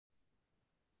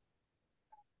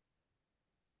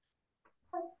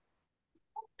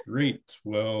Great.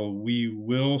 Well, we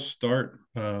will start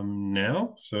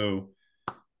now. So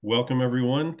welcome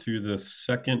everyone to the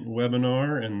second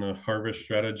webinar in the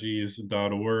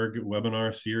harveststrategies.org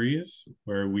webinar series,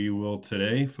 where we will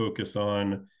today focus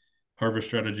on harvest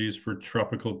strategies for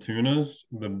tropical tunas,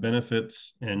 the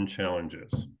benefits and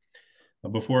challenges.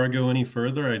 Before I go any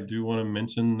further, I do want to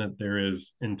mention that there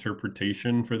is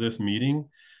interpretation for this meeting.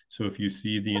 So if you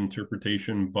see the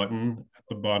interpretation button at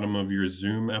the bottom of your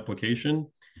Zoom application,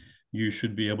 you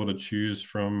should be able to choose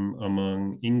from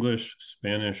among English,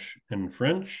 Spanish, and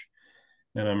French.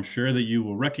 And I'm sure that you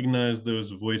will recognize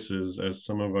those voices as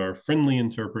some of our friendly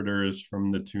interpreters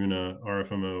from the Tuna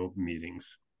RFMO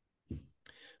meetings.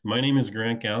 My name is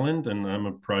Grant Galland, and I'm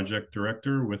a project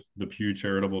director with the Pew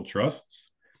Charitable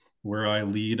Trusts, where I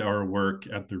lead our work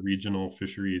at the Regional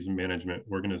Fisheries Management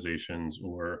Organizations,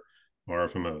 or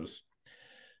RFMOs.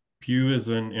 Pew is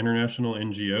an international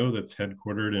NGO that's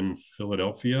headquartered in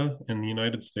Philadelphia in the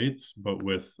United States, but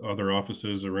with other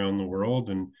offices around the world,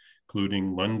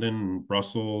 including London,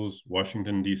 Brussels,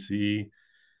 Washington, D.C.,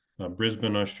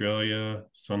 Brisbane, Australia,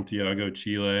 Santiago,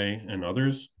 Chile, and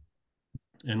others.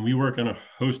 And we work on a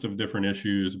host of different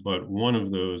issues, but one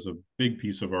of those, a big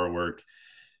piece of our work,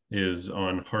 is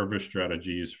on harvest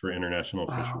strategies for international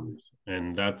fisheries.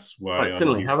 And that's why Right, I'm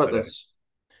Finley, here how about today. this?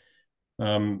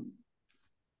 Um,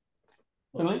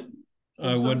 Finley,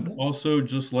 I would also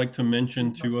just like to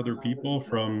mention two other people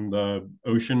from the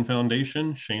Ocean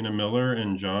Foundation, Shana Miller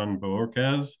and John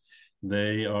Boorkaz.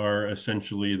 They are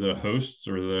essentially the hosts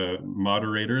or the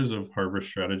moderators of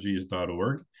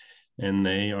harveststrategies.org, and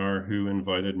they are who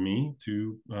invited me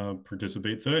to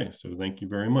participate today. So thank you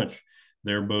very much.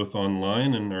 They're both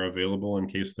online and are available in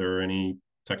case there are any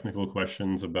technical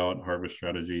questions about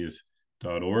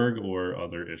harveststrategies.org or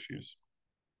other issues.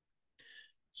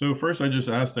 So first, I just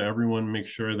ask that everyone make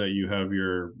sure that you have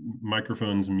your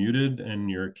microphones muted and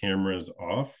your cameras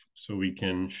off so we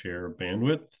can share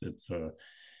bandwidth. It's a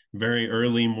very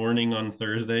early morning on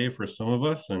Thursday for some of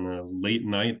us and a late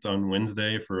night on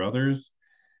Wednesday for others.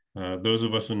 Those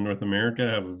of us in North America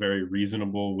have a very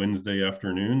reasonable Wednesday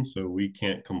afternoon, so we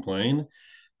can't complain.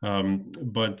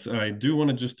 But I do want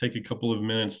to just take a couple of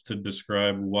minutes to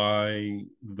describe why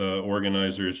the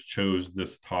organizers chose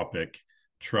this topic,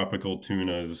 tropical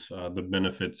tunas, the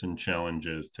benefits and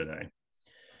challenges today.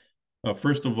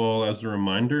 First of all, as a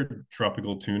reminder,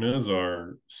 tropical tunas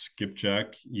are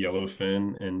skipjack,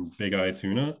 yellowfin, and big eye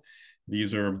tuna.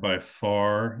 These are by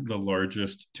far the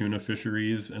largest tuna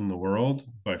fisheries in the world,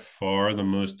 by far the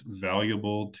most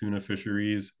valuable tuna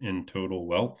fisheries in total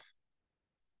wealth.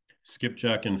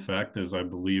 Skipjack, in fact, is, I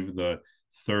believe, the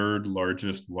third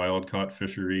largest wild caught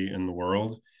fishery in the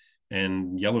world.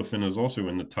 And yellowfin is also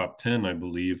in the top 10, I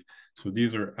believe. So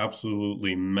these are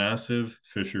absolutely massive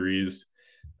fisheries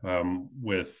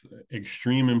with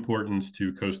extreme importance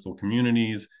to coastal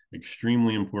communities,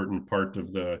 extremely important part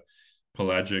of the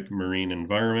pelagic marine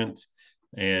environment,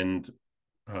 and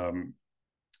um,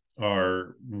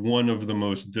 are one of the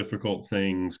most difficult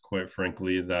things, quite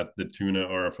frankly, that the tuna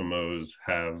RFMOs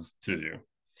have to do.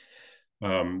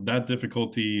 That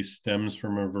difficulty stems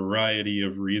from a variety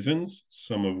of reasons,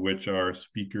 some of which our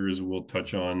speakers will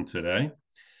touch on today,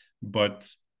 but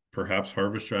perhaps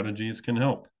harvest strategies can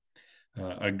help.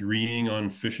 Agreeing on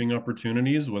fishing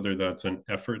opportunities, whether that's an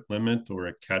effort limit or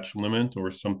a catch limit or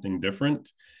something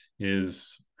different,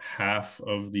 is half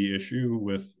of the issue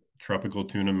with tropical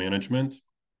tuna management.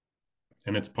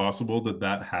 And it's possible that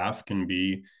that half can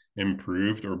be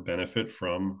improved or benefit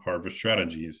from harvest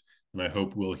strategies. And I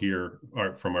hope we'll hear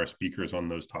from our speakers on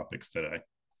those topics today.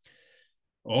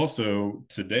 Also,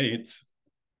 to date,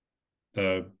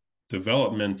 the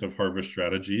development of harvest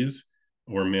strategies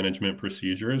or management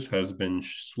procedures has been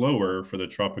slower for the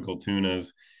tropical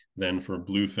tunas than for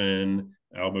bluefin,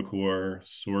 albacore,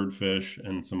 swordfish,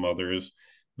 and some others.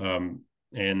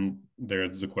 And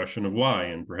there's the question of why,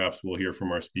 and perhaps we'll hear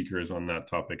from our speakers on that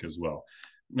topic as well.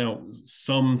 Now,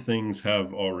 some things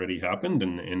have already happened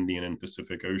in the Indian and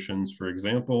Pacific Oceans, for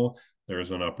example.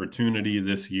 There's an opportunity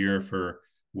this year for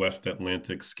West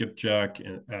Atlantic skipjack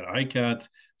at ICAT.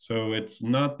 So it's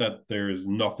not that there's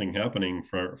nothing happening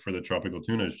for the tropical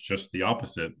tuna, it's just the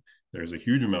opposite. There's a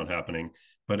huge amount happening,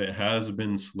 but it has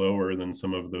been slower than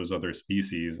some of those other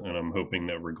species, and I'm hoping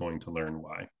that we're going to learn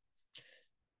why.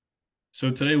 So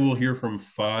today we'll hear from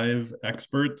 5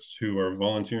 experts who are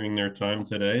volunteering their time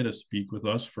today to speak with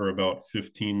us for about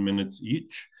 15 minutes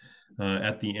each.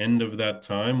 At the end of that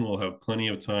time, we'll have plenty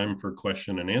of time for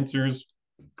question and answers.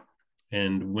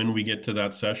 And when we get to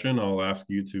that session, I'll ask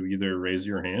you to either raise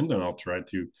your hand and I'll try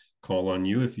to call on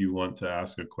you if you want to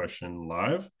ask a question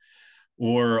live,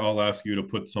 or I'll ask you to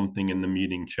put something in the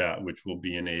meeting chat, which will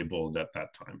be enabled at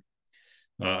that time.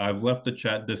 I've left the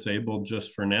chat disabled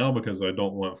just for now because I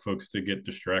don't want folks to get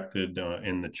distracted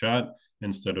in the chat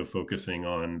instead of focusing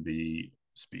on the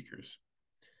speakers.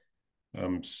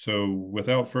 So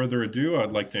without further ado,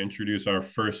 I'd like to introduce our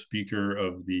first speaker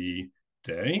of the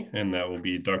day, and that will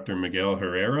be Dr. Miguel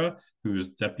Herrera, who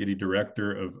is Deputy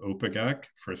Director of OPAGAC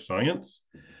for Science.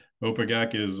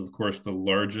 OPAGAC is, of course, the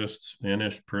largest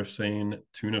Spanish purse seine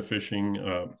tuna fishing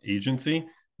agency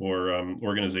or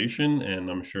organization, and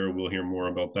I'm sure we'll hear more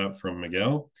about that from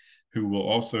Miguel, who will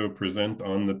also present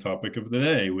on the topic of the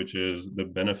day, which is the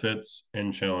benefits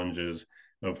and challenges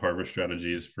of harvest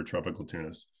strategies for tropical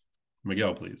tunas.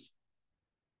 Miguel, please.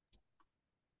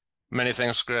 Many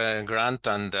thanks, Grant,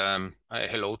 and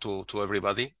hello to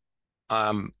everybody.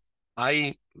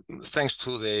 Thanks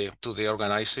to the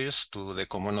organizers, to the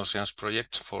Common Oceans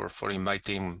Project for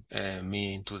inviting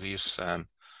me into this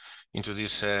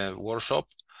workshop.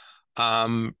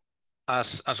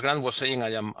 As Grant was saying,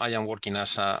 I am working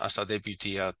as a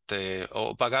deputy at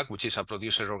OPAGAC, which is a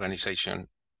producer organization,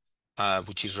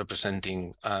 which is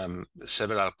representing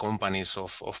several companies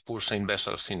of purse seine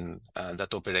vessels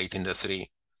that operate in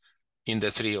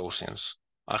the three oceans.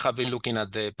 I have been looking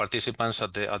at the participants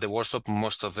at the workshop.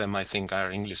 Most of them, I think,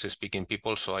 are English-speaking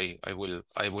people, so I will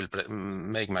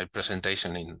make my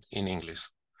presentation in English.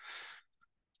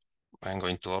 I'm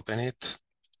going to open it.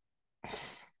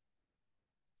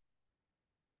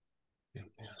 Give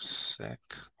me a sec.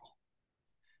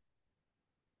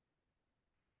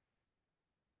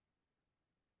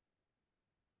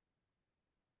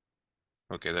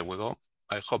 Okay, there we go.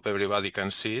 I hope everybody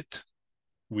can see it.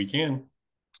 We can.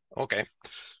 Okay,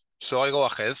 so I go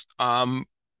ahead.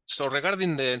 So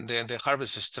regarding the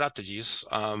harvest strategies,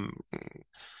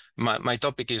 my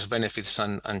topic is benefits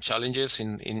and challenges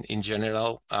in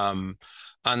general.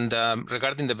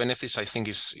 Regarding the benefits, I think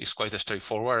is quite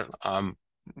straightforward.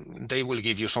 They will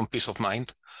give you some peace of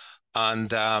mind. And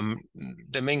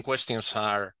the main questions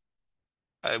are,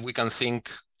 we can think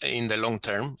in the long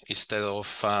term instead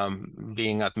of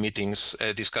being at meetings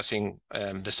discussing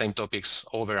the same topics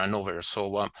over and over.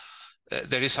 So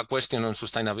there is a question on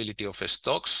sustainability of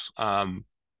stocks. On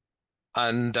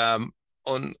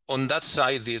that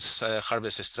side, these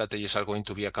harvest strategies are going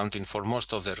to be accounting for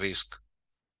most of the risk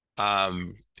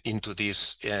into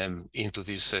these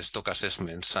stock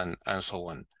assessments and so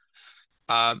on.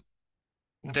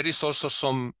 There is also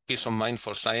some peace of mind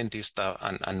for scientists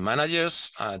and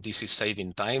managers. This is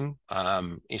saving time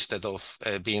instead of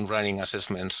running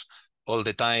assessments all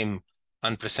the time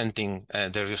and presenting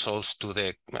the results to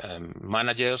the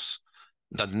managers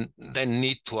that then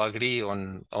need to agree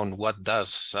on what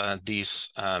does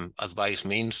this advice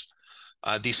means.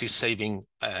 This is saving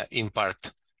in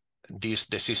part this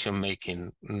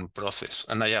decision-making process.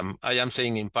 And I am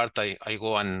saying in part, I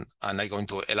go and I'm going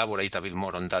to elaborate a bit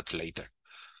more on that later.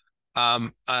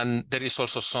 And there is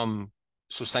also some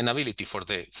sustainability for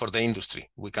the industry.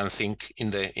 We can think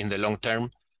in the long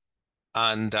term,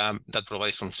 and that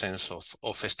provides some sense of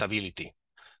stability.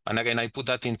 And again, I put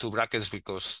that into brackets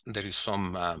because there is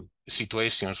some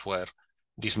situations where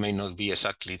this may not be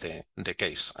exactly the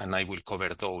case, and I will cover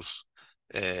those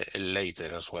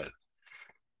later as well.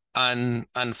 And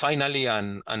finally,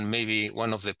 and maybe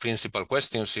one of the principal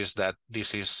questions is that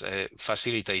this is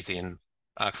facilitating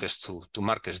access to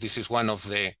markets. This is one of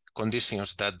the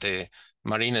conditions that the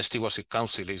Marine Stewardship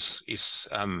Council is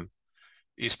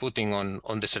putting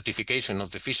on the certification of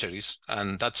the fisheries,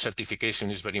 and that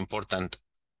certification is very important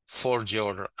for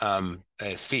your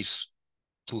fish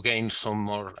to gain some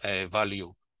more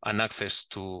value and access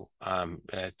to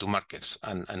markets.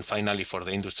 And finally, for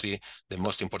the industry, the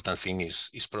most important thing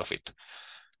is profit.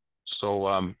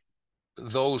 So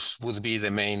those would be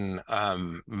the main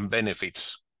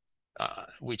benefits,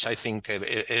 which I think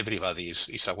everybody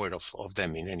is aware of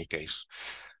them in any case.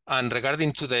 And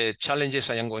regarding to the challenges,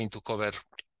 I am going to cover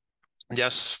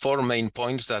just 4 main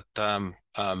points that I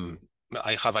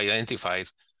have identified.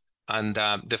 And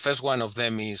the first one of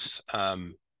them is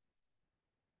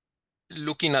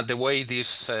looking at the way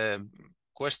this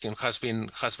question has been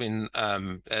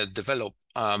developed.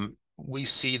 We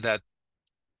see that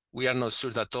we are not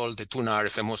sure that all the tuna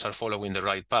RFMOs are following the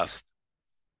right path.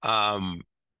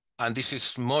 And this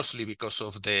is mostly because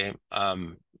of the,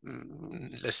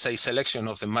 let's say, selection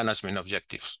of the management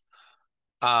objectives.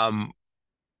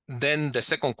 Then the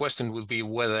second question would be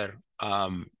whether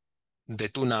the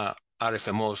tuna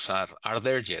RFMOs are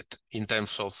there yet in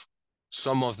terms of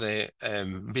some of the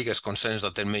biggest concerns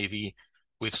that there may be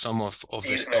with some of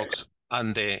the stocks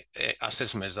and the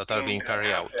assessments that are being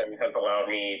carried out. Has allowed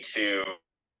me to...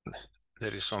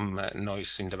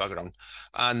 noise in the background.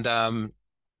 And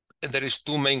there is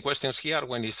two main questions here.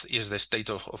 One is the state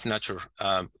of nature.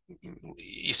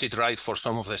 Is it right for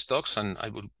some of the stocks? And I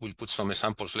will put some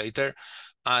examples later.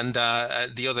 And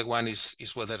the other one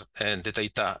is whether the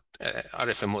data,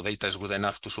 RFMO data, is good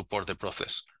enough to support the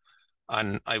process.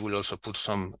 And I will also put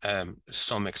some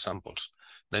examples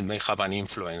that may have an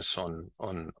influence on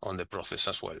the process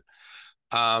as well.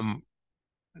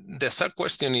 The third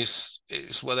question is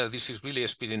whether this is really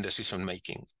speeding decision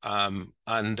making.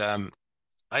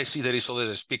 I see there is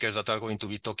other speakers that are going to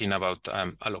be talking about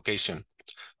allocation.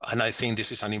 And I think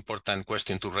this is an important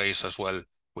question to raise as well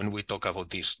when we talk about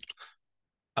this.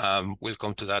 We'll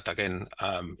come to that again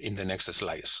in the next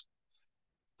slides.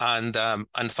 And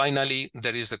finally,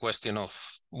 there is the question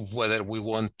of whether we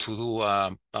want to do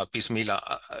a piecemeal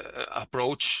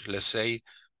approach, let's say,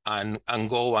 and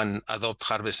go and adopt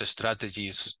harvest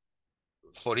strategies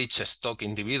for each stock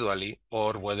individually,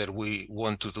 or whether we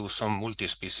want to do some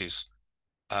multi-species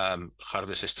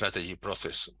harvest strategy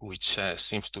process, which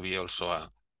seems to be also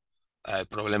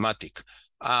problematic.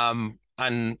 And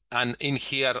in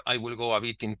here, I will go a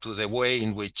bit into the way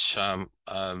in which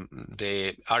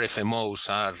the RFMOs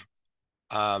are,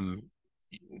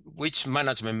 which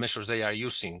management measures they are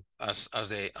using as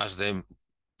the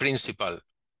principal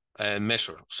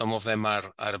measure. Some of them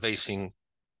are basing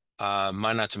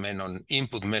management on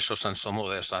input measures, and some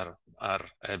others are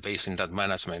basing that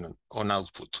management on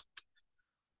output.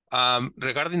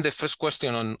 Regarding the first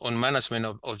question on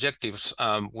management objectives,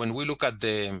 when we look at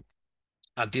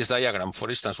this diagram, for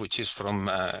instance, which is from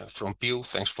Pew,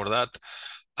 thanks for that,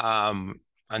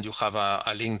 and you have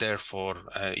a link there for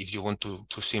if you want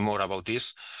to see more about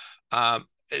this.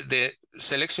 The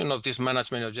selection of these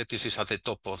management objectives is at the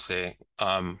top of the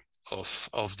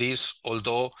of this,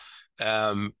 although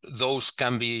those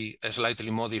can be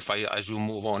slightly modified as you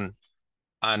move on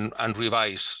and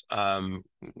revise.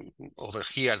 Over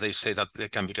here, they say that they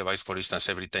can be revised, for instance,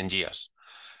 every 10 years.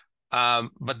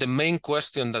 But the main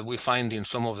question that we find in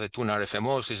some of the tuna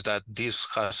RFMOs is that this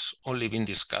has only been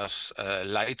discussed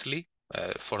lightly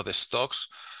for the stocks.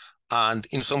 And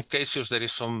in some cases, there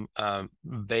is some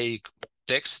vague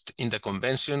text in the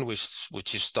convention,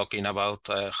 which is talking about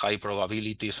high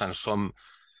probabilities and some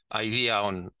idea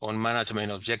on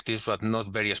management objectives, but not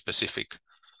very specific.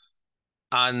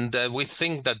 And we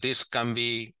think that this can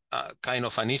be kind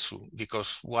of an issue,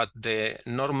 because what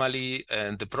normally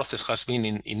the process has been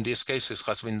in these cases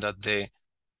has been that the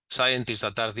scientists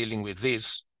that are dealing with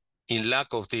this, in lack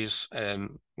of these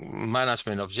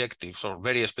management objectives or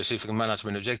very specific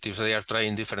management objectives, they are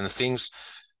trying different things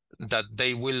that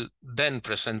they will then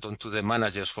present onto the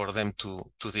managers for them to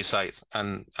decide.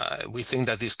 And we think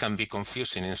that this can be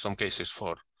confusing in some cases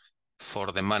for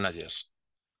the managers.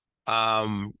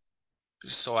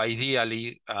 So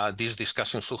ideally, this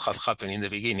discussion should have happened in the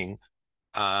beginning,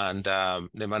 and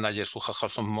the managers should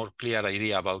have some more clear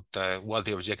idea about what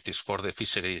the objectives for the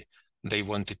fishery they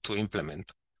wanted to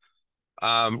implement.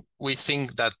 We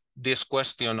think that this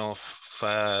question of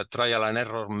trial and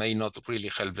error may not really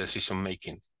help decision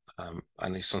making,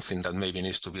 and it's something that maybe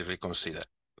needs to be reconsidered.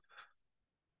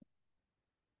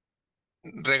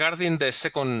 Regarding the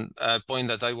second point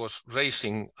that I was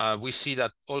raising, we see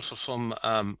that also some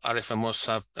RFMOs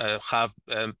have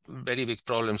very big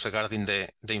problems regarding the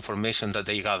information that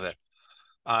they gather.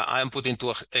 I am putting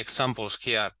two examples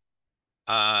here,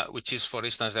 which is, for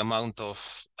instance, the amount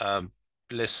of,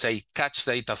 let's say, catch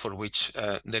data for which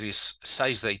there is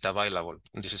size data available.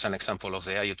 And this is an example of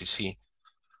the IOTC.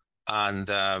 And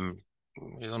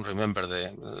you don't remember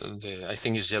I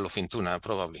think it's yellowfin tuna,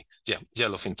 probably. Yeah,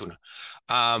 yellowfin tuna.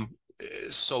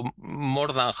 So more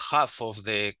than half of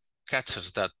the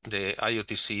catches that the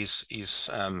IOTC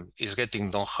is getting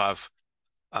don't have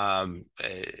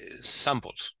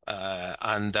samples,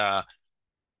 and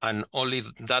only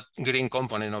that green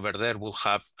component over there will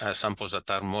have samples that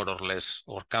are more or less,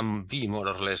 or can be more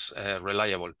or less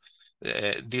reliable.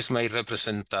 This may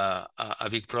represent a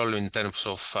big problem in terms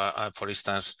of, for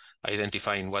instance,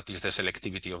 identifying what is the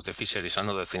selectivity of the fisheries and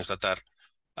other things that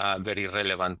are very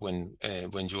relevant when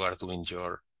you are doing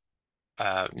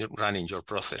running your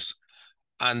process.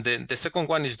 And then the second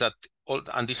one is that,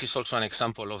 and this is also an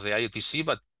example of the IOTC,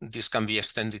 but this can be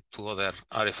extended to other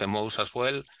RFMOs as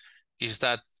well, is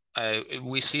that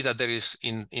we see that there is,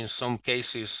 in some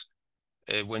cases,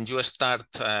 when you start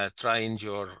trying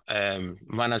your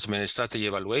management strategy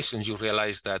evaluations, you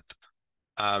realize that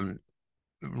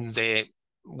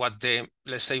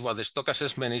let's say what the stock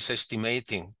assessment is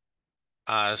estimating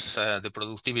as the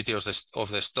productivity of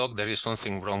the stock, there is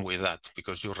something wrong with that,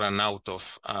 because you run out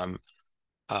of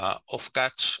of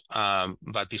catch,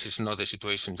 but this is not the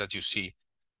situation that you see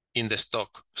in the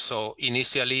stock. So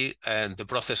initially, the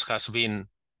process has been,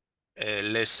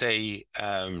 let's say,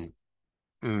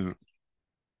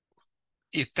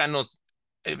 it cannot.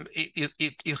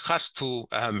 It has to,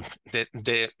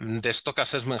 the stock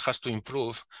assessment has to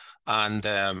improve, and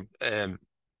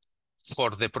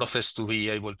for the process to be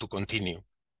able to continue,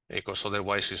 because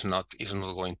otherwise it's not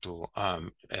going to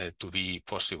be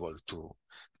possible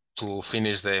to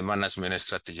finish the management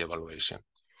strategy evaluation.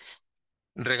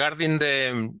 Regarding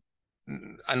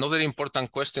another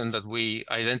important question that we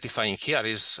identify in here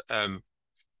is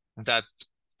that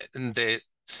the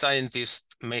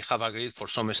scientists may have agreed for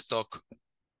some stock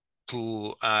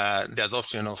to the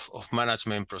adoption of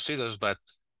management procedures, but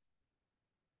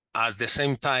at the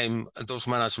same time, those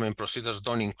management procedures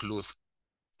don't include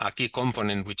a key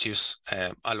component, which is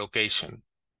allocation.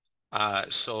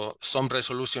 So some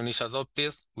resolution is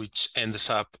adopted, which ends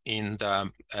up in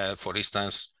the, for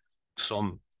instance,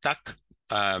 some TAC,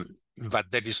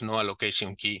 but there is no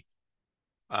allocation key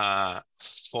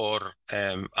for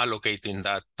allocating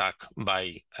that TAC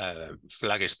by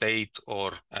flag state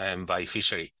or by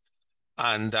fishery.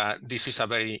 And this is a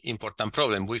very important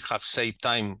problem. We have saved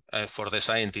time for the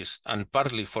scientists and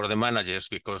partly for the managers,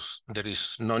 because there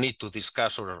is no need to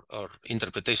discuss or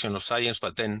interpretation of science,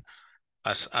 but then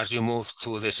as you move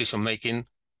to decision-making,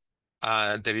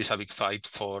 there is a big fight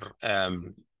for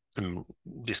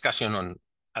discussion on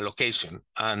allocation.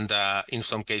 And in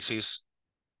some cases,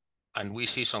 and we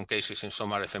see some cases in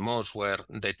some RFMOs where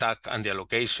the TAC and the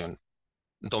allocation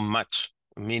don't match,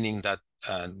 meaning that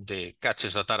the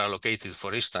catches that are allocated,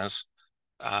 for instance,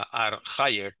 are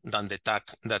higher than the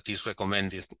TAC that is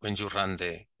recommended when you run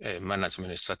the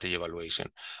management strategy evaluation.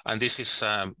 And this is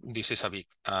a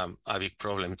big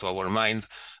problem to our mind,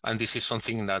 and this is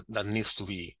something that needs to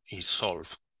be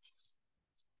solved.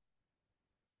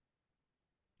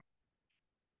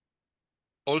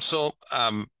 Also,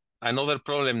 another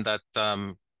problem that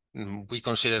we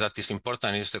consider that is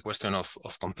important is the question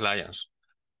of compliance.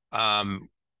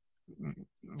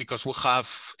 Because we have,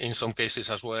 in some cases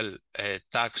as well,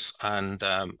 tax and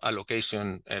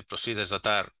allocation procedures that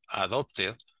are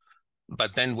adopted.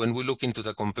 But then when we look into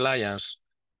the compliance,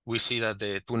 we see that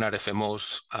the tuna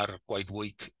FMOs are quite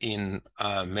weak in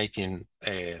making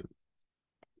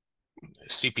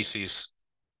CPCs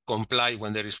comply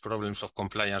when there is problems of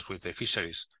compliance with the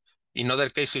fisheries. In other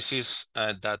cases is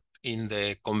that in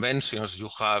the conventions you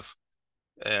have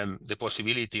the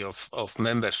possibility of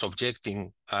members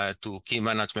objecting to key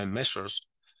management measures,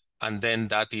 and then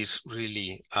that is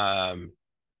really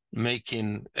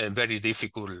making a very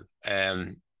difficult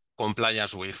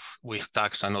compliance with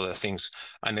tax and other things.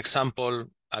 An example,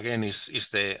 again, is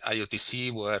the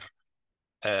IOTC, where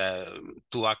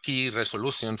to a key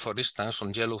resolution, for instance,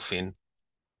 on yellowfin,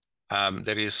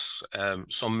 there is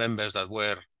some members that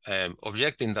were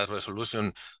objecting that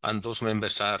resolution, and those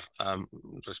members are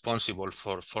responsible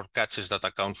for catches that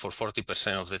account for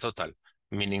 40% of the total,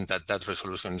 meaning that that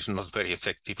resolution is not very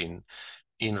effective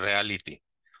in reality.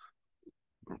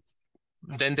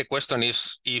 Then the question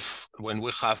is if when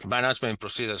we have management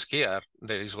procedures here,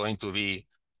 there is going to be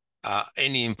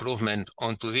any improvement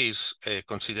onto this,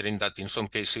 considering that in some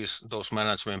cases those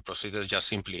management procedures just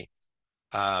simply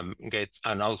get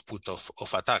an output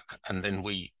of attack, and then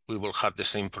we will have the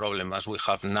same problem as we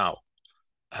have now.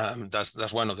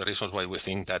 That's one of the reasons why we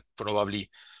think that probably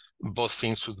both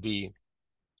things should be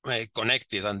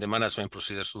connected, and the management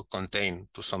procedures should contain,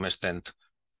 to some extent,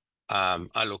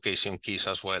 allocation keys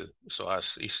as well, so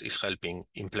as is helping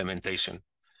implementation.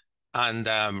 And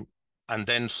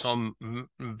then some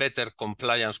better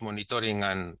compliance monitoring,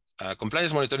 and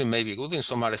compliance monitoring may be good in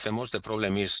some RFMOs. The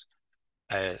problem is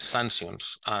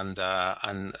sanctions, and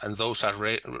those are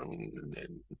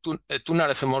tuna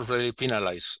RFMOs really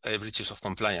penalize breaches of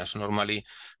compliance. Normally,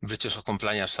 breaches of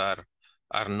compliance are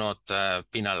not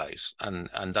penalized,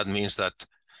 and that means that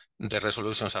the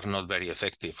resolutions are not very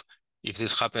effective. If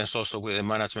this happens also with the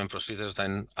management procedures,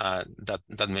 then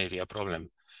that may be a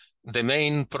problem. The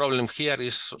main problem here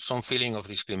is some feeling of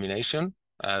discrimination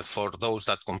for those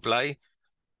that comply,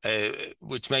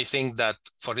 which may think that,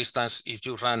 for instance, if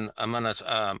you run a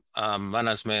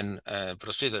management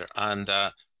procedure and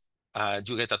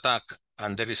you get attacked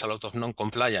and there is a lot of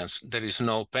non-compliance, there is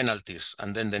no penalties,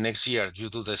 and then the next year you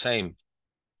do the same,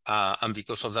 and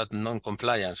because of that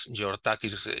non-compliance, your TAC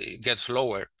gets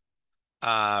lower,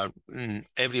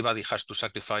 everybody has to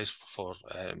sacrifice for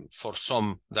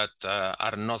some that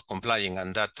are not complying,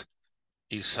 and that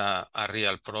is a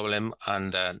real problem,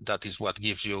 and that is what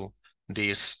gives you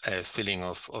this feeling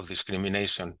of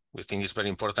discrimination. We think it's very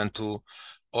important to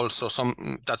also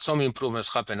some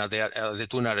improvements happen at the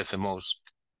tuna RFMOs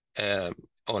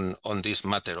on this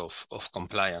matter of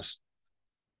compliance.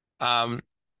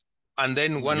 And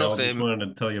then one of the... I just wanted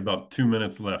to tell you about 2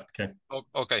 minutes left, okay?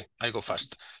 Okay, I go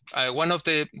fast. One of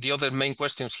the other main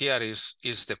questions here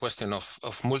is the question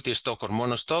of multi-stock or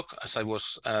monostock, as I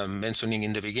was mentioning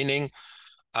in the beginning.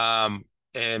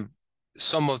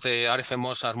 Some of the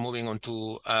RFMOs are moving on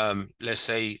to, let's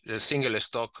say, the single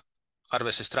stock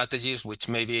harvest strategies, which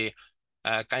may be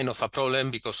kind of a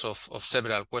problem because of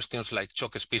several questions like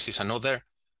choke species and other.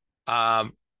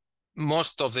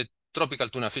 Most of the tropical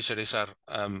tuna fisheries are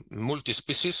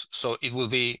multi-species, so it will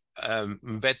be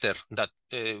better that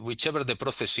whichever the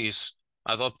process is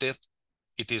adopted,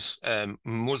 it is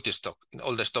multi-stock.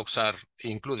 All the stocks are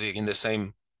included in the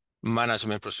same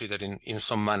management procedure in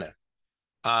some manner.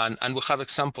 And we have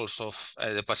examples of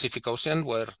the Pacific Ocean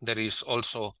where there is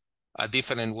also a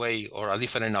different way or a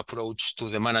different approach to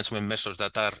the management measures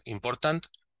that are important.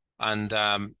 And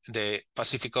the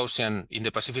Pacific Ocean, in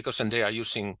the Pacific Ocean, they are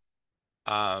using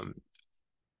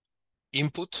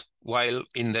input, while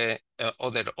in the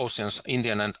other oceans,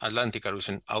 Indian and Atlantic, are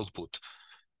using output.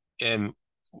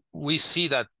 We see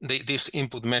that these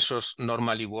input measures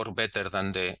normally work better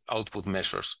than the output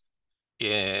measures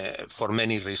for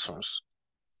many reasons.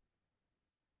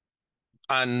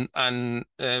 And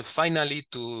finally,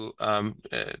 to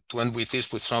end with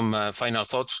this, with some final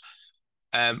thoughts,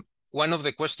 one of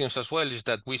the questions as well is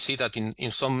that we see that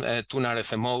in some tuna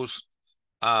RFMOs,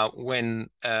 when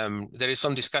there is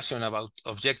some discussion about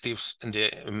objectives, and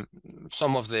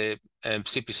some of the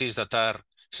CPCs that are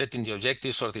setting the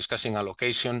objectives or discussing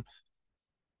allocation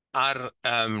are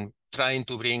trying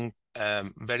to bring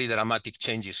very dramatic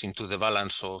changes into the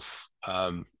balance of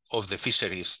the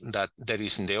fisheries that there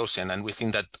is in the ocean. And we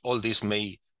think that all this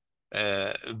may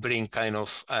bring kind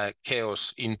of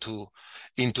chaos into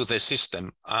the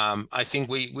system. I think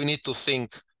we need to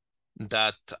think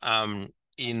that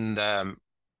in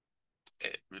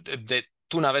the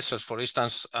tuna vessels, for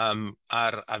instance,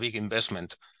 are a big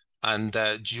investment, and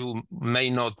you may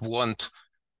not want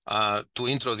to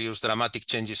introduce dramatic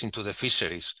changes into the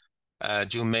fisheries.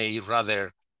 You may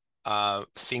rather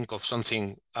think of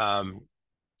something,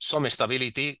 some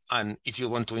stability, and if you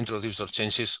want to introduce those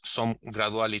changes, some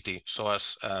graduality, so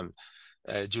as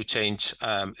you change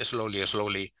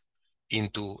slowly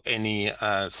into any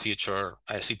future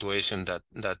situation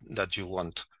that you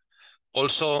want.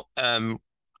 Also,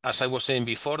 as I was saying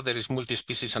before, there is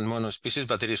multi-species and mono-species,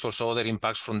 but there is also other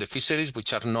impacts from the fisheries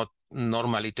which are not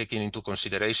normally taken into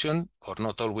consideration, or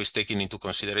not always taken into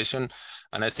consideration,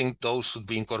 and I think those should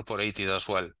be incorporated as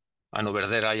well. And over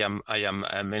there, I am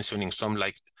mentioning some,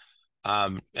 like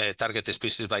target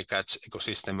species by catch,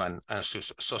 ecosystem, and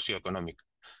socioeconomic.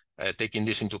 Taking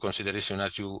this into consideration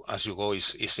as you go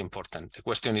is important. The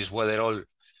question is whether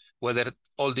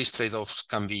all these trade-offs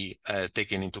can be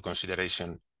taken into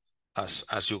consideration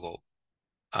as you go.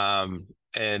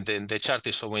 And then the chart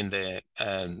is showing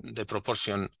the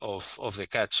proportion of the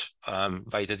catch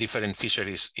by the different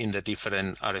fisheries in the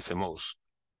different RFMOs.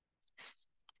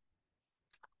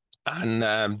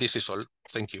 And this is all.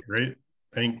 Thank you. Great.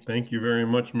 Thank you very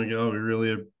much, Miguel. We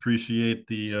really appreciate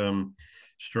the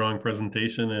strong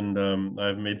presentation, and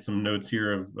I've made some notes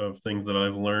here of things that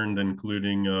I've learned,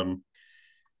 including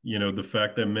you know, the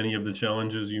fact that many of the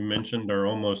challenges you mentioned are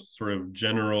almost sort of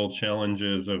general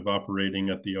challenges of operating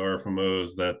at the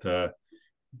RFMOs, that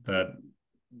the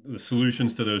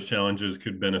solutions to those challenges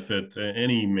could benefit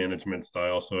any management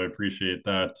style. So I appreciate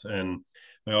that. And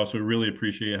I also really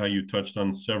appreciate how you touched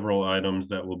on several items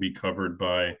that will be covered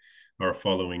by our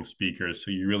following speakers.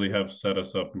 So you really have set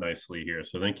us up nicely here.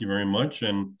 So thank you very much.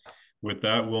 And with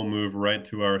that, we'll move right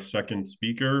to our second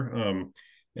speaker.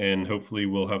 And hopefully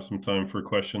we'll have some time for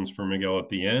questions for Miguel at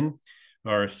the end.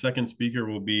 Our second speaker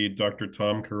will be Dr.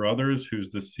 Tom Carruthers,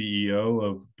 who's the CEO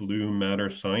of Blue Matter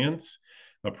Science,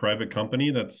 a private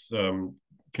company that's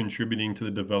contributing to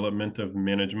the development of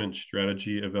management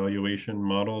strategy evaluation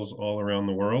models all around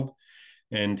the world.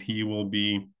 And he will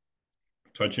be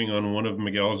touching on one of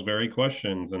Miguel's very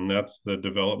questions, and that's the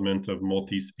development of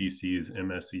multi-species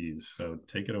MSEs. So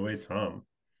take it away, Tom.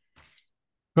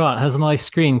 Right, has my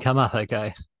screen come up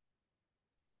okay?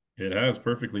 It has,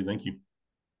 perfectly, thank you.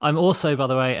 I'm also, by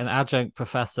the way, an adjunct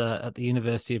professor at the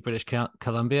University of British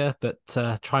Columbia, but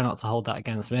try not to hold that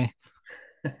against me.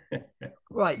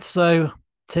 Right, so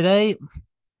today,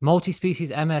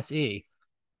 multi-species MSE.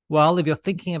 Well, if you're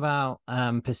thinking about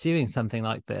pursuing something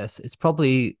like this, it's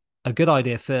probably a good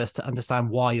idea first to understand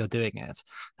why you're doing it.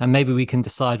 And maybe we can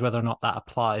decide whether or not that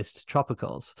applies to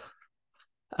tropicals.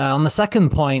 On the second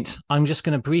point, I'm just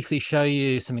going to briefly show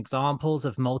you some examples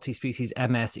of multi-species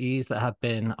MSEs that have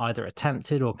been either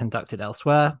attempted or conducted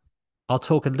elsewhere. I'll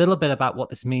talk a little bit about what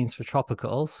this means for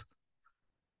tropicals.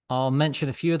 I'll mention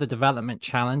a few of the development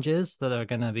challenges that are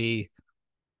going to be,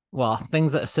 well,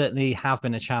 things that certainly have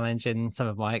been a challenge in some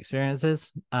of my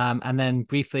experiences. And then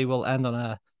briefly, we'll end on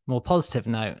a more positive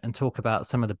note and talk about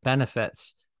some of the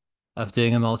benefits of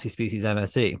doing a multi-species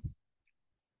MSE.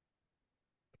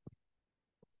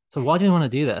 So why do we want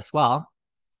to do this? Well,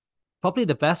 probably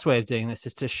the best way of doing this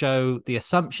is to show the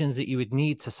assumptions that you would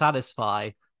need to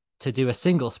satisfy to do a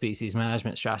single species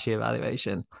management strategy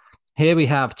evaluation. Here we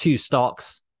have 2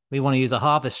 stocks. We want to use a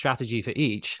harvest strategy for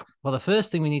each. Well, the first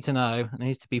thing we need to know, and it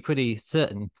needs to be pretty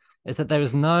certain, is that there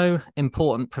is no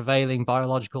important prevailing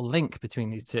biological link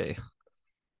between these 2.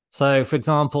 So, for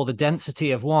example, the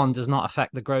density of one does not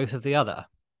affect the growth of the other.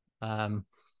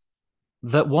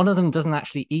 That one of them doesn't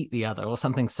actually eat the other or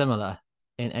something similar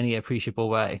in any appreciable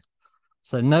way.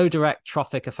 So no direct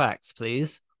trophic effects,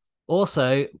 please.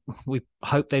 Also, we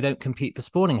hope they don't compete for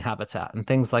spawning habitat and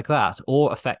things like that,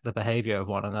 or affect the behavior of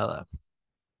one another.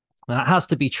 And that has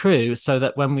to be true so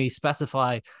that when we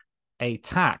specify a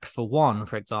TAC for one,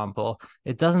 for example,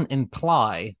 it doesn't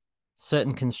imply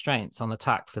certain constraints on the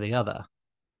TAC for the other,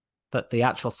 that the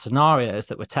actual scenarios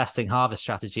that we're testing harvest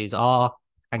strategies are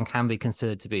and can be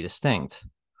considered to be distinct.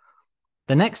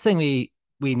 The next thing we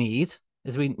need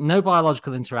is no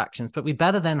biological interactions, but we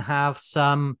better then have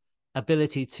some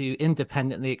ability to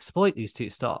independently exploit these 2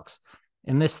 stocks.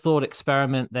 In this thought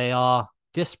experiment, they are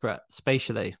disparate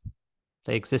spatially.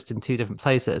 They exist in 2 different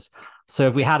places. So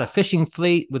if we had a fishing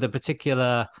fleet with a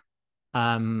particular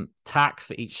TAC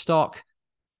for each stock,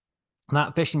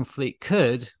 that fishing fleet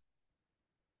could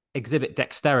exhibit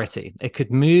dexterity. It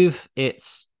could move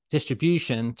its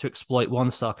distribution to exploit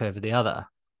one stock over the other.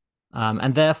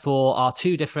 And therefore, our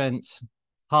 2 different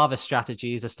harvest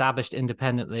strategies established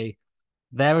independently,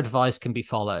 their advice can be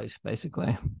followed,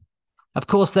 basically. Of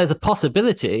course, there's a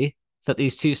possibility that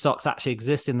these 2 stocks actually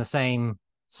exist in the same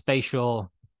spatial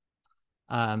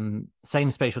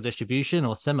distribution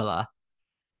or similar.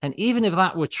 And even if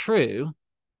that were true,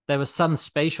 there was some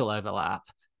spatial overlap,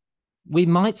 we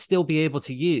might still be able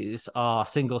to use our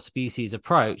single species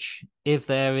approach if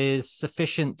there is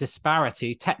sufficient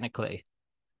disparity technically.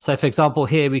 So for example,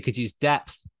 here we could use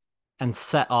depth and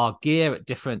set our gear at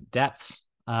different depths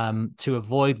to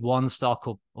avoid one stock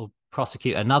or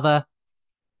prosecute another.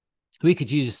 We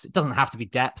could use, it doesn't have to be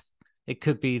depth. It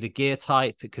could be the gear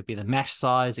type. It could be the mesh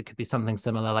size. It could be something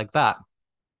similar like that.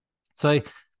 So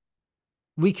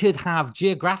we could have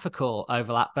geographical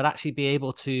overlap, but actually be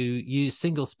able to use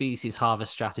single species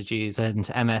harvest strategies and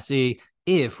MSE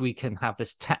if we can have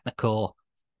this technical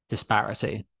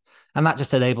disparity. And that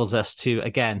just enables us to,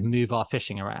 again, move our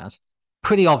fishing around.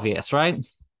 Pretty obvious, right?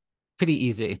 Pretty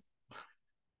easy.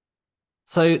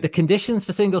 So the conditions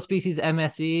for single species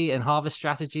MSE and harvest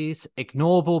strategies,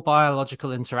 ignorable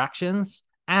biological interactions,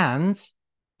 and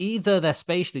either they're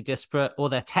spatially disparate or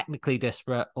they're technically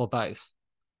disparate or both.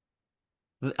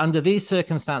 Under these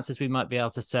circumstances, we might be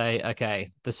able to say,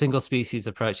 okay, the single species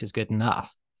approach is good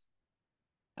enough.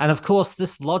 And of course,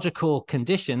 this logical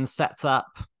condition sets up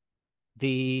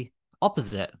the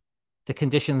opposite, the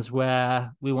conditions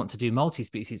where we want to do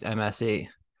multi-species MSE.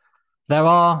 There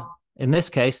are, in this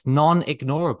case,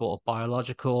 non-ignorable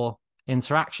biological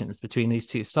interactions between these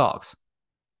 2 stocks.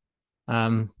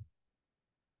 And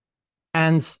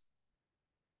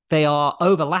they are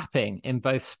overlapping in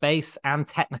both space and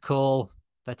technical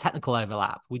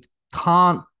overlap. We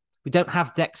don't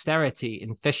have dexterity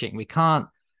in fishing. We can't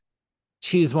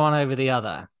choose one over the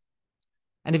other.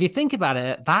 And if you think about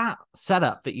it, that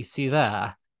setup that you see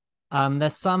there,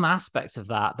 there's some aspects of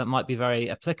that might be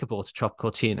very applicable to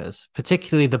tropical tunas,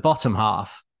 particularly the bottom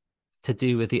half, to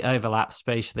do with the overlap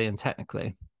spatially and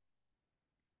technically.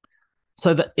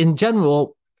 So that in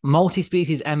general,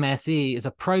 multi-species MSE is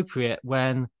appropriate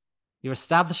when you're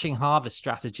establishing harvest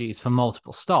strategies for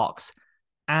multiple stocks,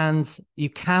 and you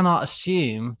cannot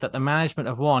assume that the management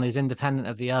of one is independent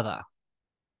of the other.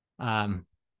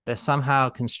 They're somehow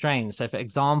constrained. So for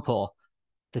example,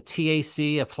 the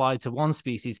TAC applied to one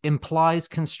species implies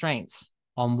constraints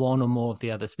on one or more of the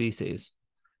other species.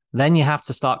 Then you have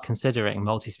to start considering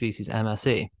multi-species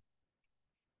MSE.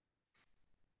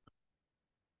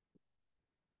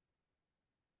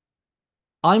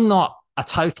 I'm not a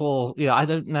total, I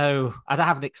don't know, I don't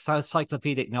have an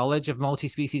encyclopedic knowledge of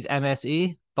multi-species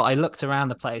MSE, but I looked around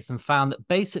the place and found that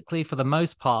basically for the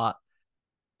most part,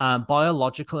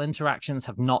 biological interactions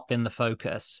have not been the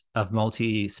focus of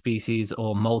multi-species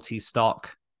or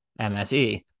multi-stock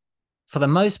MSE. for the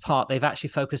most part, they've actually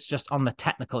focused just on the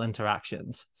technical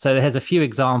interactions. So there's a few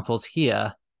examples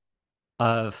here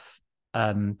of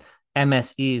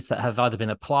MSEs that have either been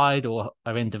applied or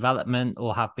are in development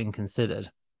or have been considered.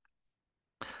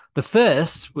 The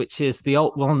first, which is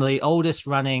one of the oldest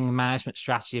running management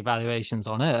strategy evaluations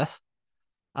on Earth,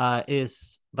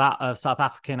 is that of South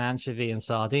African anchovy and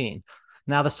sardine.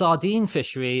 Now, the sardine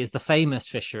fishery is the famous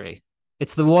fishery.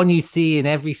 It's the one you see in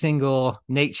every single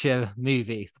nature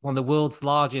movie, one of the world's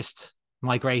largest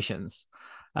migrations.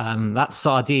 That's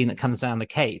sardine that comes down the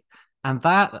Cape. And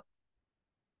that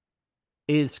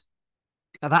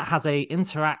has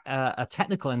a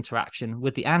technical interaction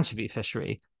with the anchovy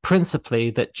fishery,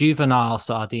 principally that juvenile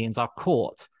sardines are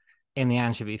caught in the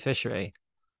anchovy fishery.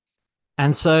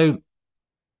 And so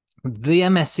the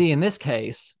MSE in this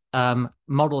case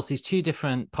models these two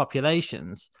different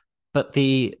populations, but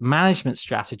the management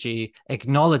strategy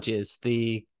acknowledges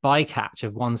the bycatch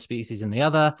of one species and the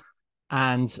other.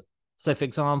 And so, for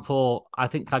example, I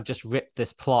think I've just ripped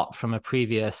this plot from a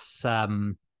previous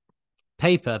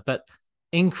paper, but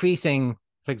increasing,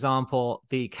 for example,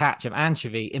 the catch of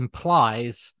anchovy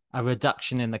implies a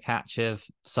reduction in the catch of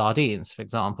sardines, for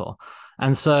example.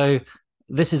 And so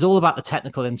this is all about the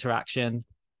technical interaction.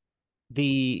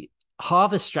 The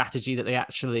harvest strategy that they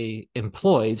actually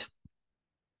employed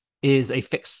is a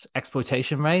fixed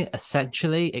exploitation rate.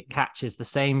 Essentially, it catches the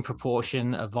same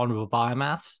proportion of vulnerable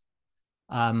biomass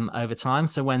over time.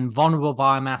 So when vulnerable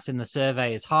biomass in the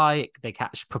survey is high, they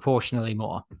catch proportionally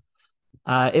more.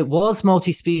 It was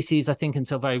multi-species, I think,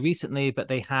 until very recently, but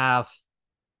they have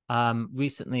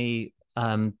recently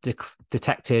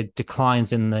detected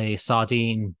declines in the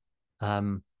sardine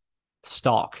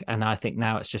stock, and I think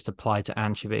now it's just applied to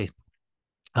anchovy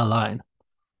alone.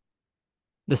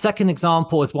 The second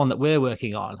example is one that we're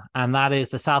working on, and that is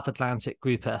the South Atlantic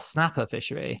grouper snapper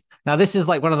fishery. Now, this is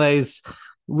like one of those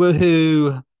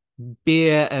woohoo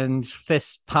beer and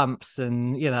fist pumps,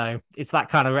 and it's that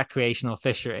kind of recreational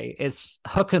fishery. It's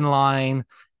hook and line.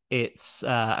 It's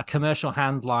a commercial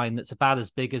hand line that's about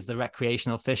as big as the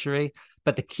recreational fishery.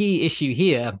 But the key issue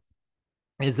here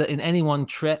is that in any one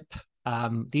trip,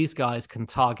 these guys can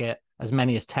target as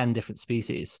many as 10 different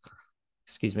species.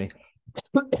 Excuse me.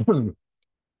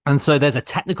 And so there's a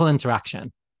technical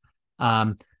interaction.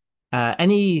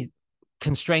 Any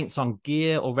constraints on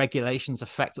gear or regulations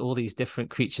affect all these different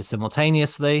creatures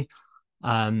simultaneously.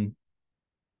 And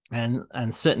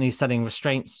certainly setting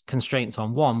constraints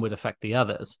on one would affect the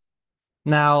others.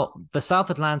 Now, the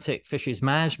South Atlantic Fisheries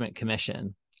Management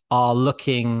Commission are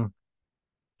looking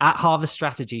at harvest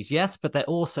strategies, yes, but they're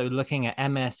also looking at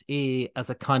MSE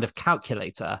as a kind of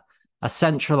calculator, a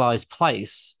centralized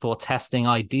place for testing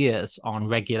ideas on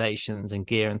regulations and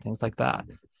gear and things like that.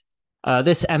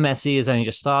 This MSE has only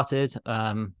just started.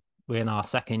 We're in our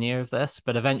second year of this,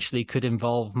 but eventually could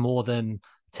involve more than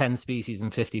 10 species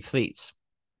and 50 fleets.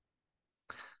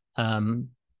 So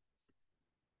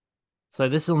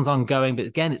this one's ongoing, but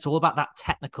again, it's all about that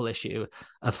technical issue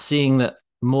of seeing that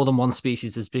more than one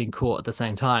species is being caught at the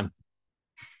same time.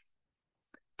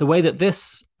 The way that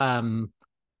this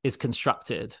is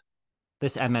constructed,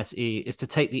 this MSE, is to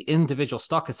take the individual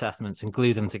stock assessments and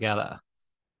glue them together,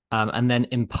 and then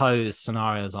impose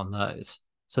scenarios on those.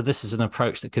 So this is an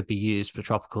approach that could be used for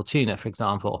tropical tuna, for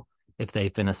example, if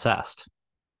they've been assessed.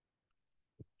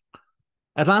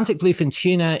 Atlantic bluefin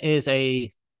tuna is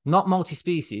not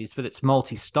multi-species, but it's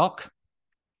multi-stock.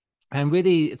 And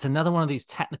really, it's another one of these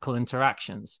technical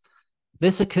interactions.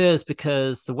 This occurs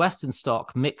because the western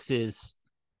stock mixes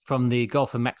from the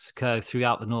Gulf of Mexico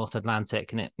throughout the North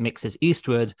Atlantic, and it mixes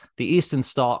eastward. The eastern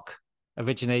stock,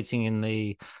 originating in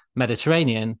the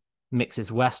Mediterranean, mixes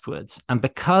westwards. And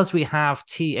because we have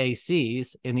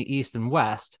TACs in the east and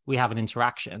west, we have an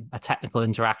interaction, a technical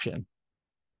interaction.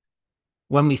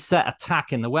 When we set a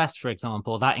TAC in the west, for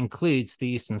example, that includes the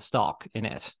eastern stock in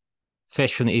it.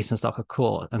 Fish from the eastern stock are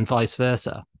caught, and vice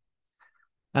versa.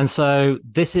 And so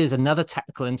this is another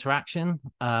technical interaction.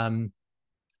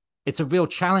 It's a real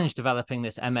challenge developing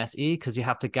this MSE because you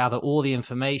have to gather all the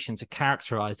information to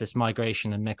characterize this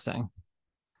migration and mixing.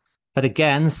 But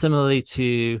again, similarly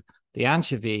to the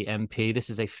anchovy MP, this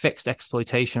is a fixed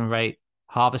exploitation rate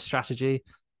harvest strategy.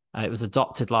 It was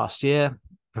adopted last year,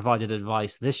 provided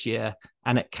advice this year,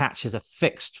 and it catches a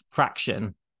fixed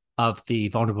fraction of the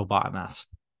vulnerable biomass.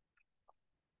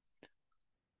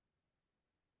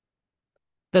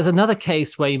 There's another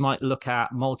case where you might look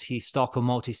at multi-stock or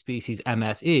multi-species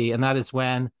MSE, and that is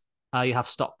when you have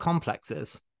stock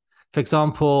complexes. For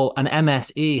example, an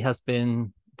MSE has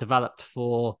been developed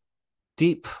for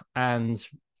deep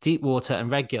water and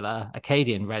regular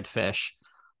Acadian redfish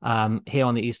here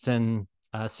on the eastern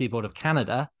seaboard of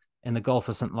Canada in the Gulf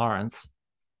of St. Lawrence.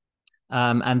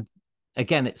 And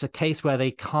again, it's a case where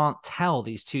they can't tell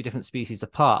these two different species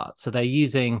apart. So they're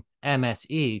using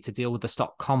MSE to deal with the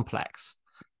stock complex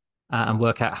and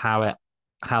work out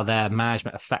how their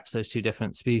management affects those two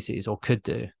different species, or could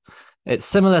do. It's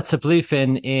similar to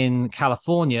bluefin in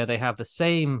California. They have the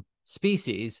same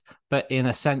species, but in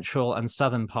a central and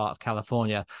southern part of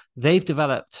California. They've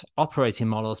developed operating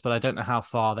models, but I don't know how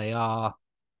far they are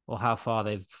or how far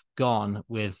they've gone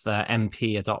with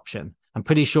MP adoption. I'm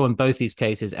pretty sure in both these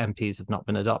cases, MPs have not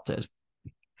been adopted.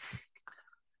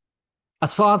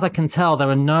 As far as I can tell, there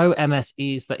are no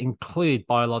MSEs that include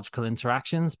biological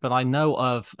interactions, but I know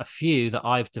of a few that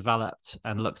I've developed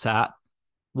and looked at.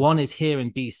 One is here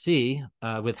in BC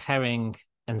with herring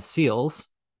and seals.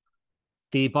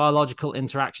 The biological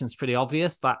interaction is pretty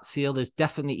obvious. That seal is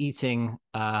definitely eating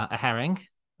a herring.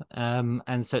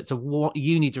 And so it's a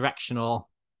unidirectional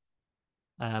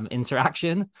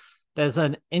interaction. There's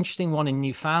an interesting one in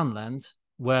Newfoundland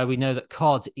where we know that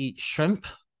cod eat shrimp,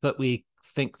 but we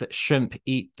think that shrimp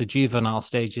eat the juvenile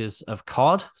stages of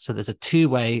cod. So there's a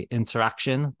two-way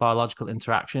interaction, biological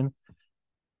interaction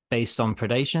based on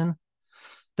predation.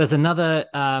 There's another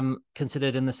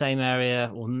considered in the same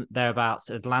area or thereabouts,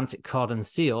 Atlantic cod and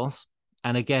seals.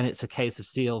 And again, it's a case of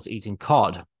seals eating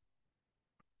cod.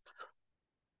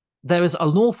 There is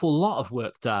an awful lot of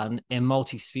work done in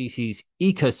multi-species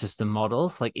ecosystem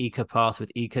models like EcoPath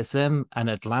with Ecosim and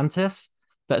Atlantis.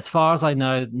 But as far as I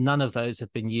know, none of those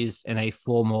have been used in a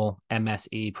formal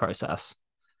MSE process.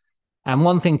 And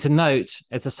one thing to note,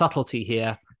 as a subtlety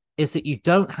here, is that you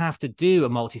don't have to do a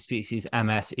multi-species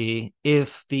MSE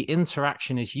if the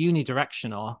interaction is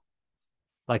unidirectional,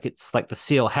 like it's like the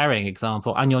seal herring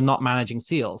example, and you're not managing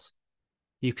seals.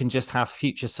 You can just have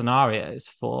future scenarios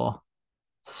for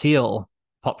seal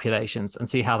populations and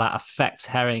see how that affects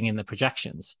herring in the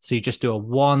projections. So you just do a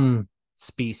one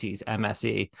species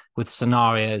MSE with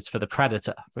scenarios for the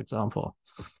predator, for example.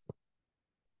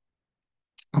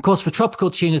 Of course, for tropical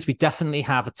tunas, we definitely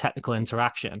have a technical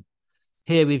interaction.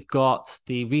 Here we've got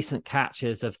the recent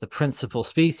catches of the principal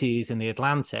species in the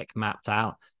Atlantic mapped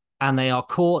out, and they are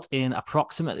caught in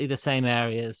approximately the same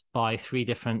areas by 3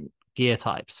 different gear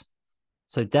types.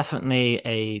 So definitely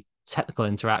a technical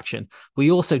interaction.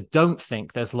 We also don't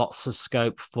think there's lots of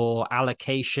scope for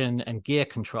allocation and gear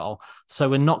control. So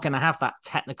we're not going to have that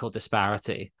technical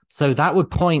disparity. So that would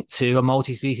point to a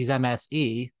multi-species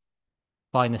MSE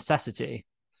by necessity.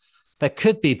 There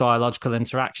could be biological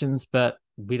interactions, but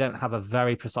we don't have a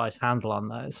very precise handle on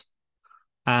those.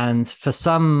 And for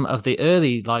some of the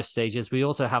early life stages, we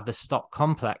also have the stock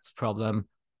complex problem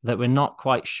that we're not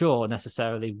quite sure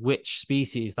necessarily which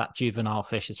species that juvenile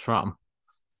fish is from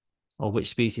or which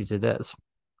species it is.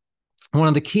 One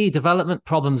of the key development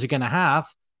problems you're going to have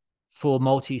for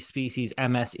multi-species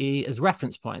MSE is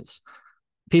reference points.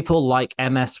 People like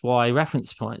MSY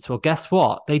reference points. Well, guess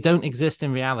what? They don't exist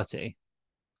in reality.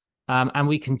 And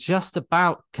we can just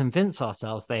about convince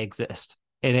ourselves they exist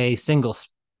in a single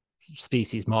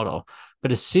species model.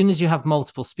 But as soon as you have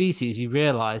multiple species, you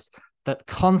realize that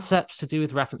concepts to do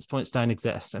with reference points don't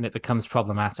exist, and it becomes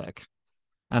problematic.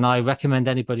 And I recommend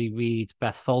anybody read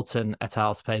Beth Fulton et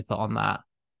al.'s paper on that,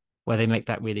 where they make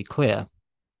that really clear.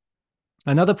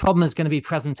 Another problem is going to be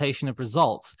presentation of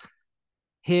results.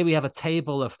 Here we have a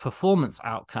table of performance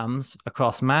outcomes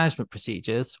across management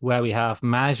procedures, where we have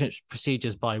management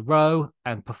procedures by row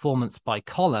and performance by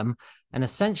column. And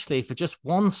essentially, for just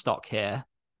one stock here,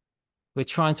 we're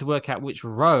trying to work out which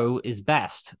row is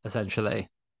best, essentially.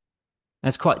 And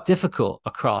it's quite difficult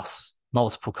across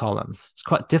multiple columns. It's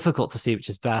quite difficult to see which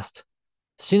is best.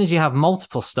 As soon as you have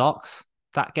multiple stocks,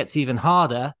 that gets even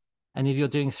harder. And if you're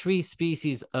doing 3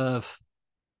 species of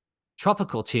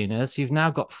tropical tunas, you've now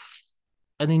got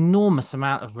an enormous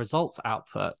amount of results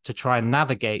output to try and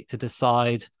navigate to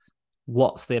decide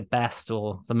what's the best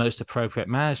or the most appropriate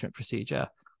management procedure.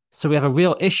 So we have a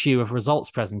real issue of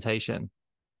results presentation.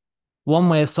 One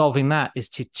way of solving that is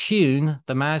to tune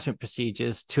the management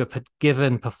procedures to a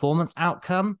given performance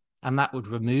outcome, and that would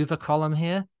remove a column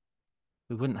here.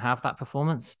 We wouldn't have that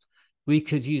performance. We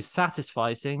could use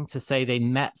satisficing to say they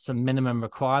met some minimum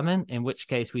requirement, in which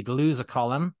case we'd lose a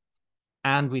column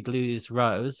and we'd lose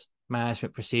rows,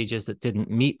 management procedures that didn't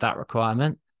meet that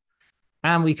requirement.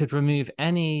 And we could remove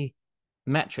any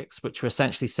metrics which were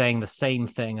essentially saying the same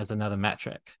thing as another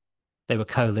metric. They were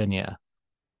collinear.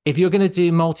 If you're going to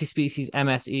do multi-species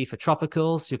MSE for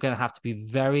tropicals, you're going to have to be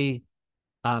very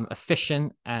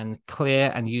efficient and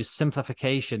clear and use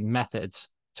simplification methods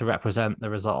to represent the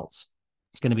results.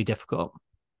 It's going to be difficult.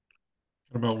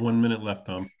 About 1 minute left,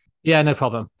 Tom. Yeah, no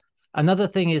problem. Another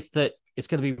thing is that it's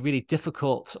going to be really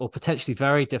difficult or potentially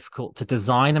very difficult to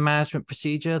design a management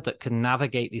procedure that can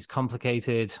navigate these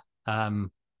complicated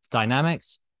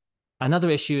dynamics. Another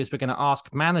issue is we're going to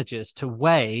ask managers to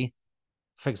weigh,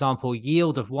 for example,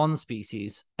 yield of one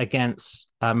species against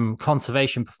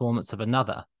conservation performance of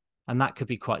another. And that could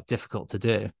be quite difficult to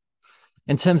do.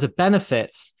 In terms of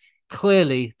benefits,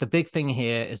 clearly the big thing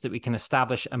here is that we can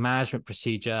establish a management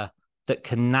procedure that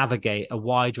can navigate a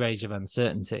wide range of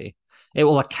uncertainty. It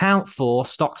will account for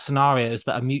stock scenarios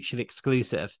that are mutually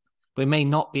exclusive. We may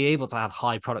not be able to have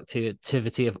high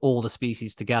productivity of all the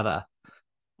species together.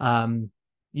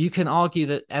 You can argue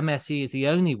that MSE is the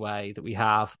only way that we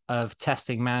have of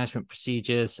testing management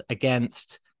procedures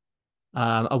against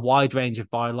a wide range of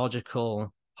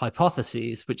biological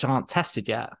hypotheses which aren't tested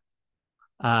yet.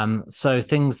 So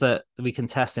things that we can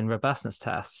test in robustness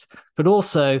tests, but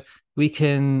also we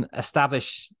can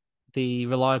establish the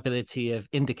reliability of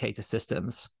indicator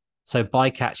systems, so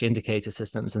bycatch indicator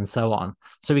systems and so on.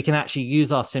 So we can actually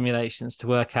use our simulations to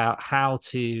work out how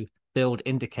to build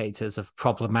indicators of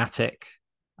problematic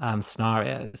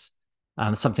scenarios,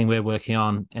 something we're working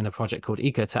on in a project called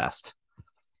EcoTest.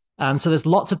 So there's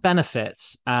lots of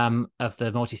benefits of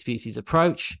the multi-species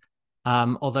approach,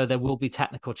 although there will be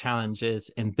technical challenges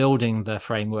in building the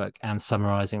framework and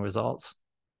summarizing results.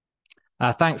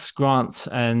 Thanks, Grant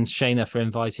and Shana, for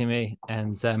inviting me,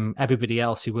 and everybody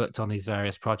else who worked on these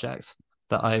various projects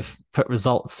that I've put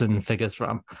results and figures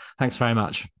from. Thanks very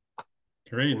much.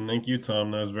 Great, and thank you,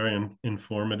 Tom. That was very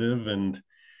informative, and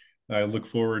I look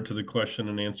forward to the question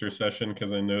and answer session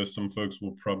because I know some folks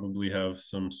will probably have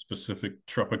some specific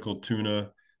tropical tuna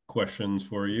questions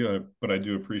for you, but I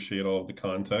do appreciate all of the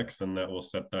context, and that will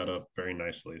set that up very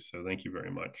nicely. So thank you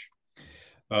very much.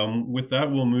 With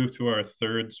that, we'll move to our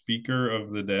third speaker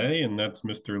of the day, and that's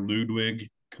Mr. Ludwig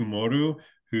Kumoru,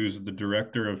 who's the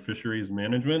Director of Fisheries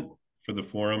Management for the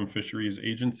Forum Fisheries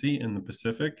Agency in the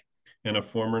Pacific, and a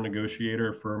former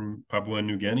negotiator from Papua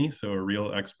New Guinea, so a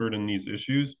real expert in these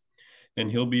issues.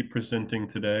 And he'll be presenting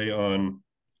today on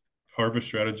harvest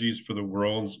strategies for the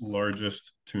world's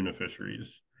largest tuna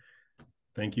fisheries.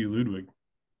 Thank you, Ludwig.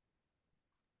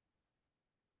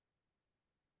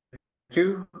 Thank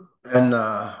you, and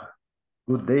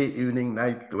good day, evening,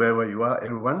 night, wherever you are,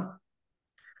 everyone.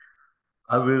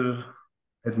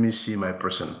 Let me see my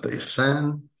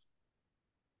presentation.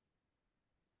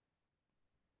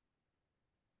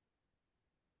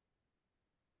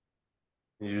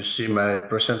 You see my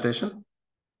presentation?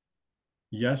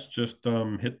 Yes, just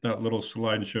hit that little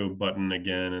slideshow button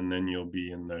again, and then you'll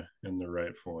be in the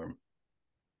right form.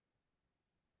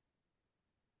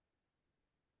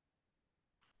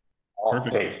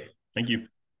 Perfect. Okay. Thank you.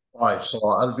 All right, so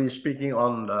I'll be speaking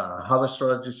on the harvest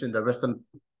strategies in the Western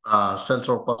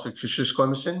Central Pacific Fisheries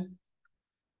Commission.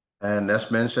 And as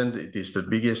mentioned, it is the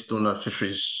biggest tuna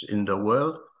fisheries in the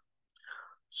world.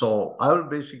 So I will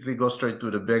basically go straight to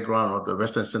the background of the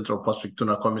Western Central Pacific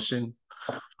Tuna Commission,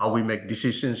 how we make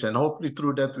decisions, and hopefully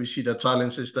through that we see the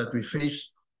challenges that we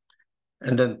face,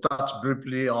 and then touch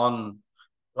briefly on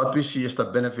what we see as the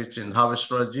benefits in harvest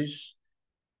strategies,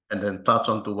 and then touch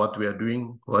on to what we are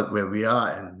doing, where we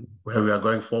are, and where we are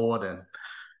going forward, and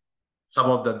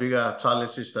some of the bigger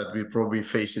challenges that we probably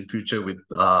face in future with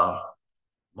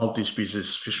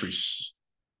multi-species fisheries.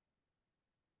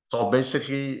 So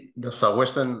basically, that's a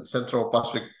Western Central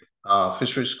Pacific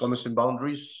Fisheries Commission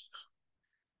boundaries.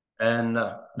 And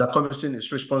the Commission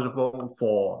is responsible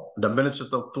for the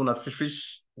management of tuna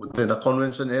fisheries within the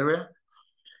convention area.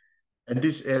 And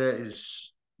this area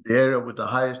is the area with the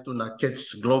highest tuna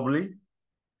catch globally.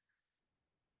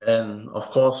 And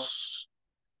of course,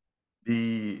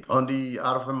 on the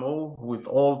RFMO with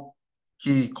all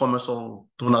key commercial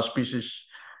tuna species,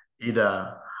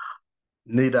 neither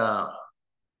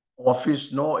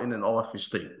overfished nor in an overfished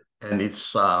state. And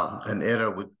it's an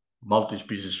area with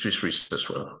multi-species fisheries as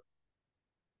well.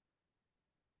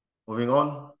 Moving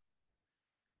on,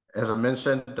 as I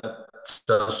mentioned, that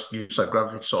just gives a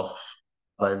graphics of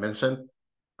what I mentioned,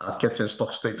 catch and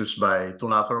stock status by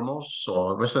tuna RFMOs.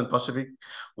 So Western Pacific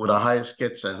with the highest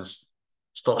catch and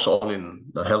stocks all in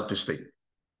the healthy state.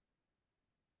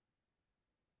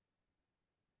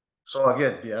 So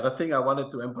again, the other thing I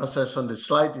wanted to emphasize on this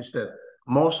slide is that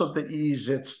most of the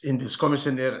EEZs in this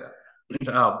commission area,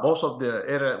 most of the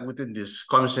area within this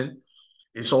commission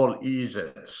is all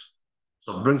EEZs.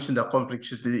 So it brings in the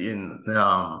complexity in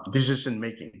decision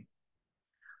making.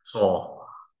 So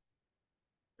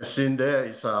as in there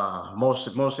is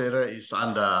most area is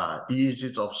under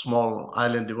EEZs of small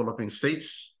island developing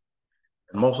states.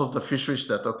 And most of the fisheries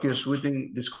that occurs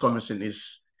within this commission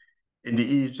is in the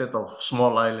EEZ of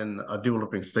small island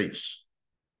developing states.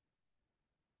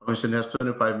 Commission has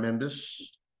 25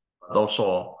 members, but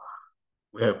also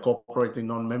we have cooperating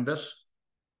non-members,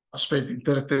 participating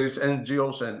territories,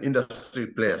 NGOs, and industry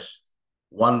players,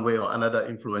 one way or another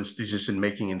influence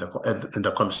decision-making in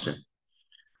the Commission.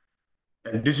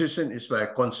 And decision is by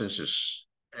consensus.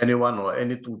 Anyone or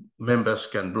any two members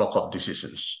can block up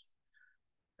decisions.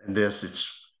 And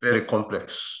it's very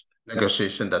complex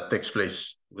negotiation that takes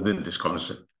place within this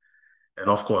Commission. And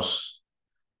of course,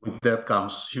 with that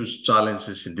comes huge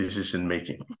challenges in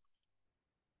decision-making.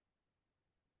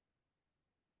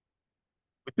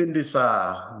 Within this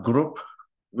group,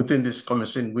 within this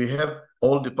Commission, we have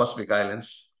all the Pacific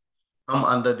Islands come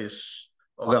under this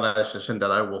organization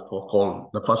that I work for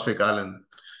called the Pacific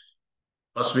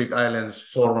Islands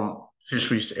Forum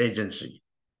Fisheries Agency.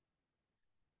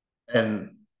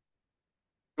 And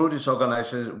through this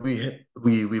organization,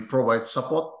 we provide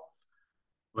support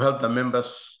to help the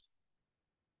members,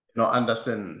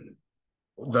 understand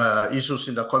the issues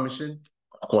in the Commission,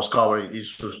 of course, covering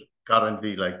issues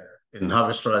currently like in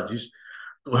harvest strategies,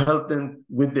 to help them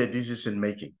with their decision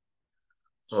making.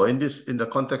 So in the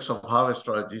context of harvest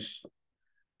strategies,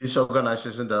 this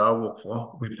organization that I work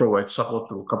for, we provide support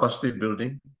through capacity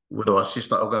building with our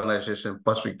sister organization,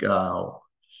 Pacific,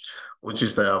 which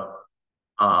is the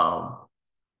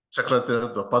Secretary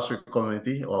of the Pacific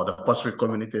Community, or the Pacific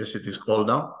Community as it is called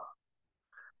now.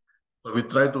 So we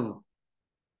try to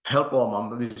help our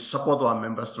members, we support our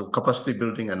members through capacity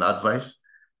building and advice,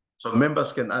 so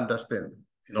members can understand,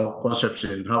 concepts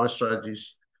in harvest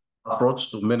strategies, approach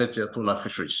to manage their tuna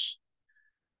fisheries.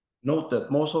 Note that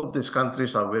most of these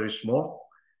countries are very small,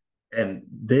 and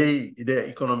their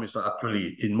economies are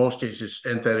actually, in most cases,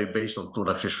 entirely based on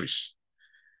tuna fisheries,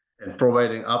 and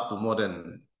providing up to more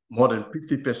than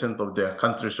 50% of their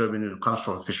country's revenue comes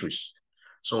from fisheries.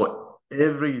 So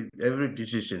every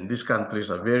decision, these countries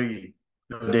are very,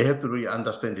 they have to really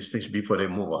understand these things before they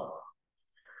move on.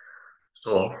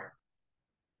 So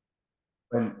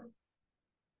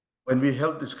when we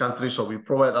help these countries, or we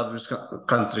provide other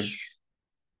countries,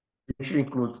 this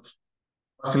includes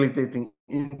facilitating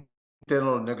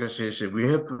internal negotiation. We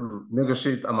have to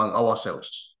negotiate among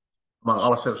ourselves so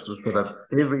that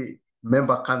every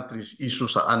member country's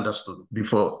issues are understood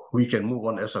before we can move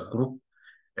on as a group,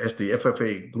 as the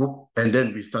FFA group, and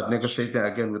then we start negotiating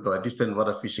again with our distant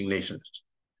water fishing nations.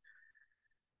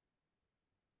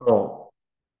 So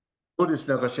through these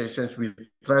negotiations, we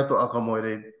try to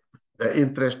accommodate the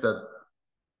interest that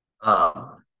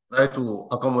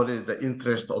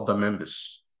of the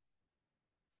members.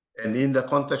 And in the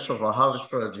context of our harvest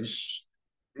strategies,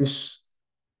 this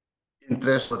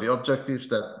interest or the objectives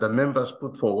that the members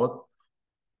put forward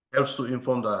helps to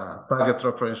inform the target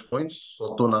reference points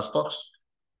for tuna stocks,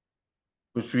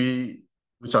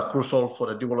 which are crucial for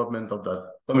the development of the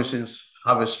Commission's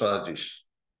harvest strategies.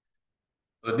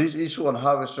 So this issue on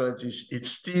harvest strategies,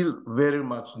 it's still very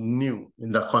much new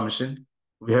in the Commission.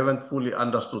 We haven't fully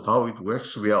understood how it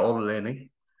works. We are all learning.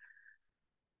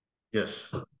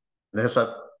 Yes. Let's have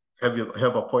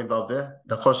a point out there.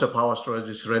 The concept of harvest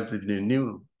strategy is relatively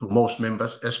new to most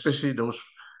members, especially those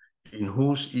in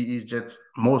whose EEZ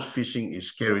most fishing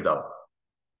is carried out.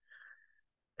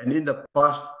 And in the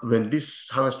past, when these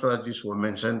harvest strategies were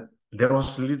mentioned, there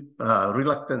was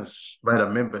reluctance by the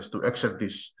members to accept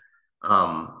this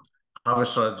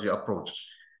harvest strategy approach.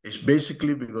 It's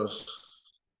basically because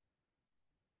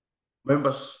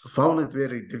members found it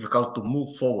very difficult to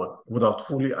move forward without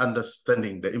fully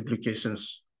understanding the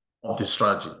implications of the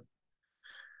strategy.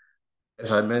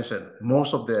 As I mentioned,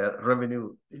 most of their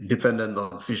revenue is dependent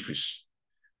on fisheries.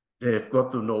 They've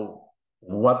got to know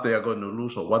what they are going to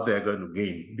lose or what they are going to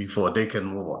gain before they can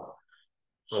move on.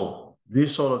 So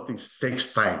these sort of things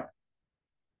takes time.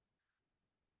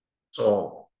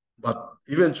 So, but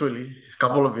eventually, a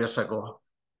couple of years ago,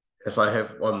 as I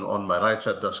have on my right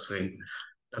side of the screen,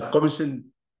 the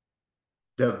Commission,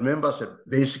 the members have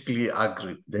basically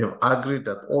agreed. They have agreed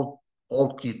that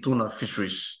all key tuna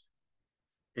fisheries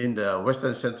in the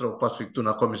Western Central Pacific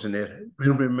Tuna Commission area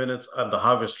will be managed under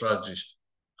harvest strategies,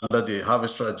 under the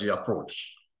harvest strategy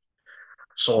approach.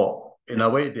 So in a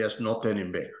way, there's no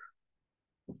turning back.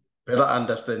 Better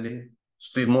understanding,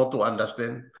 still more to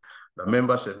understand. The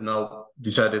members have now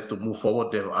decided to move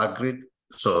forward. They've agreed.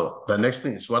 So the next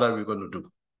thing is, what are we going to do?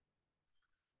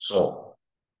 So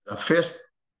the first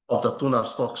of the tuna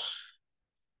stocks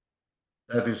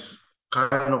that is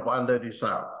kind of under this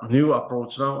new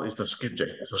approach now is the skipjack.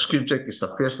 So skipjack is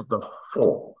the first of the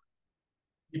 4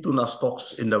 tuna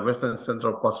stocks in the Western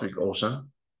Central Pacific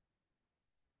Ocean,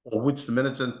 for which the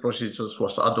management procedures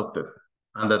was adopted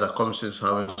under the Commission's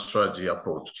harvest strategy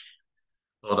approach.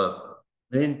 So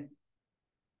the main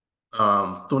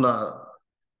tuna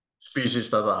species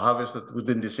that are harvested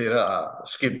within this area are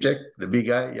skipjack, the big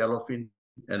eye, yellowfin,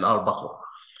 and albacore.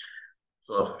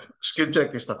 So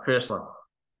skipjack is the first one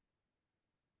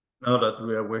now that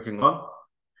we are working on.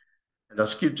 And the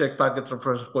skipjack target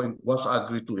reference point was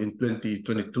agreed to in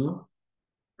 2022.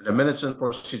 And the management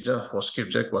procedure for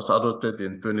skipjack was adopted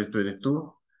in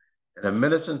 2022. And the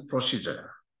management procedure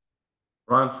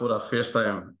ran for the first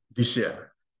time this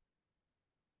year.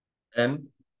 And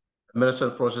the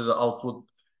management procedure output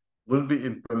will be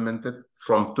implemented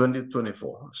from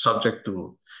 2024, subject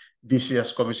to this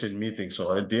year's commission meeting.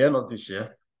 So at the end of this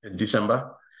year, in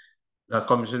December, the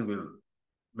commission will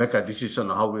make a decision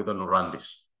on how we're going to run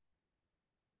this.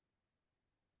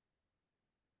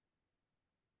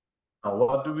 Now,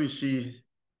 what do we see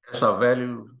as a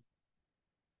value?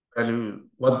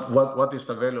 What is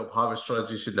the value of harvest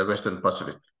strategies in the Western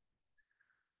Pacific?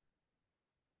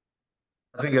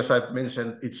 I think, as I've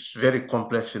mentioned, it's very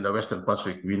complex in the Western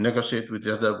Pacific. We negotiate with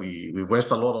each other, we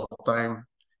waste a lot of time.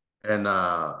 And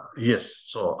yes,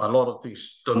 so a lot of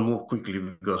things don't move quickly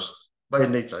because by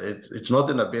nature, it's not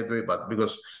in a bad way, but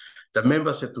because the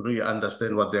members have to really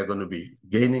understand what they're going to be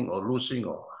gaining or losing,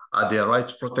 or are their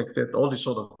rights protected, all these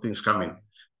sort of things come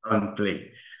in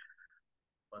play.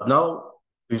 But now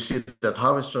we see that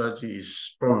harvest strategy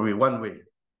is probably one way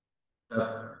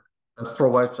that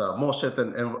provides a more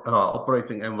certain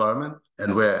operating environment,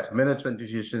 and where management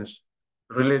decisions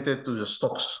related to the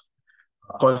stocks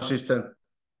are consistent,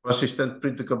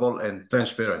 predictable, and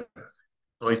transparent.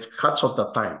 So it cuts off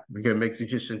the time. We can make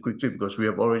decisions quickly because we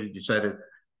have already decided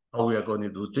how we are going to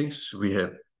do things. We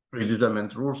have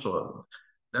predetermined rules, so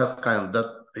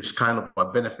that is kind of a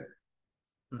benefit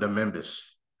to the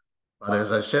members. But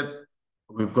as I said,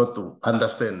 we've got to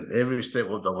understand every step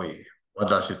of the way. What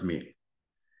does it mean?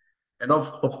 And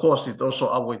of course, it also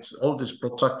avoids all this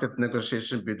protracted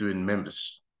negotiation between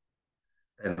members,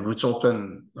 and which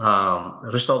often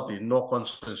result in no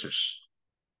consensus.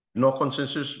 No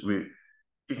consensus, we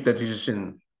kick the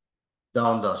decision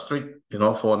down the street,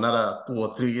 for another 2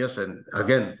 or 3 years, and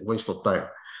again, waste of time.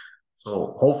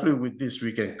 So hopefully with this,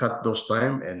 we can cut those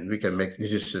time and we can make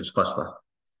decisions faster.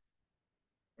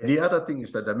 And the other thing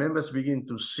is that the members begin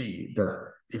to see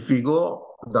that if we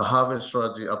go the harvest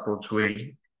strategy approach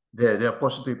way, there are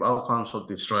positive outcomes of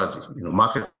this strategy,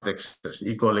 market access,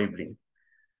 eco-labeling,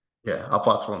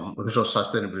 apart from resource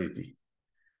sustainability.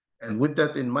 And with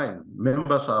that in mind,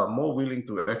 members are more willing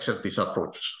to accept this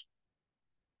approach.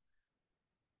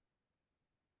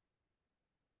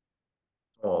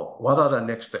 So what are the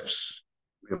next steps?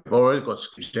 We've already got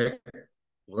skipjack,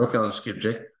 working on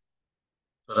skipjack.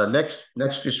 So the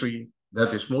next fishery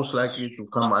that is most likely to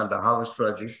come under harvest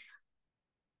strategy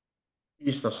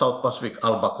is the South Pacific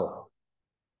albacore,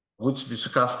 which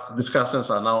discussions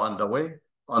are now underway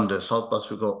on the South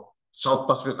Pacific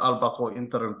albacore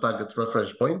interim target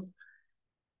reference point.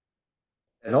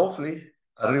 And hopefully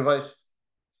a revised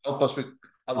South Pacific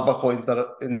albacore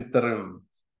interim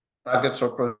targets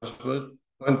reference point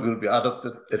will be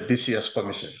adopted at this year's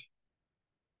commission.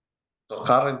 So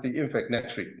currently, in fact,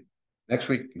 next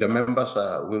week, the members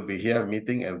will be here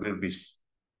meeting and will be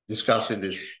discussing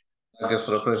this targets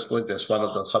reference point as one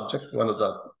of the subjects, one of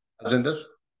the agendas.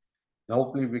 And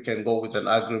hopefully we can go with an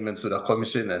agreement to the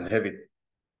commission and have it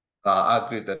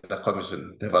agreed at the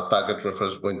commission, have a target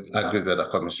reference point agreed at the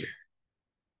commission.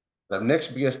 The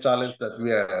next biggest challenge that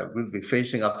will be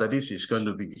facing after this is going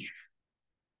to be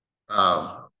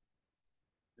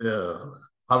the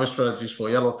harvest strategies for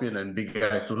yellowfin and big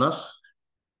eye tunas,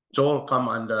 which all come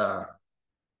under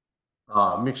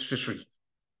mixed fishery.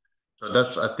 So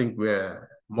that's, I think, where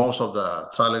most of the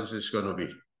challenge is going to be.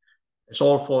 It's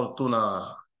all for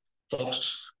tuna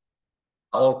stocks,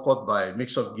 all caught by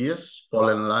mix of gears,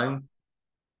 pollen line,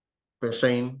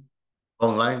 seine,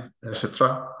 long line,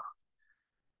 etc.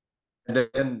 And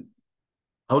then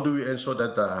how do we ensure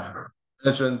that the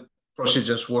management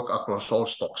procedures work across all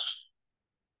stocks?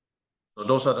 So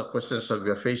those are the questions that we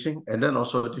are facing. And then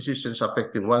also decisions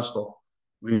affecting one stock,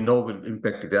 we know will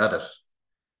impact the others.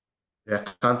 There are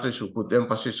countries who put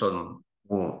emphasis on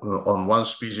one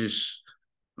species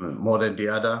more than the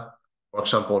other. For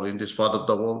example, in this part of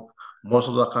the world, most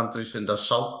of the countries in the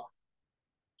south,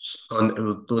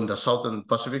 in the southern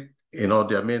Pacific,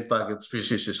 their main target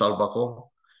species is albacore.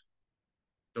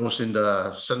 Those in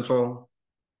the central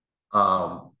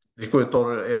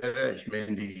equatorial area is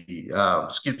mainly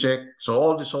skipjack. So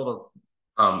all these sort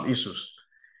of issues.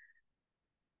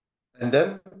 And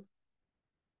then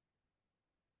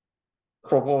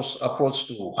proposed approach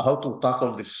to how to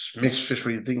tackle this mixed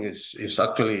fishery thing is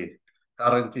actually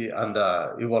currently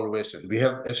under evaluation. We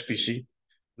have SPC,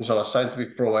 who's our science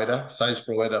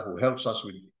provider who helps us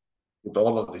with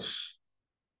all of this,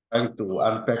 trying to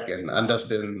unpack and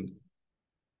understand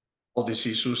all these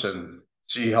issues and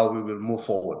see how we will move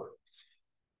forward.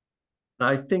 And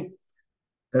I think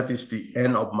that is the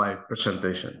end of my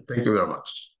presentation. Thank you very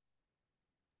much.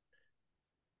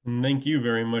 Thank you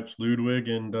very much, Ludwig.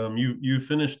 And you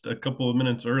finished a couple of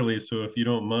minutes early, so if you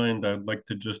don't mind, I'd like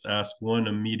to just ask one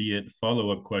immediate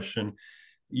follow-up question.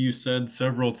 You said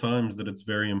several times that it's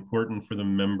very important for the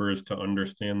members to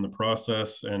understand the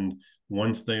process, and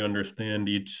once they understand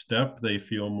each step, they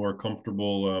feel more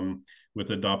comfortable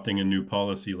with adopting a new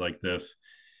policy like this.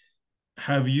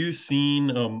 Have you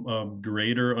seen a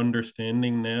greater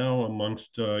understanding now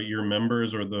amongst your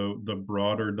members or the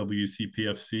broader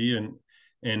WCPFC?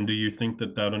 And do you think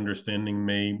that that understanding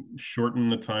may shorten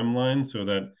the timeline so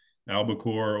that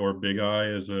Albacore or Big Eye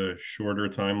is a shorter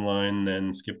timeline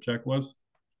than Skipjack was?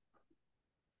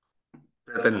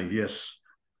 Certainly, yes.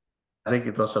 I think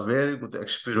it was a very good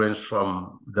experience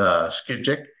from the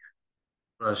Skipjack.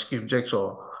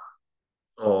 So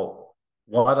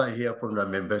what I hear from the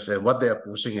members and what they are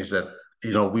pushing is that,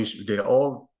 you know, they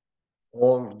all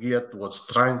geared towards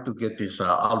trying to get this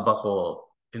Albacore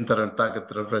interim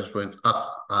target reference point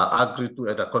agreed to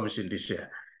at the commission this year.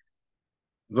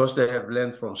 Because they have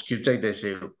learned from Skipjack, they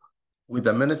say, with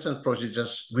the management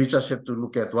procedures, we just have to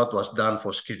look at what was done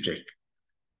for Skipjack.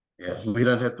 Yeah, we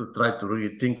don't have to try to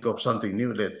really think of something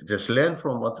new. Let's just learn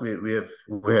from what we have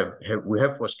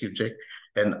for Skipjack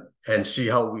and see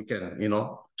how we can, you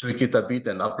know, tweak it a bit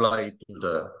and apply it to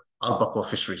the Albacore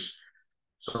fisheries.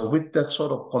 So with that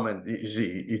sort of comment,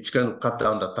 it's going to cut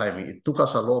down the timing. It took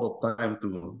us a lot of time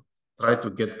to try to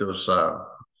get those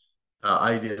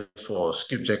ideas for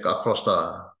Skipjack across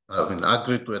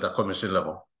agreed to at the commission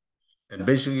level. And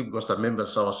basically, because the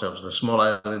members ourselves, the small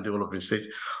island developing states,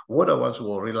 were the ones who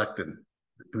were reluctant.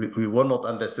 We were not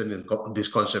understanding this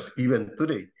concept even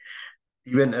today.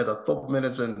 Even at the top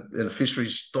management and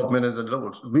fisheries top management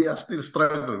levels, we are still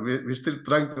struggling. We're still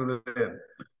trying to learn.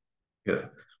 Yeah.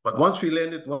 But once we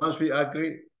learn it, once we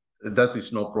agree, that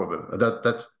is no problem.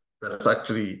 That's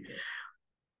actually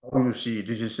how you see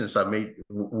decisions are made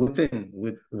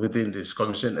within this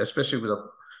commission, especially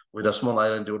with a small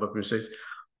island development states.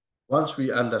 Once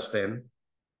we understand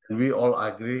and we all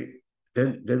agree,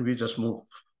 then we just move.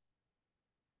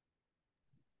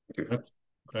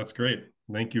 That's great.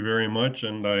 Thank you very much.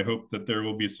 And I hope that there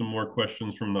will be some more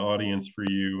questions from the audience for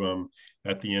you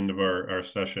at the end of our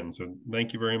session. So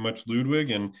thank you very much,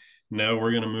 Ludwig. And now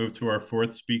we're going to move to our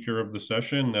fourth speaker of the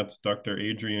session. That's Dr.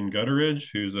 Adrian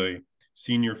Gutteridge, who's a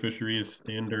Senior Fisheries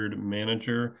Standard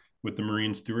Manager with the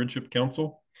Marine Stewardship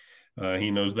Council.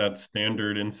 He knows that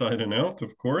standard inside and out,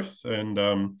 of course,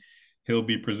 and he'll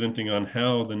be presenting on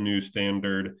how the new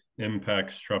standard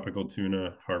impacts tropical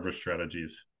tuna harvest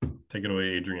strategies. Take it away,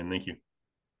 Adrian. Thank you.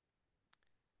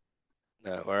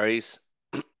 No worries.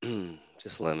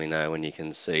 Just let me know when you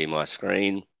can see my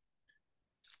screen.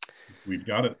 We've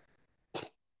got it.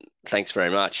 Thanks very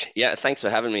much. Yeah, thanks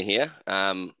for having me here.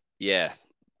 Yeah,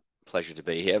 pleasure to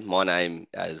be here. My name,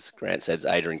 as Grant said, is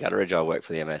Adrian Gutteridge. I work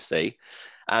for the MSE.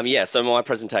 Yeah, so my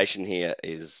presentation here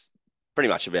is pretty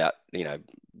much about, you know,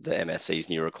 the MSE's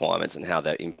new requirements and how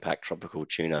they impact tropical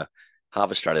tuna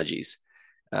harvest strategies.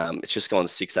 It's just gone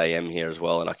 6 a.m. here as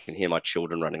well, and I can hear my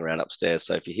children running around upstairs.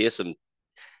 So if you hear some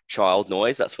child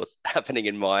noise, that's what's happening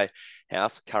in my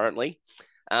house currently.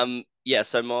 Yeah,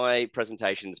 so my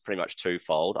presentation is pretty much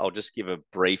twofold. I'll just give a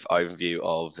brief overview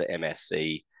of the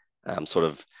MSE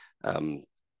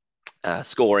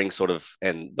scoring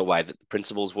and the way that the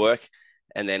principles work,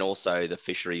 and then also the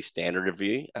Fisheries Standard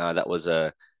Review. That was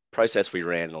a process we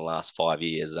ran in the last 5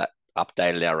 years that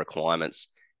updated our requirements.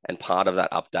 And part of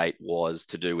that update was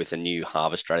to do with the new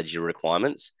harvest strategy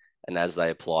requirements and as they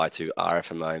apply to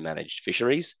RFMO managed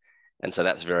fisheries. And so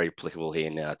that's very applicable here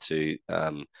now to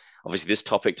obviously this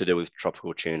topic to do with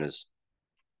tropical tunas.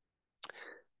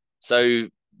 So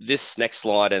this next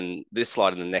slide and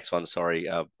the next one, sorry,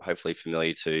 hopefully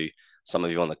familiar to some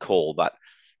of you on the call, but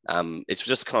it's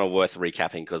just kind of worth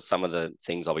recapping because some of the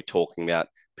things I'll be talking about,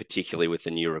 particularly with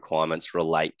the new requirements,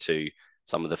 relate to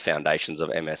some of the foundations of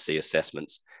MSC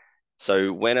assessments.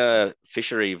 So when a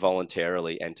fishery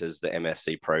voluntarily enters the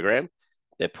MSC program,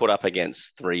 they're put up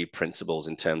against 3 principles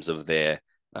in terms of their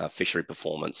fishery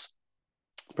performance.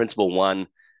 Principle 1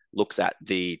 looks at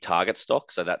the target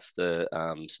stock. So that's the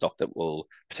stock that will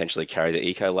potentially carry the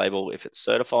eco label if it's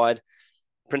certified.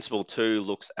 Principle 2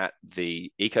 looks at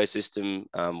the ecosystem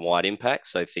wide impact,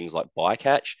 so things like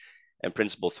bycatch. And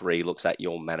principle 3 looks at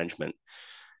your management.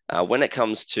 When it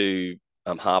comes to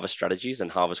harvest strategies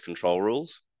and harvest control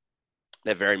rules,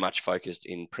 they're very much focused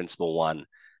in Principle 1,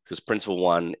 because Principle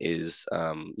 1 is,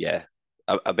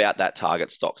 about that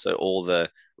target stock. So all the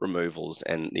removals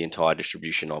and the entire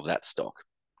distribution of that stock.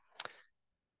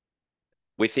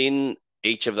 Within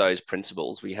each of those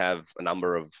principles, we have a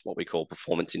number of what we call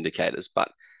performance indicators,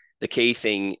 but the key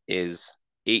thing is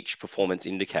each performance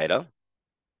indicator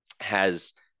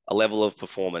has a level of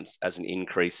performance as an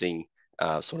increasing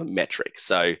sort of metric.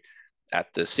 So at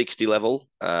the 60 level,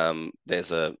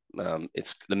 there's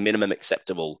it's the minimum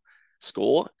acceptable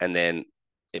score, and then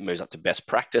it moves up to best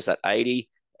practice at 80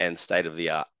 and state of the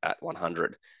art at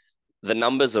 100. The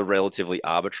numbers are relatively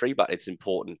arbitrary, but it's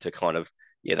important to kind of,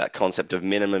 that concept of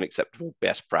minimum acceptable,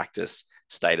 best practice,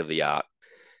 state of the art.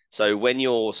 So when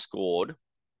you're scored,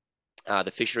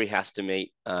 the fishery has to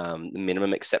meet the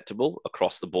minimum acceptable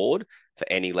across the board for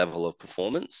any level of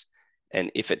performance.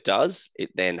 And if it does,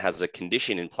 it then has a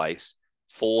condition in place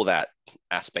for that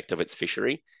aspect of its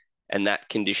fishery. And that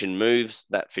condition moves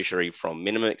that fishery from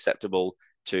minimum acceptable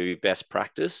to best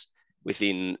practice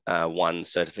within one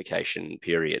certification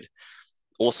period.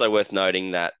 Also worth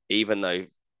noting that even though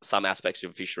some aspects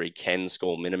of fishery can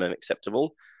score minimum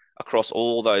acceptable, across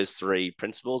all those three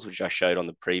principles, which I showed on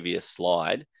the previous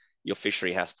slide, your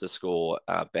fishery has to score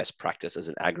best practice as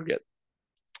an aggregate.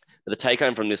 But the take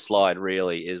home from this slide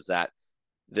really is that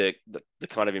the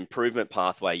kind of improvement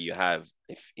pathway you have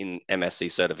in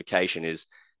MSC certification is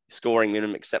scoring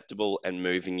minimum acceptable and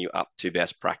moving you up to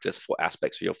best practice for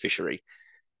aspects of your fishery.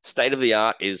 State of the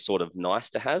art is sort of nice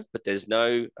to have, but there's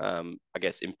no,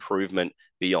 improvement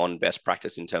beyond best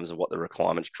practice in terms of what the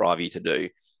requirements drive you to do.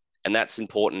 And that's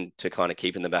important to kind of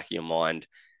keep in the back of your mind,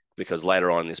 because later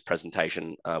on in this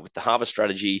presentation with the harvest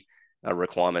strategy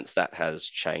requirements, that has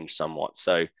changed somewhat.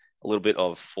 So a little bit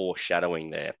of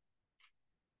foreshadowing there.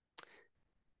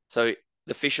 So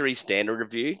the Fisheries Standard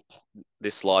Review,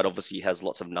 this slide obviously has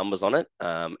lots of numbers on it,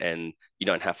 and you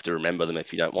don't have to remember them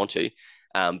if you don't want to,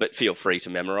 but feel free to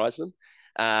memorize them.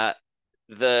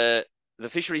 The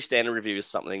Fisheries Standard Review is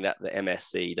something that the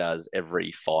MSC does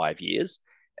every 5 years.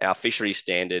 Our fisheries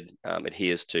standard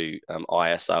adheres to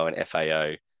ISO and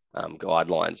FAO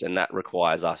guidelines, and that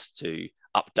requires us to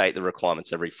update the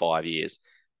requirements every 5 years.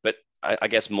 But I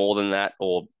guess more than that,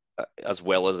 or as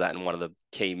well as that, and one of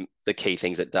the key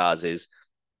things it does is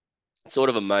sort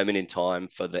of a moment in time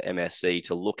for the MSC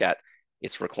to look at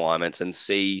its requirements and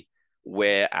see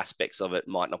where aspects of it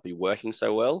might not be working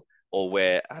so well, or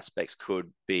where aspects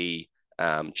could be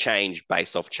changed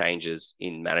based off changes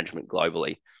in management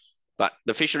globally. But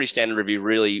the Fisheries Standard Review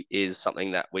really is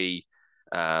something that we,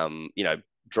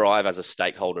 drive as a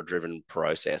stakeholder-driven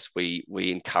process. We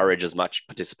encourage as much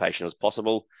participation as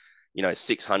possible.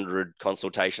 600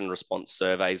 consultation response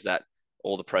surveys that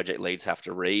all the project leads have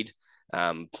to read,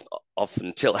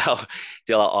 often till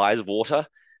our eyes water.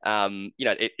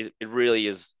 It really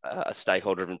is a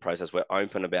stakeholder-driven process. We're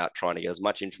open about trying to get as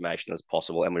much information as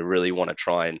possible, and we really want to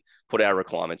try and put our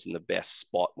requirements in the best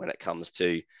spot when it comes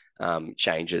to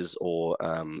changes or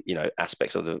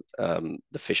aspects of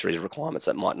the fisheries requirements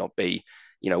that might not be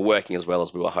working as well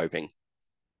as we were hoping.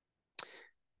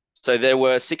 So there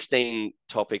were 16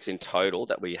 topics in total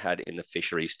that we had in the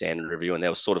Fisheries Standard Review, and there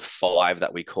were sort of 5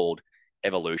 that we called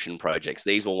evolution projects.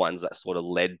 These were ones that sort of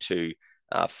led to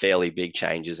fairly big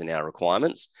changes in our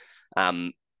requirements.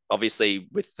 Obviously,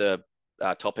 with the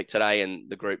topic today and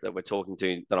the group that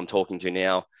I'm talking to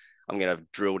now, I'm going to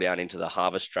drill down into the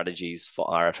harvest strategies for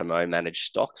RFMO managed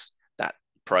stocks, that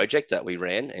project that we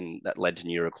ran and that led to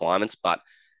new requirements. But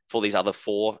for these other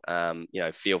 4,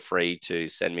 feel free to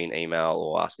send me an email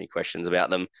or ask me questions about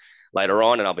them later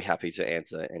on, and I'll be happy to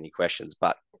answer any questions.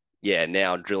 But yeah,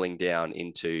 now drilling down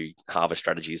into harvest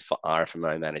strategies for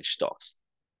RFMO managed stocks.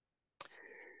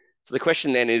 So the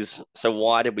question then is, so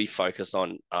why did we focus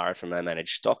on RFMO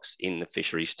managed stocks in the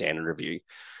Fisheries Standard Review?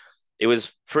 It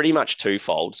was pretty much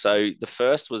twofold. So the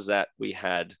first was that we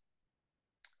had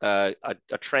a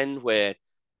trend where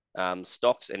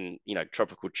stocks and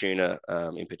tropical tuna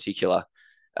in particular,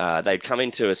 they'd come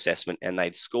into assessment and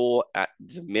they'd score at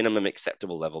the minimum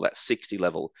acceptable level, that 60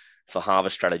 level, for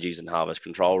harvest strategies and harvest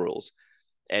control rules.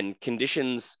 And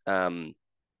conditions,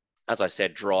 as I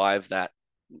said, drive that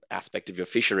aspect of your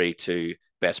fishery to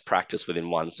best practice within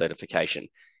one certification.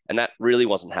 And that really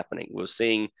wasn't happening. We were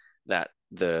seeing that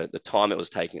the time it was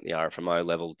taking at the RFMO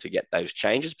level to get those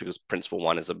changes, because Principle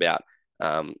 1 is about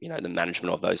the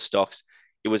management of those stocks,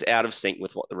 it was out of sync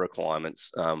with what the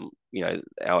requirements, our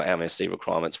MSC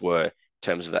requirements were in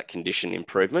terms of that condition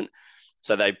improvement.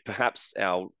 So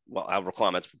our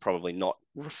requirements were probably not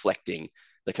reflecting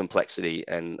the complexity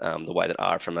and the way that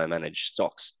RFMO managed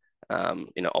stocks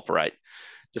operate.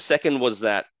 The second was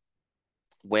that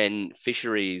when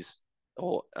fisheries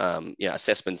or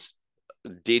assessments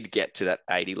did get to that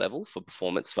 80 level for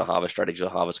performance for harvest strategy or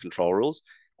harvest control rules,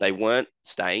 they weren't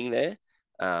staying there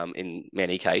in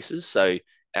many cases. So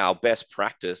our best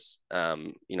practice,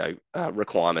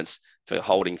 requirements for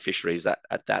holding fisheries at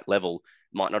that level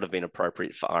might not have been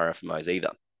appropriate for RFMOs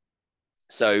either.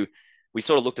 So we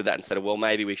sort of looked at that and said, well,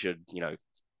 maybe we should,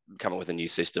 come up with a new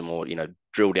system or,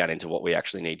 drill down into what we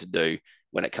actually need to do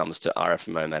when it comes to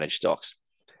RFMO managed stocks.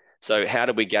 So how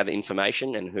did we gather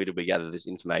information and who did we gather this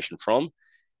information from?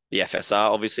 The FSR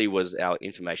obviously was our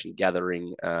information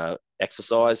gathering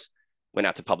exercise, went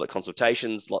out to public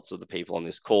consultations. Lots of the people on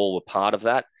this call were part of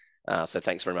that. So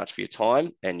thanks very much for your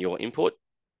time and your input.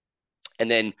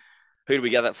 And then who do we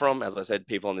gather that from? As I said,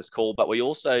 people on this call, but we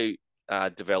also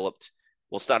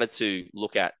started to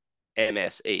look at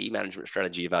MSE, Management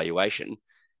Strategy Evaluation,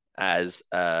 as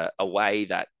a way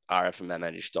that RFMO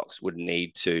managed stocks would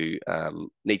need to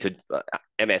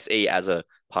MSE as a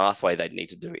pathway they'd need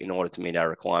to do in order to meet our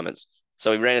requirements.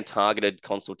 So we ran a targeted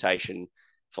consultation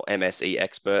for MSE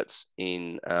experts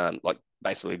in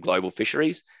basically global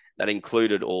fisheries that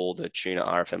included all the tuna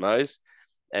RFMOs.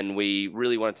 And we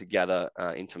really wanted to gather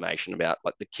information about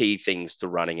the key things to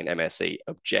running an MSE,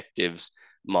 objectives,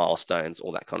 milestones,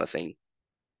 all that kind of thing.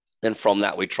 And from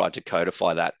that, we tried to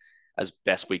codify that as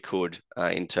best we could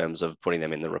in terms of putting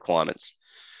them in the requirements.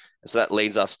 And so that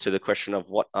leads us to the question of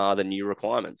what are the new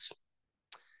requirements?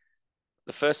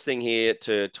 The first thing here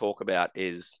to talk about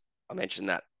is, I mentioned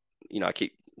that, I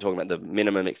keep talking about the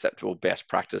minimum acceptable best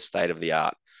practice state of the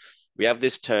art. We have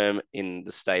this term in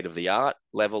the state of the art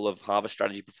level of harvest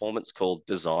strategy performance called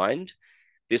designed.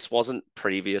 This wasn't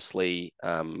previously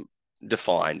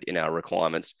defined in our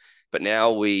requirements, but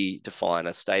now we define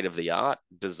a state of the art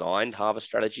designed harvest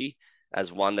strategy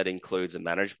as one that includes a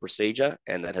managed procedure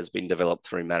and that has been developed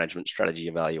through management strategy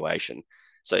evaluation.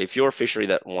 So if you're a fishery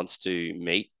that wants to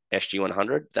meet SG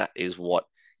 100, that is what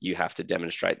you have to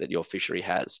demonstrate that your fishery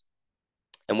has.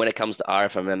 And when it comes to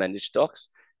RFMO managed stocks,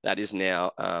 that is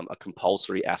now a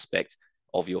compulsory aspect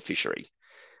of your fishery.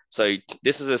 So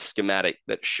this is a schematic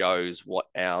that shows what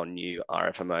our new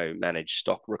RFMO managed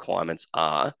stock requirements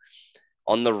are.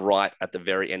 On the right, at the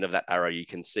very end of that arrow, you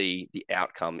can see the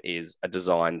outcome is a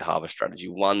designed harvest strategy,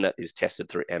 one that is tested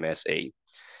through MSE.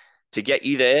 To get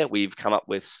you there, we've come up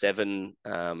with 7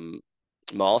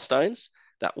 milestones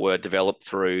that were developed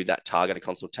through that targeted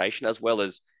consultation, as well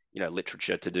as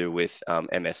literature to do with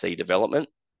MSE development.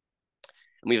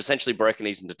 And we've essentially broken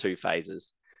these into 2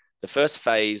 phases. The first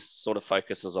phase sort of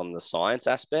focuses on the science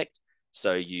aspect.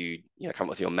 So you come up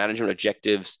with your management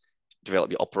objectives,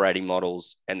 develop your operating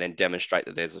models, and then demonstrate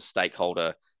that there's a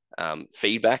stakeholder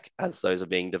feedback as those are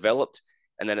being developed.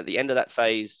 And then at the end of that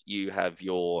phase, you have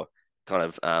your kind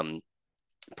of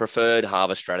preferred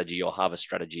harvest strategy or harvest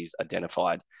strategies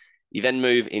identified. You then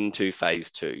move into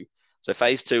phase 2. So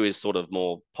phase 2 is sort of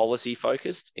more policy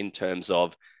focused in terms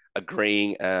of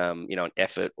agreeing, an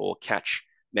effort or catch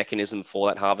mechanism for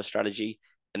that harvest strategy.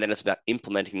 And then it's about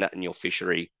implementing that in your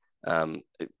fishery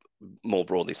more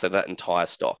broadly, so that entire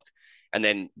stock. And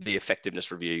then the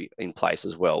effectiveness review in place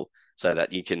as well, so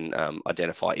that you can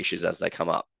identify issues as they come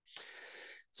up.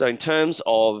 So in terms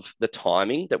of the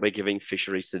timing that we're giving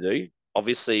fisheries to do,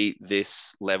 obviously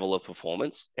this level of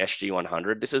performance, SG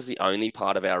 100, this is the only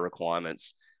part of our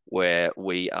requirements where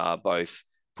we are both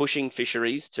pushing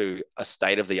fisheries to a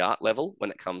state-of-the-art level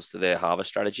when it comes to their harvest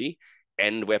strategy,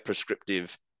 and we're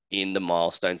prescriptive in the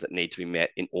milestones that need to be met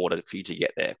in order for you to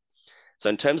get there. So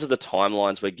in terms of the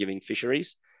timelines we're giving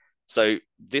fisheries, so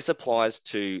this applies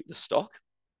to the stock.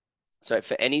 So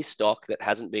for any stock that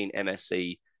hasn't been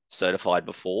MSE certified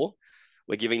before,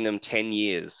 we're giving them 10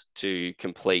 years to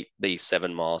complete these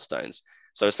 7 milestones.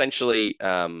 So essentially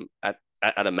at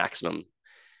a maximum.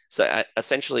 So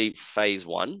essentially phase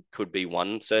 1 could be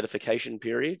 1 certification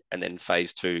period, and then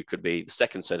phase 2 could be the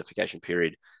 2nd certification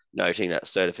period, noting that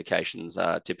certifications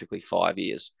are typically 5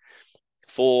 years.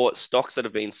 For stocks that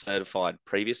have been certified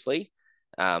previously,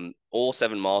 all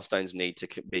 7 milestones need to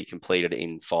be completed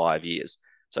in 5 years.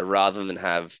 So rather than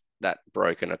have that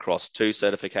broken across 2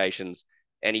 certifications,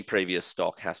 any previous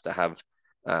stock has to have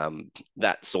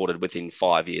that sorted within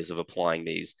 5 years of applying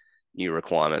these new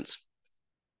requirements.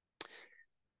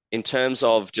 In terms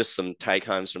of just some take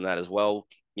homes from that as well,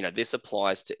 this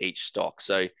applies to each stock.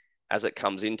 So as it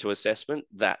comes into assessment,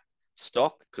 that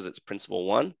stock, because it's principle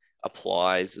 1,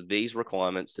 applies these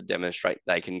requirements to demonstrate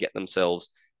they can get themselves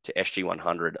to SG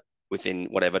 100 within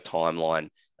whatever timeline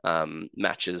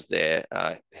matches their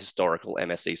historical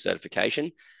MSE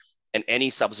certification. and any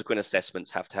subsequent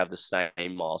assessments have to have the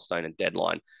same milestone and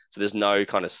deadline. So there's no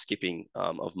kind of skipping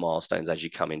of milestones as you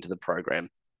come into the program.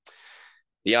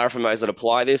 The RFMOs that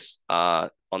apply this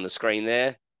are on the screen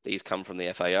there. These come from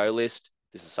the FAO list.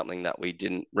 This is something that we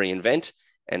didn't reinvent.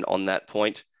 And on that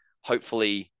point,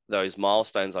 hopefully those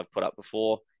milestones I've put up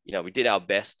before, we did our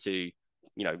best to,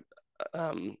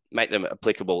 make them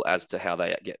applicable as to how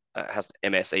they get, how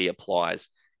MSE applies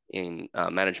in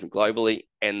management globally.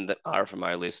 And the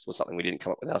RFMO list was something we didn't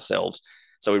come up with ourselves.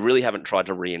 So we really haven't tried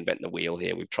to reinvent the wheel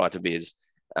here. We've tried to be as,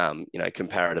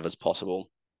 comparative as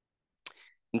possible.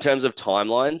 In terms of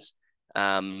timelines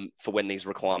for when these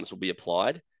requirements will be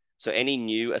applied, so any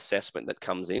new assessment that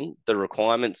comes in, the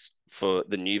requirements for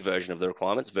the new version of the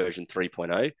requirements, version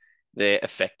 3.0, they're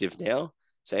effective now.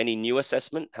 So any new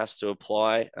assessment has to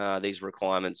apply these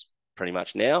requirements pretty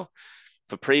much now.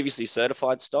 For previously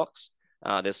certified stocks,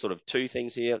 there's sort of two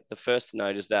things here. The first to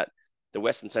note is that the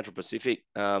Western Central Pacific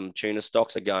tuna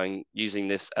stocks are using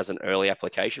this as an early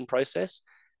application process.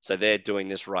 So they're doing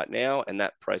this right now, and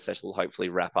that process will hopefully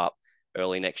wrap up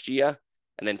early next year.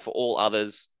 And then for all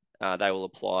others, they will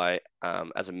apply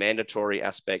as a mandatory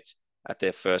aspect at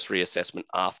their first reassessment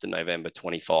after November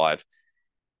 25.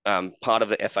 Part of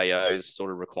the FAO's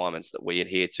sort of requirements that we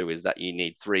adhere to is that you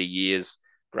need 3 years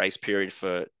grace period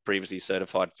for previously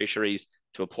certified fisheries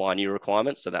to apply new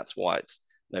requirements. So that's why it's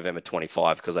November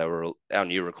 25, because our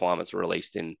new requirements were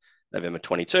released in November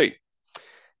 22.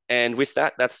 And with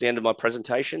that, that's the end of my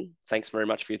presentation. Thanks very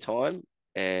much for your time,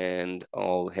 and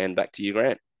I'll hand back to you,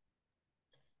 Grant.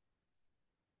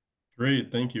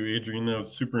 Great, thank you, Adrian. That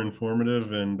was super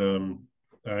informative, and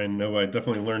I know I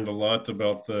definitely learned a lot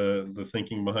about the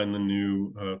thinking behind the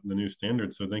new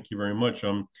standard. So thank you very much.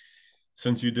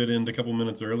 Since you did end a couple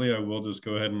minutes early, I will just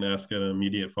go ahead and ask an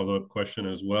immediate follow-up question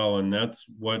as well, and that's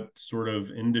what sort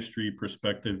of industry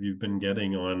perspective you've been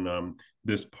getting on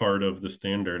this part of the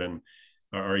standard, and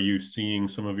are you seeing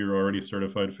some of your already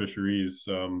certified fisheries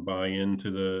buy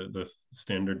into the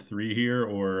standard 3 here,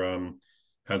 or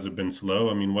has it been slow?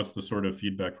 I mean, what's the sort of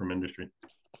feedback from industry?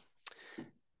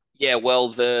 Yeah,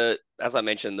 well, as I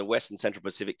mentioned, the Western Central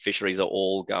Pacific fisheries are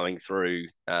all going through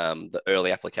the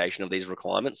early application of these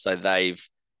requirements. So they're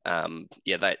going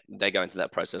through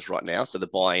that process right now. So the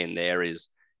buy-in there is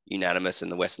unanimous in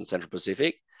the Western Central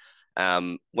Pacific.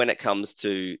 When it comes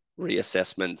to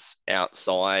reassessments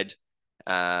outside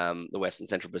the Western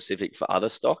Central Pacific for other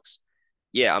stocks,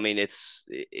 yeah, I mean, it's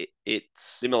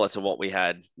similar to what we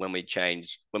had when we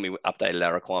updated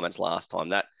our requirements last time.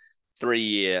 That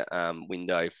 3-year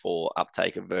window for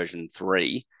uptake of version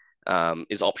 3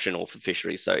 is optional for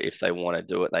fisheries. So if they want to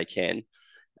do it, they can.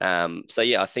 I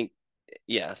think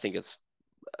it's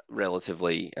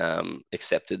relatively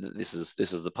accepted that this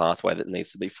is the pathway that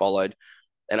needs to be followed.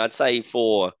 And I'd say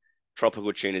for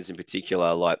tropical tunas in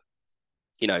particular,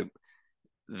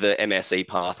 the MSE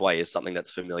pathway is something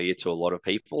that's familiar to a lot of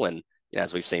people. And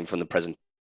as we've seen from the present,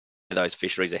 those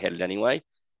fisheries are headed anyway.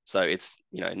 So it's,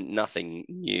 nothing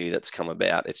new that's come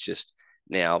about. It's just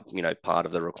now, part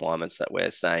of the requirements that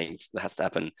we're saying that has to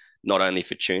happen not only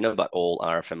for tuna, but all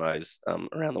RFMOs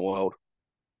around the world.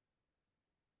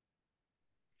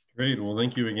 Great. Well,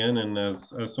 thank you again. And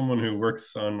as someone who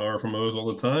works on RFMOs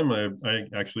all the time, I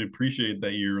actually appreciate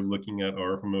that you're looking at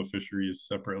RFMO fisheries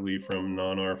separately from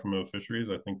non-RFMO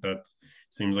fisheries. I think that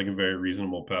seems like a very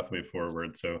reasonable pathway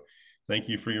forward. So thank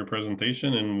you for your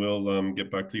presentation, and we'll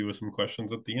get back to you with some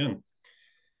questions at the end.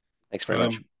 Thanks very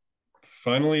much.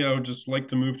 Finally, I would just like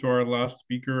to move to our last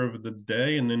speaker of the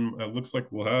day, and then it looks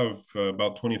like we'll have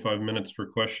about 25 minutes for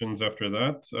questions after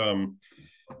that.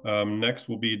 Next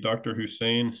will be Dr.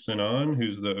 Hussain Sinan,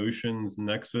 who's the Oceans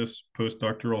Nexus Post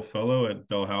Doctoral Fellow at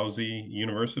Dalhousie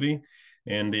University,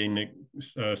 and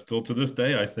still to this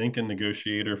day, I think, a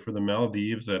negotiator for the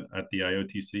Maldives at the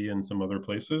IOTC and some other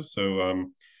places. So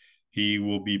he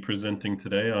will be presenting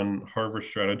today on harvest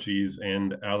strategies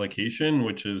and allocation,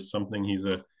 which is something he's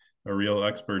a real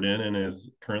expert in, and is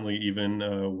currently even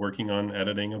working on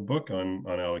editing a book on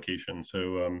allocation.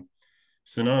 So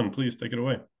Sinan, please take it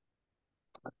away.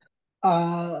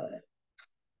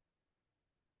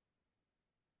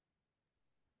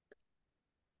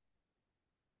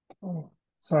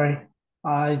 Sorry,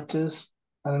 I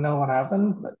don't know what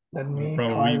happened, but let me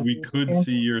try. We could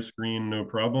see your screen, no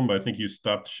problem, but I think you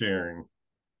stopped sharing.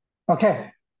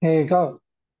 Okay, here you go.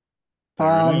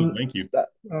 Thank you.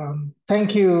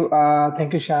 Thank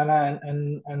you, Shanna,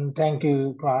 and thank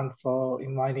you, Grant, for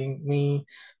inviting me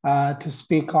to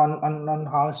speak on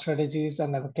harvest strategies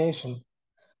and allocation.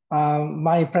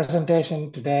 My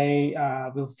presentation today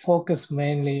will focus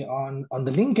mainly on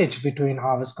the linkage between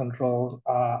harvest control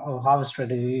or harvest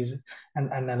strategies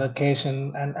and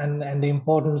allocation and the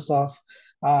importance of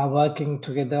working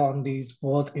together on these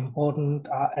both important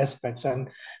aspects. And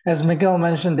as Miguel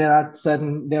mentioned, there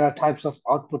are types of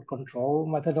output control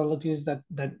methodologies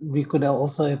that we could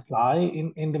also apply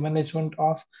in the management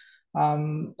of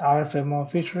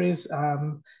RFMO fisheries.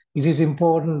 It is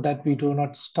important that we do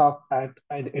not stop at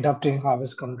adopting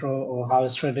harvest control or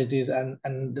harvest strategies and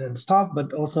then stop,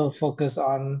 but also focus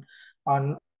on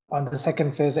the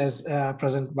second phase as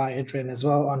presented by Adrian as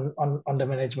well on the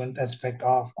management aspect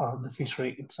of the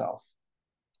fishery itself.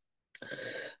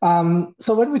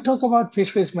 So when we talk about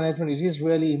fisheries management, it is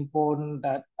really important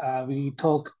that we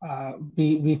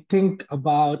think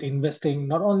about investing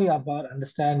not only about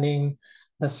understanding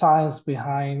the science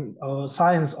behind or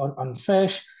science on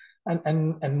fish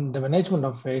and the management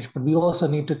of fish, but we also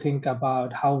need to think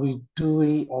about how we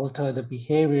alter the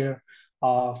behavior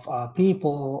of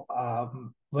people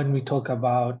when we talk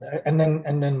about and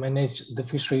then manage the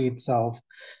fishery itself.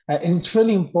 And it's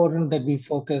really important that we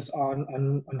focus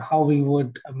on how we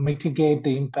would mitigate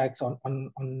the impacts on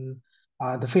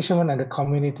the fishermen and the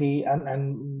community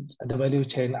and the value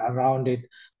chain around it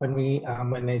when we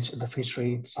manage the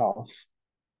fishery itself.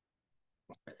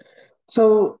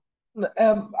 So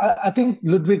I think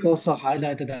Ludwig also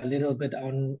highlighted a little bit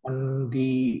on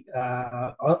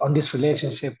this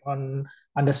relationship on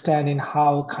understanding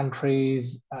how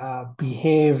countries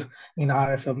behave in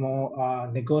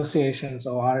RFMO negotiations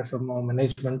or RFMO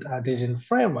management decision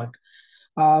framework.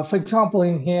 For example,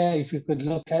 in here, if you could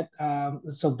look at,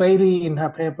 so Bailey in her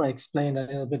paper explained a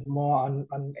little bit more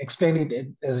on explaining it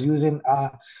as using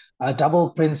a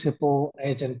double principal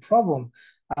agent problem.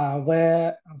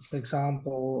 Where, for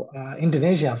example,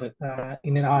 Indonesia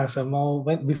in an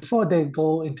RFMO, before they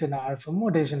go into an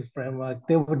RFMO decision framework,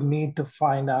 they would need to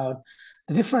find out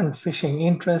the different fishing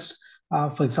interests,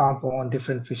 for example, on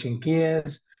different fishing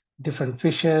gears, different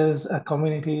fishers,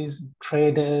 communities,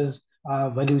 traders,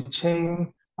 value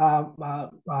chain,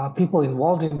 people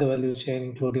involved in the value chain,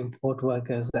 including port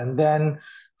workers, and then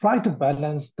try to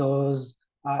balance those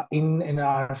in an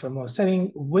RFMO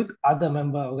setting with other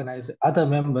members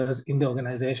in the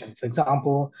organization. For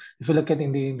example, if you look at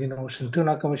in the Indian Ocean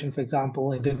Tuna Commission, for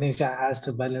example, Indonesia has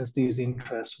to balance these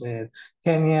interests with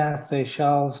Kenya,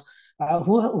 Seychelles,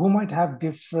 who might have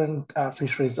different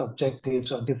fisheries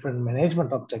objectives or different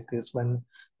management objectives when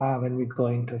we go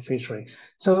into fishery.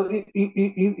 So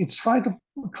it's trying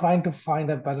to find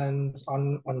a balance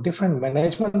on different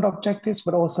management objectives,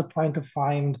 but also trying to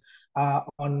find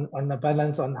on a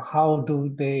balance on how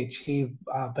do they achieve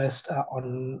best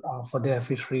for their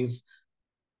fisheries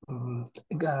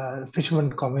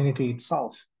fisherman community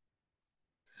itself.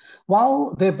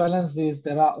 While they balance these,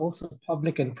 there are also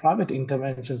public and private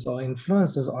interventions or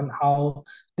influences on how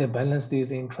they balance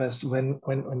these interests when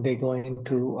they go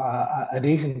into a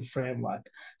decision framework.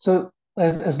 So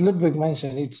as Ludwig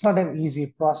mentioned, it's not an easy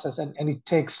process and it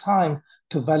takes time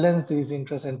to balance these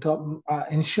interests and to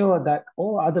ensure that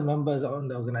all other members of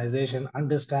the organization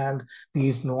understand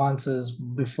these nuances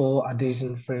before a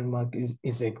decision framework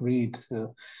is agreed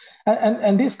to.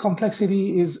 And this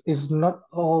complexity is not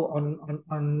all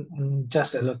on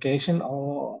just allocation,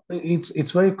 or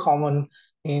it's very common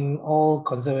in all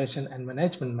conservation and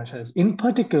management measures. In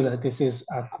particular, this is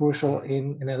crucial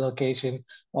in allocation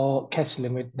or catch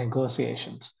limit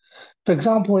negotiations. For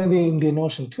example, in the Indian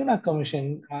Ocean Tuna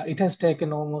Commission, it has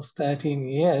taken almost 13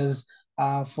 years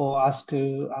for us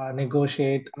to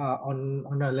negotiate on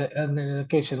an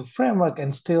allocation framework,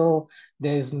 and still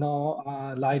there is no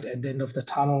light at the end of the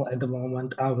tunnel at the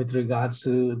moment with regards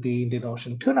to the Indian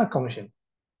Ocean Tuna Commission.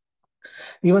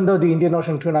 Even though the Indian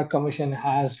Ocean Tuna Commission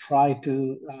has tried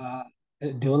to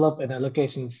develop an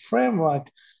allocation framework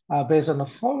based on a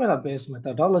formula-based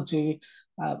methodology,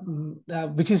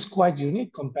 which is quite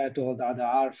unique compared to all the other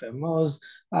RFMOs,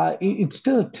 it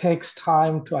still takes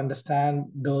time to understand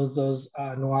those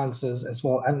nuances as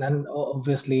well. And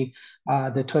obviously,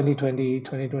 the 2020,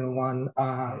 2021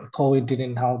 COVID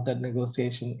didn't help that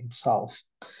negotiation itself.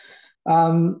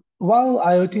 While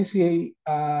IOTC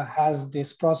has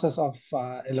this process of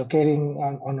allocating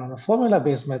on a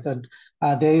formula-based method,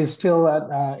 there is still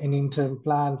an interim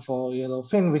plan for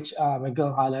yellowfin, which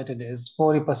Miguel highlighted is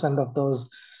 40% of those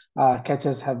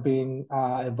catches have been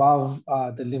above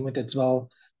the limit as well.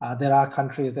 There are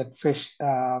countries that fish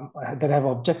that have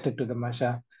objected to the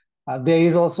measure. There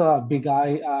is also a big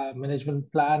eye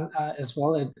management plan as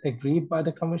well, agreed by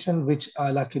the Commission, which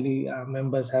luckily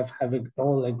members have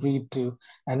all agreed to,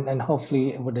 and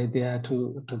hopefully would adhere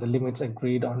to the limits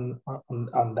agreed on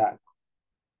that.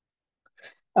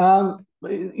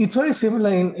 It's very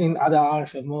similar in other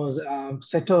RFMOs.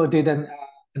 SETO did an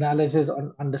analysis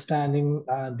on understanding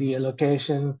the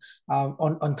allocation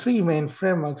on three main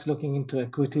frameworks, looking into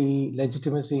equity,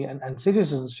 legitimacy, and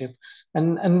citizenship,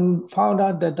 and found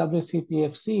out that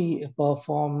WCPFC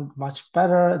performed much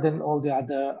better than all the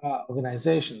other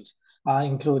organizations,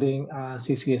 including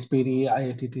CCSPD,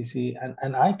 IATTC,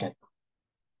 and ICAT.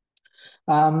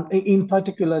 In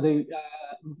particular,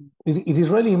 it is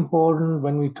really important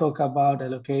when we talk about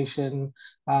allocation,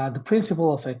 the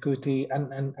principle of equity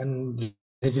and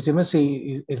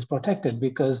legitimacy is protected,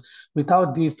 because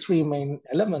without these three main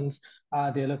elements,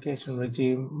 the allocation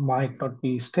regime might not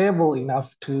be stable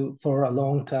enough for a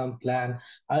long-term plan.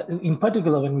 In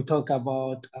particular, when we talk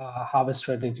about harvest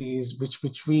strategies,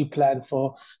 which we plan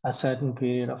for a certain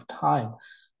period of time.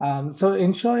 So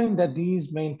ensuring that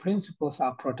these main principles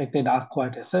are protected are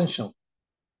quite essential.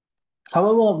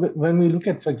 However, when we look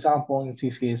at, for example, in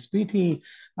CCSPT,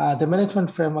 the management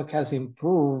framework has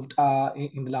improved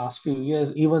in the last few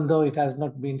years, even though it has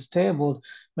not been stable.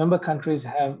 Member countries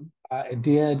have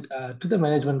adhered to the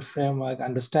management framework,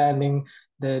 understanding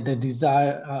the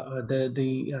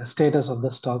status of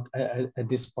the stock at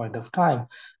this point of time.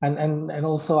 And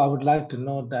also, I would like to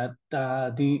note that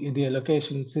the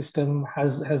allocation system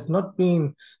has not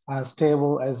been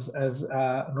stable as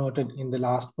noted in the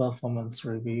last performance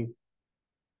review.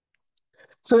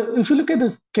 So if you look at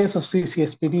the case of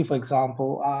CCSPD, for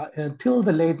example, until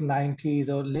the late 90s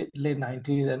or late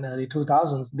 90s and early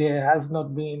 2000s, there has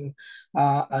not been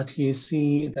a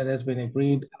TSC that has been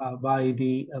agreed by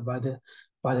the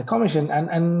Commission.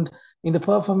 And in the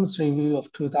performance review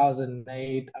of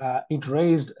 2008, it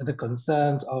raised the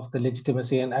concerns of the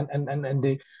legitimacy and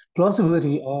the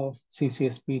plausibility of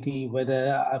CCSPD,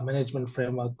 whether a management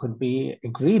framework could be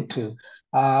agreed to.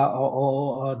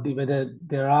 Or whether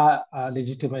there are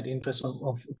legitimate interests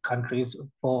of countries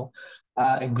for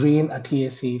agreeing a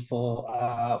TSC for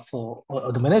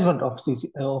the management of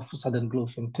southern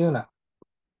bluefin tuna.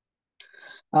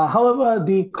 However,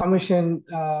 the Commission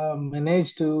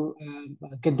managed to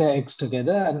get their acts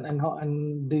together, and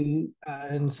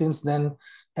since then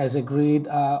has agreed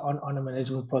on a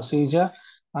management procedure.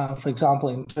 For example,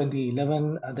 in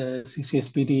 2011, the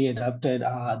CCSPD adopted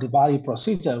the Bali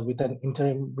procedure with an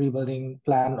interim rebuilding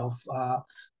plan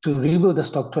to rebuild the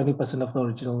stock 20% of the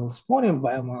original spawning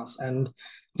biomass. And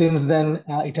since then,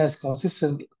 it has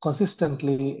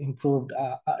consistently improved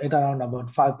at around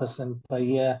about 5% per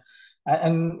year,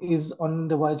 and is on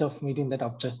the verge of meeting that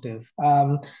objective.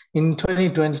 In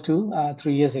 2022,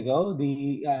 3 years ago,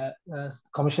 the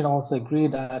Commission also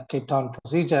agreed a Cape Town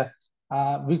procedure,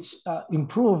 which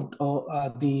improved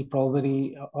the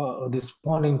probability or the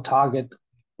spawning target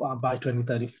by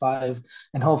 2035,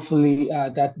 and hopefully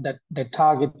that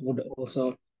target would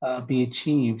also be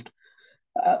achieved.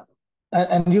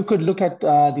 And you could look at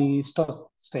the stock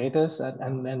status,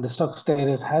 and the stock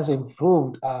status has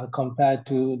improved compared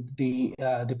to the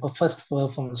first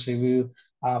performance review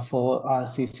for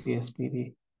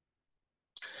CCSPD.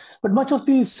 But much of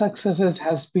these successes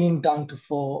has been down to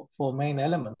four main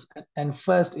elements. And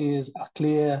first is a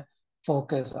clear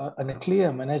focus and a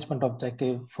clear management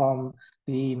objective from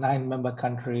the 9 member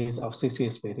countries of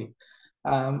CCSPD.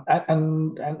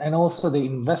 And also the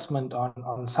investment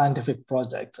on scientific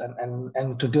projects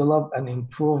and to develop an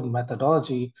improved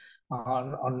methodology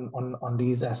on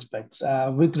these aspects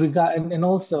with regard, and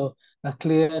also a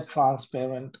clear,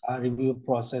 transparent review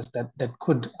process that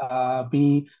could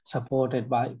be supported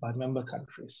by member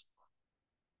countries.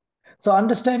 So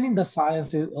understanding the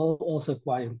science is also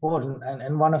quite important,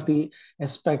 and one of the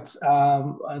aspects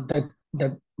that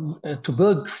to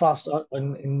build trust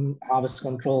in harvest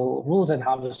control rules and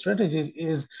harvest strategies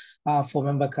is for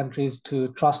member countries to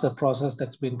trust the process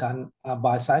that's been done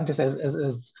by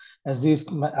scientists, as these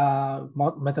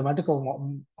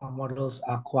mathematical models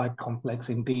are quite complex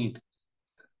indeed.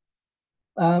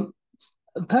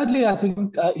 Thirdly, I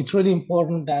think it's really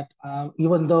important that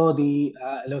even though the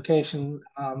allocation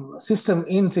system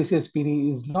in CCSPD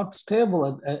is not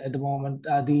stable at the moment,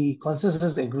 the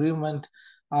consensus agreement,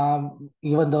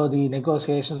 even though the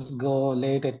negotiations go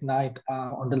late at night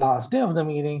on the last day of the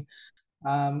meeting,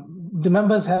 the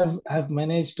members have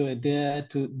managed to adhere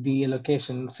to the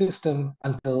allocation system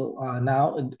until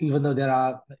now, even though there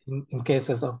are in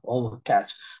cases of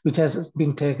overcatch, which has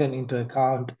been taken into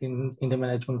account in the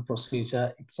management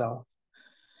procedure itself.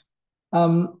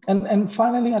 And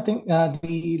finally, I think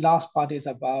the last part is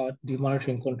about the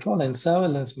monitoring, control, and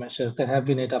surveillance measures that have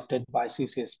been adopted by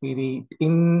CCSPD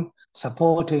in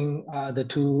supporting the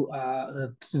two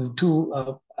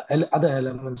other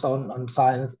elements on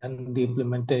science and the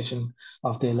implementation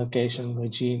of the allocation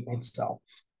regime itself.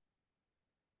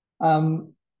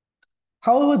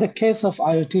 However, the case of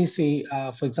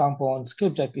IOTC, for example, on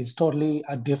skipjack is totally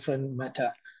a different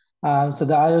matter. So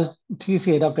the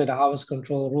IOTC adopted a harvest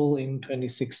control rule in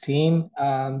 2016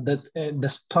 that the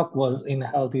stock was in a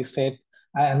healthy state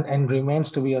and remains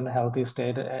to be on a healthy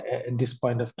state at this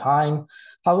point of time.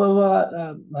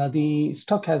 However, the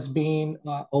stock has been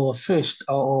overfished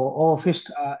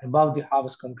above the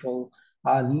harvest control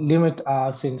limit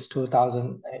since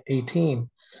 2018.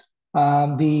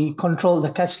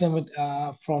 The catch limit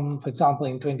for example,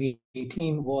 in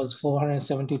 2018 was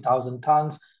 470,000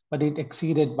 tons, but it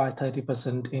exceeded by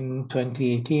 30% in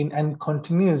 2018 and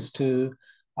continues to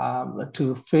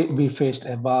be fished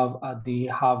above the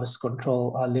harvest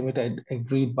control limit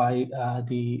agreed by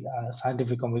the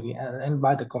scientific committee and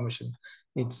by the commission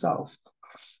itself.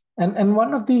 And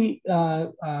one of the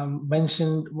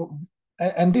mentioned,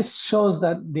 and this shows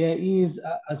that there is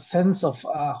a sense of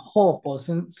hope or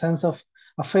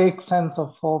a fake sense of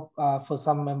hope for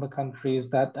some member countries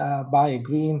that by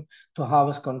agreeing to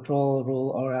harvest control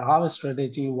rule or a harvest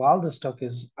strategy while the stock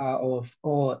is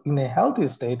or in a healthy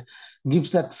state,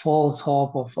 gives that false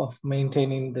hope of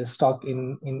maintaining the stock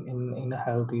in a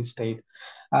healthy state.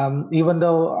 Even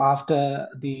though after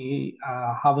the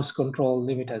harvest control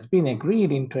limit has been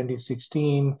agreed in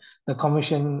 2016, the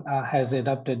Commission has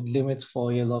adopted limits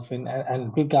for yellowfin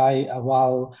and big eye,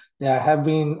 while there have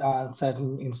been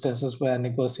certain instances where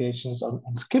negotiations on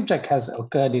skipjack has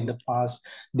occurred in the past.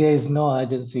 There is no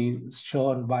urgency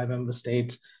shown by member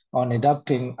states on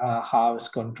adopting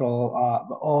harvest control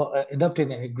or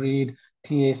adopting an agreed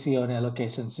TAC on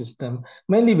allocation system,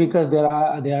 mainly because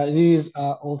there is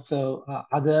also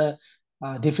other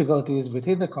difficulties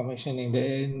within the Commission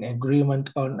in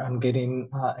agreement on getting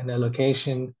an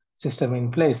allocation system in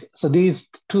place. So these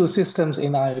two systems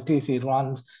in IOTC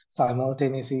runs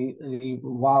simultaneously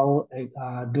while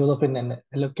developing an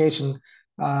allocation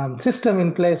system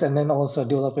in place, and then also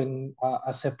developing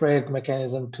a separate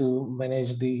mechanism to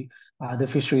manage the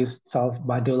fisheries itself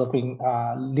by developing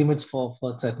limits for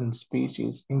certain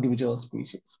species, individual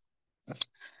species.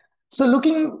 So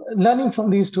learning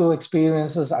from these two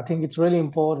experiences, I think it's really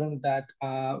important that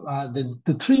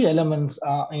the three elements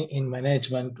in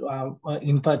management,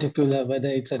 in particular, whether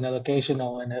it's an allocation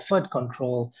or an effort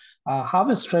control,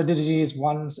 harvest strategies,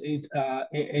 once it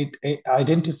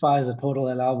identifies a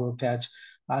total allowable catch,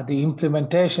 the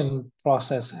implementation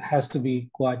process has to be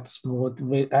quite smooth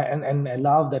and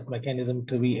allow that mechanism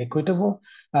to be equitable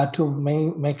to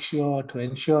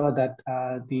ensure that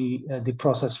the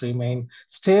process remain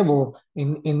stable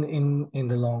in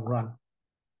the long run.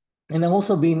 And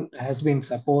also has been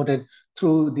supported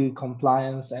through the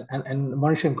compliance and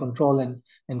monitoring control and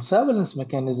surveillance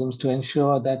mechanisms to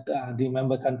ensure that the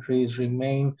member countries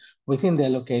remain within their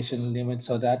allocation limits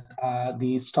so that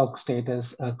the stock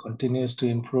status continues to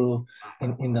improve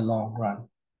in the long run.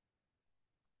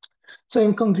 So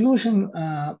in conclusion,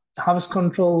 harvest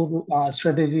control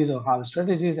strategies or harvest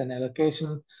strategies and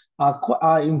allocation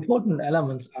are important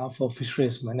elements for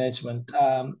fisheries management.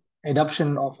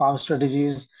 Adoption of harvest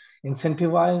strategies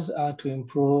incentivize to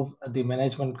improve the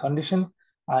management condition,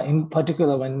 in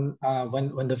particular when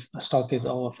the stock is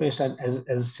overfished,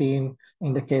 as seen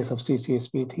in the case of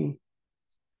CCSPT.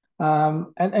 And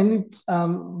it's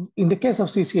in the case of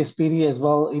CCSPD as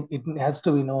well, it has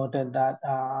to be noted that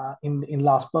in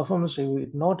last performance review,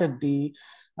 it noted the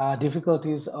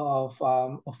difficulties of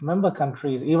member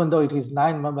countries, even though it is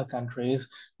 9 member countries,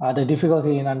 the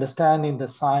difficulty in understanding the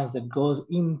science that goes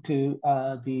into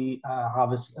the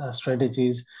harvest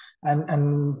strategies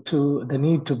and to the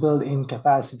need to build in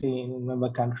capacity in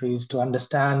member countries to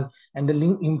understand and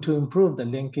to improve the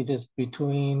linkages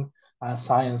between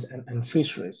science and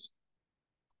fisheries.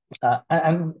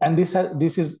 And this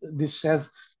has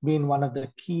been one of the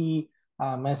key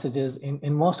messages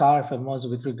in most RFMOs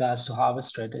with regards to harvest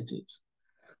strategies.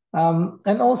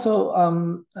 And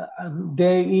also,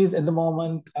 there is at the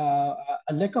moment a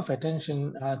lack of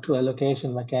attention to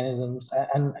allocation mechanisms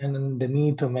and the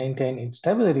need to maintain its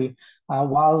stability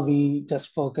while we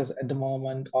just focus at the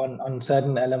moment on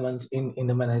certain elements in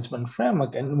the management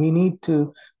framework. And we need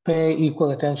to pay equal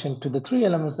attention to the 3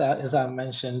 elements that, as I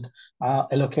mentioned,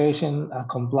 allocation,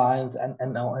 compliance,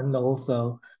 and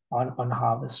also on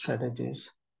harvest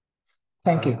strategies.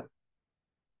 Thank you.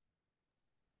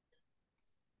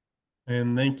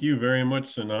 And thank you very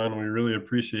much, Sinan. We really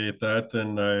appreciate that.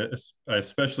 And I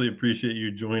especially appreciate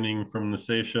you joining from the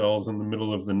Seychelles in the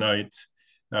middle of the night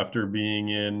after being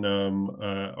in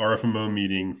RFMO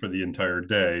meeting for the entire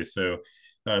day. So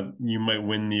you might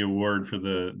win the award for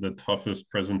the toughest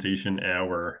presentation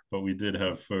hour, but we did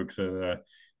have folks at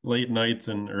late nights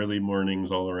and early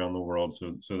mornings all around the world.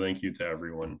 So thank you to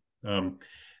everyone. And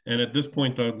at this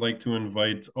point, I'd like to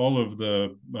invite all of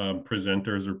the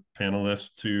presenters or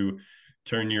panelists to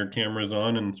turn your cameras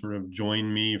on and sort of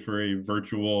join me for a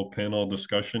virtual panel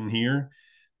discussion here.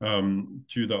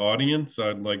 To the audience,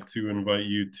 I'd like to invite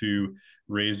you to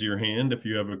raise your hand if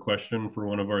you have a question for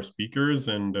one of our speakers,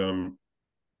 and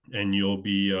you'll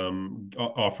be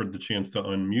offered the chance to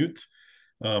unmute.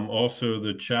 Also,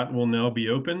 the chat will now be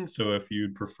open, so if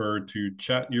you'd prefer to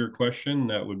chat your question,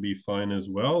 that would be fine as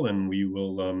well, and we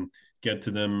will get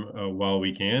to them while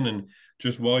we can. And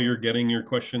just while you're getting your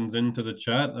questions into the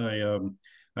chat,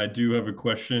 I do have a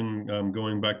question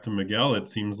going back to Miguel. It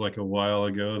seems like a while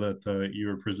ago that you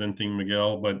were presenting,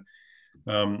 Miguel, but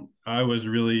I was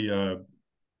really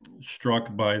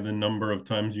struck by the number of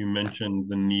times you mentioned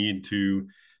the need to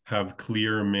have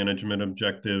clear management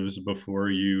objectives before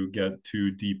you get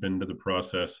too deep into the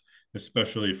process,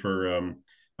 especially for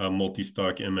a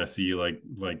multi-stock MSE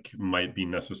like might be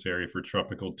necessary for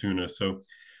tropical tuna. So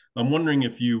I'm wondering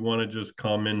if you want to just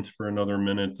comment for another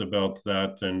minute about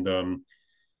that, and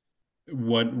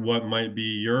what might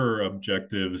be your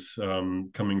objectives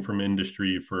coming from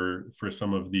industry for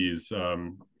some of these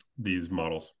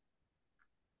models.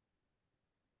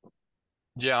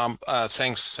 Yeah,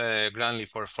 thanks, Granley,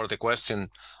 for the question.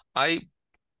 I'm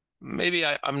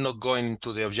not going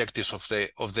to the objectives of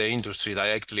the industry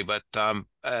directly, but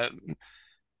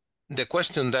the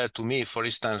question there to me, for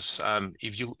instance,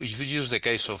 if you use the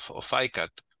case of ICAT,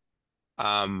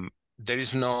 there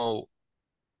is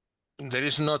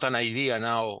not an idea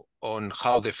now on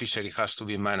how the fishery has to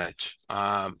be managed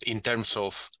in terms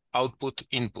of output,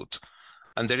 input.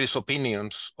 And there is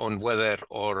opinions on whether,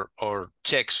 or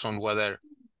checks on whether,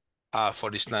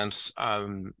 for instance, a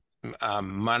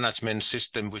management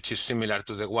system which is similar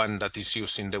to the one that is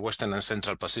used in the Western and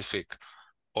Central Pacific,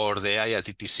 or the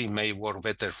IATTC may work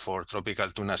better for tropical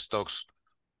tuna stocks,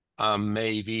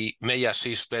 may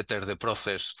assist better the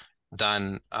process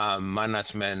than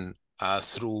management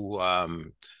through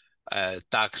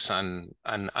tax and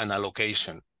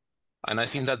allocation. And I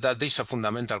think that is a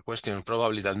fundamental question,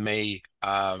 probably, that may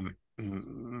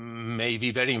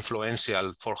be very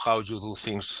influential for how you do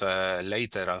things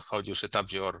later and how you set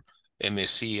up your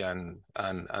MSE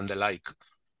and the like.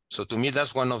 So to me,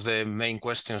 that's one of the main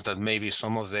questions that maybe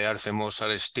some of the RFMOs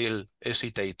are still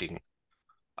hesitating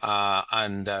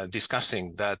and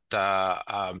discussing, that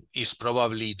is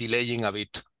probably delaying a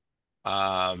bit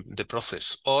the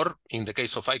process. Or in the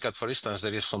case of ICAT, for instance,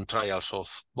 there is some trials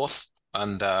of both,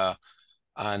 and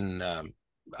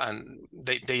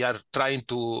they are trying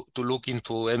to look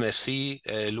into MSE,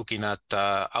 looking at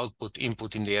output,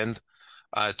 input in the end,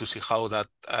 to see how that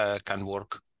can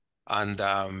work, and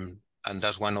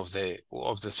that's one of the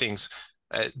things.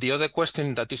 The other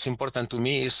question that is important to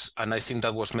me is, and I think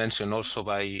that was mentioned also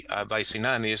by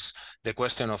Sinan, is the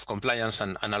question of compliance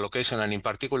and allocation, and in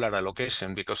particular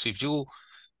allocation, because if you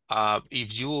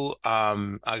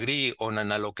agree on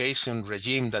an allocation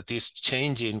regime that is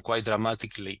changing quite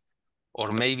dramatically,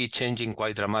 or maybe changing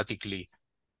quite dramatically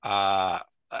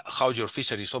how your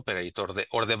fisheries operate,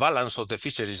 or the balance of the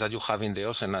fisheries that you have in the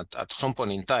ocean at some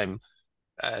point in time,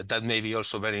 that may be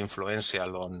also very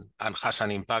influential on and has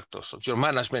an impact also. Your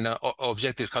management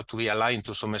objectives have to be aligned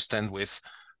to some extent with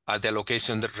the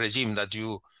allocation regime that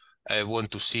you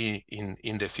want to see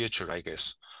in the future, I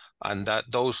guess. And that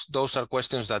those are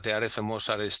questions that the RFMOs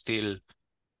are still,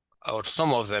 or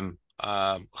some of them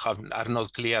are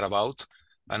not clear about.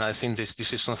 And I think this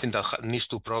is something that needs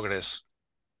to progress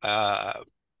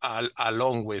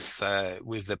along with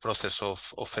the process of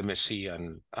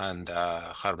MSE and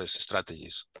harvest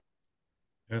strategies.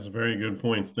 That's very good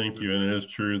points. Thank you. And it is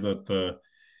true that the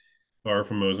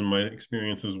RFMOs, in my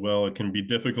experience as well, it can be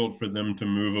difficult for them to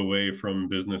move away from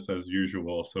business as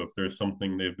usual. So if there's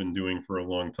something they've been doing for a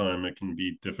long time, it can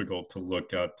be difficult to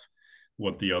look at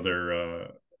what the other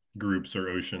groups or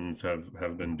oceans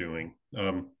have been doing.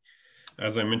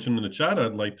 As I mentioned in the chat,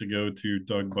 I'd like to go to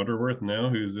Doug Butterworth now,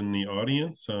 who's in the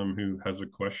audience, who has a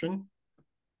question.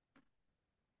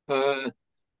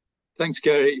 Thanks,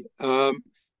 Gary. A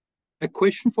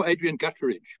question for Adrian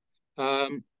Gutteridge.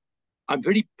 I'm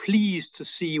very pleased to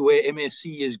see where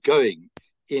MSE is going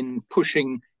in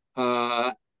pushing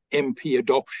MP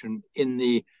adoption in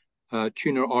the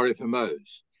tuna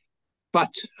RFMOs.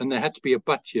 But, and there had to be a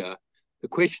but here, The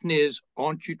question is,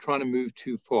 aren't you trying to move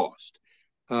too fast?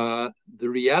 The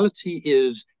reality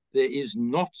is there is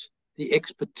not the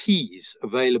expertise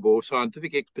available,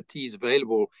 scientific expertise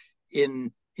available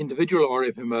in individual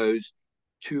RFMOs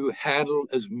to handle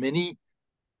as many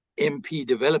MP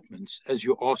developments as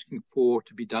you're asking for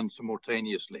to be done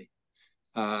simultaneously.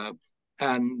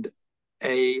 And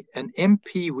an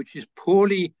MP which is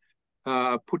poorly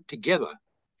put together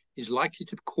is likely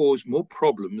to cause more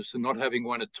problems than not having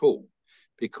one at all,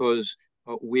 because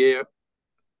we're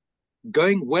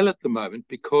going well at the moment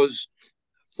because,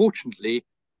 fortunately,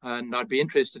 and I'd be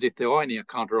interested if there are any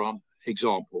counter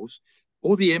examples,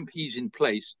 all the MPs in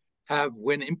place have,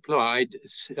 when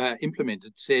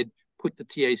implemented, said, put the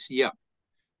TAC up.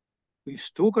 We've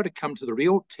still got to come to the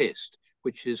real test,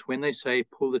 which is when they say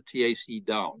pull the TAC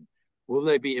down, will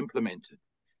they be implemented?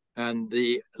 And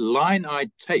the line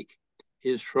I'd take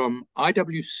is from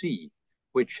IWC,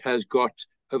 which has got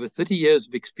over 30 years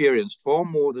of experience, far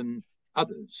more than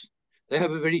others. They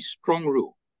have a very strong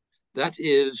rule. That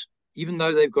is, even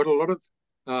though they've got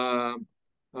a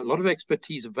lot of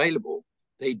expertise available,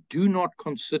 they do not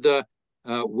consider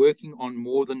working on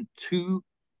more than 2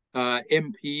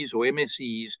 MPs or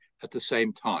MSEs at the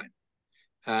same time.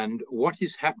 And what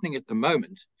is happening at the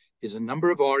moment is a number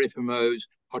of RFMOs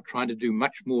are trying to do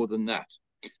much more than that.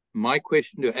 My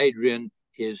question to Adrian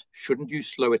is, shouldn't you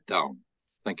slow it down?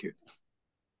 Thank you.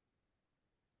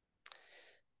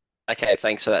 Okay,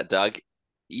 thanks for that, Doug.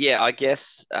 Yeah, I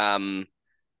guess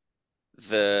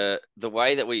the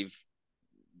way that we've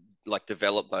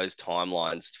developed those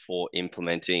timelines for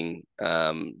implementing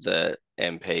the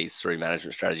MPs through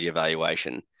management strategy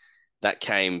evaluation, that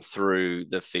came through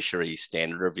the Fisheries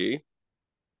Standard Review.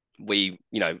 We,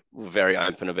 were very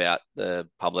open about the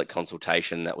public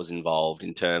consultation that was involved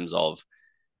in terms of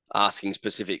asking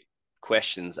specific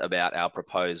questions about our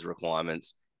proposed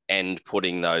requirements and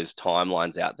putting those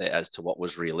timelines out there as to what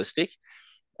was realistic.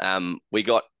 We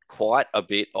got quite a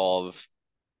bit of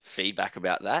feedback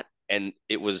about that, and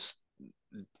it was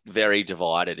very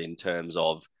divided in terms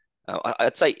of,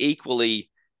 I'd say equally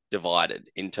divided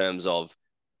in terms of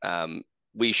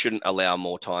we shouldn't allow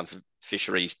more time for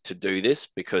fisheries to do this,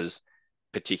 because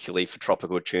particularly for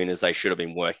tropical tunas, they should have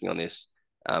been working on this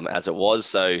as it was.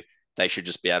 So they should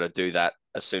just be able to do that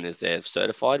as soon as they're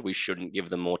certified. We shouldn't give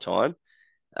them more time.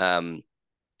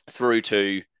 Through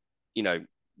to,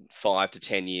 5 to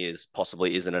 10 years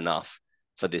possibly isn't enough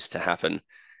for this to happen.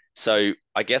 So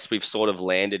I guess we've sort of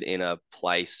landed in a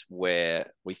place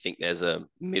where we think there's a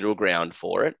middle ground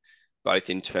for it, both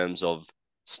in terms of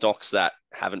stocks that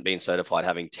haven't been certified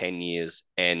having 10 years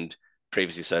and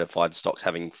previously certified stocks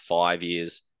having 5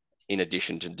 years in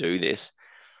addition to do this.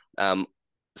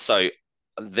 So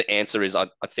the answer is, I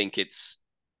think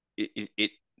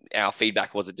our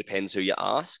feedback was it depends who you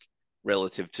ask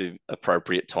relative to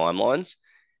appropriate timelines.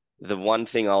 The one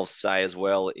thing I'll say as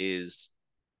well is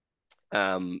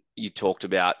you talked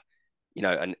about,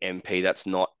 an MP that's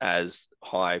not as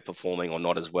high performing or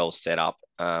not as well set up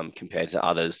compared to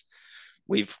others.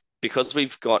 Because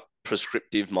we've got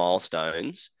prescriptive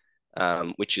milestones,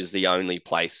 which is the only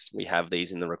place we have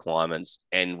these in the requirements,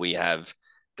 and we have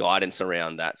guidance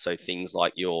around that. So things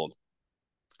like your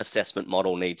assessment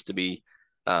model needs to be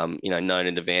known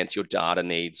in advance, your data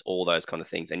needs, all those kind of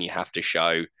things, and you have to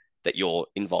show that you're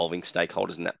involving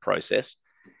stakeholders in that process.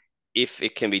 If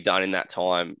it can be done in that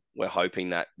time, we're hoping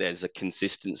that there's a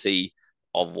consistency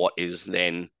of what is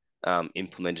then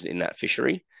implemented in that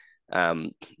fishery.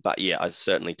 But yeah, I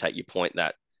certainly take your point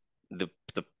that the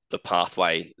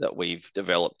pathway that we've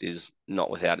developed is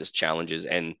not without its challenges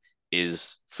and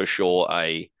is for sure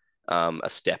a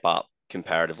step up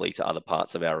comparatively to other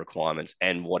parts of our requirements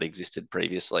and what existed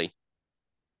previously.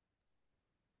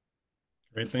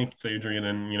 Great, thanks, Adrian.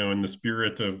 And, in the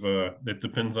spirit of it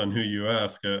depends on who you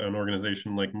ask, an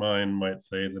organization like mine might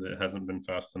say that it hasn't been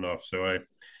fast enough. So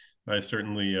I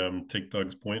certainly take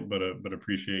Doug's point, but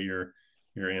appreciate your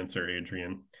answer,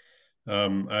 Adrian.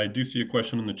 I do see a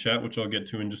question in the chat, which I'll get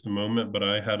to in just a moment, but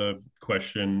I had a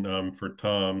question for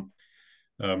Tom.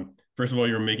 First of all,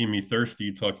 you're making me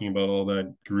thirsty talking about all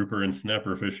that grouper and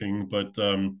snapper fishing, but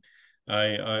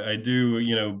I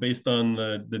do, based on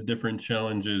the different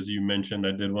challenges you mentioned,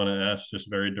 I did want to ask just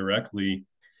very directly,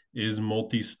 is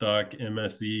multi-stock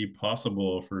MSE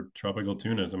possible for tropical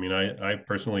tunas? I mean, I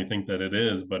personally think that it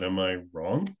is, but am I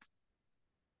wrong?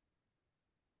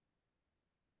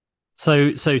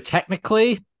 So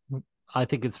technically, I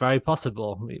think it's very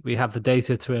possible. We have the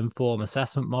data to inform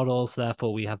assessment models.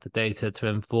 Therefore, we have the data to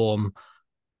inform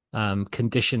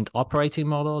conditioned operating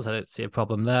models. I don't see a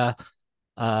problem there.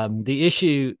 The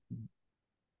issue,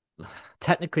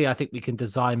 technically, I think we can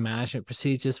design management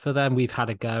procedures for them. We've had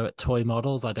a go at toy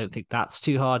models. I don't think that's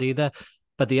too hard either.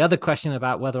 But the other question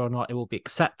about whether or not it will be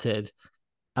accepted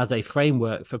as a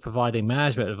framework for providing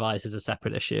management advice is a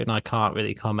separate issue, and I can't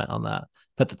really comment on that.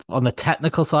 But on the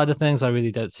technical side of things, I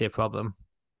really don't see a problem.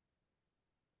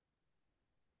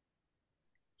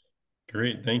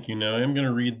 Great, thank you. Now I'm going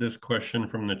to read this question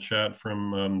from the chat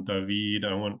from David.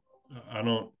 I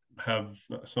don't have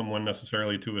someone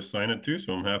necessarily to assign it to,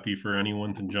 so I'm happy for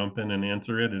anyone to jump in and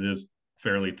answer it. It is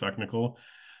fairly technical.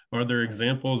 Are there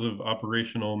examples of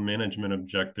operational management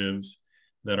objectives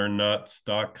that are not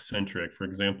stock centric, for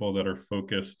example, that are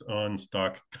focused on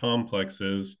stock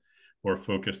complexes or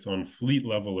focused on fleet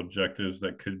level objectives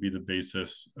that could be the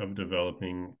basis of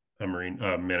developing a marine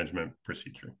management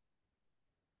procedure?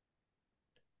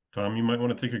 Tom, you might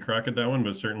want to take a crack at that one,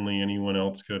 but certainly anyone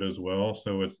else could as well.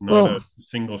 So it's not a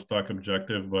single stock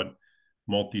objective, but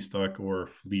multi-stock or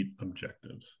fleet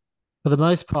objectives. For the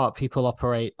most part, people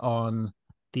operate on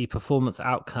the performance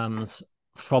outcomes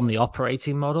from the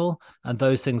operating model, and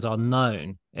those things are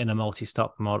known in a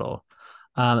multi-stock model.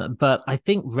 But I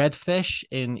think Redfish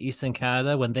in Eastern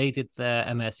Canada, when they did their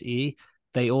MSE,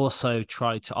 they also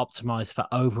tried to optimize for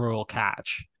overall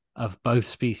catch of both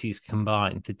species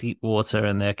combined, the deep water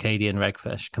and the Acadian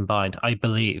redfish combined, I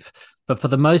believe. But for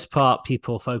the most part,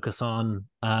 people focus on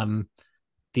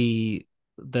the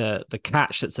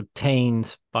catch that's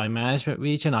obtained by management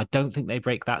region. I don't think they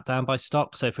break that down by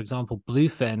stock. So, for example,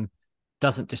 bluefin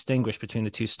doesn't distinguish between the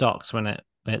two stocks when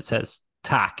it says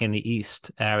TAC in the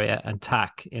east area and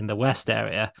TAC in the west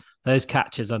area. Those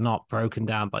catches are not broken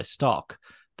down by stock.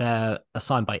 They're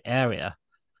assigned by area.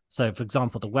 So, for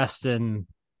example, the Western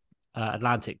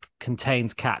Atlantic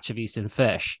contains catch of eastern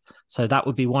fish. So that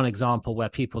would be one example where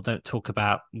people don't talk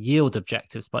about yield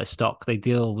objectives by stock. They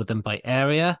deal with them by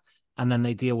area, and then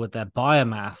they deal with their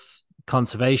biomass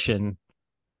conservation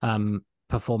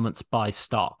performance by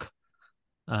stock.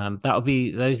 Those are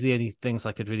the only things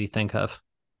I could really think of.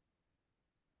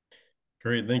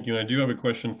 Great, thank you. I do have a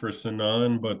question for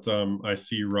Sinan, but I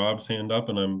see Rob's hand up,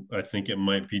 and I think it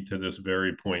might be to this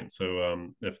very point.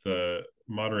 So if the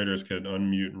moderators could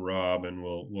unmute Rob, and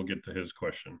we'll get to his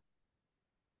question.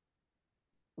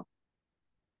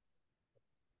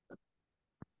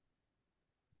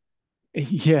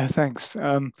 Yeah, thanks.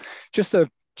 Just to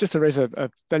raise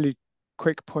a fairly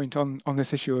quick point on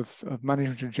this issue of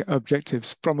management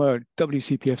objectives from a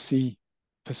WCPFC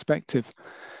perspective.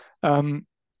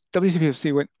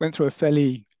 WCPFC went through a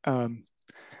fairly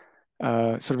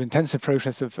sort of intensive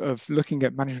process of looking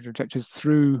at management objectives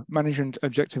through management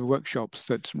objective workshops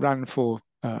that ran for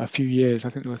a few years. I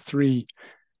think there were three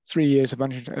years of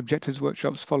management objectives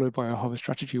workshops followed by a harvest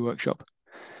strategy workshop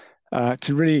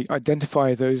to really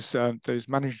identify those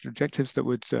management objectives that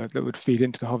would feed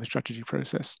into the harvest strategy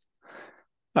process.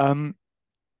 That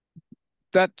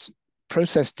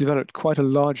process developed quite a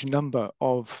large number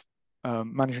of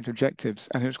management objectives,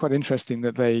 and it was quite interesting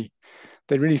that they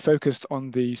really focused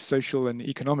on the social and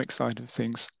economic side of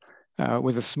things,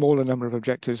 with a smaller number of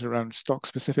objectives around stock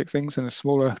specific things and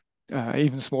a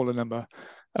even smaller number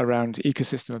around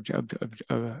ecosystem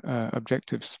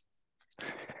objectives.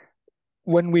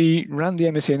 When we ran the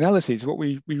MSE analyses, what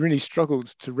we really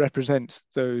struggled to represent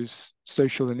those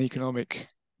social and economic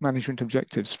management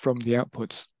objectives from the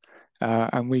outputs,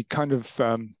 and we kind of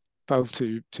fell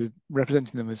to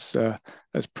representing them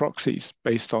as proxies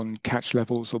based on catch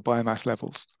levels or biomass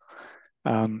levels,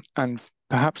 and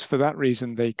perhaps for that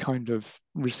reason they kind of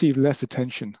received less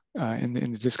attention in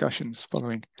the discussions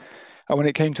following. And when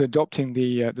it came to adopting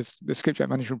the skipjack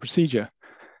management procedure,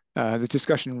 the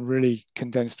discussion really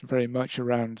condensed very much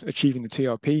around achieving the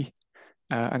TRP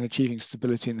and achieving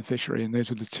stability in the fishery, and those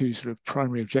were the two sort of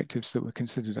primary objectives that were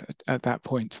considered at that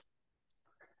point.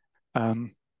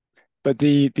 But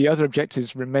the other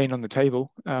objectives remain on the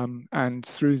table, and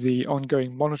through the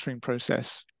ongoing monitoring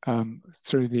process,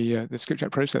 through the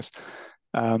skipjack process,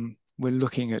 we're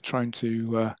looking at trying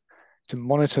to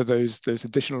monitor those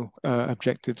additional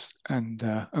objectives and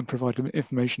provide them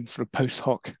information sort of post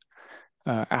hoc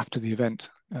after the event,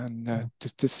 and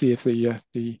to see if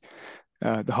the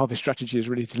harvest strategy is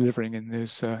really delivering in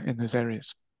those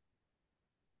areas.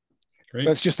 Great. So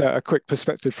that's just a quick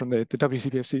perspective from the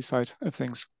WCPFC side of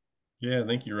things. Yeah,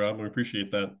 thank you, Rob. We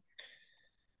appreciate that.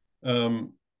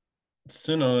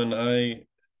 Sinan, I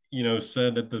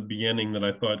said at the beginning that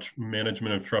I thought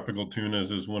management of tropical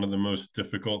tunas is one of the most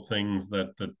difficult things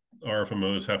that the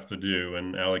RFMOs have to do,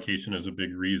 and allocation is a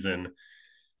big reason.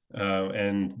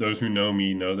 And those who know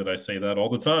me know that I say that all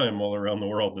the time all around the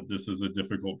world, that this is a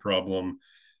difficult problem.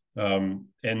 And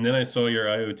then I saw your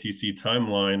IOTC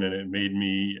timeline, and it made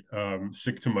me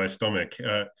sick to my stomach.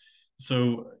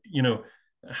 So,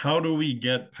 how do we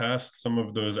get past some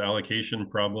of those allocation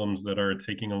problems that are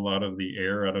taking a lot of the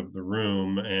air out of the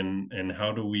room, and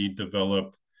how do we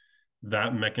develop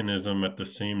that mechanism at the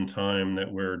same time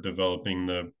that we're developing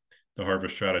the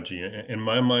harvest strategy? In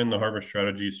my mind, the harvest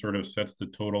strategy sort of sets the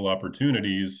total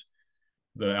opportunities.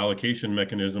 The allocation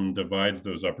mechanism divides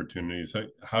those opportunities.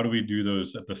 How do we do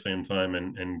those at the same time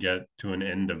and get to an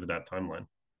end of that timeline?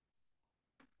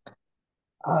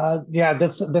 Yeah,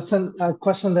 that's a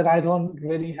question that I don't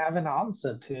really have an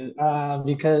answer to,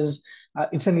 because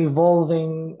it's an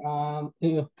evolving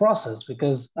process.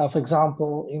 Because, for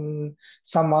example, in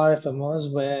some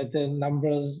RFMOs where the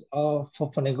numbers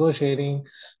for negotiating,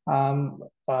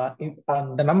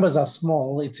 the numbers are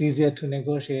small, it's easier to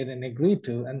negotiate and agree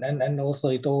to, and also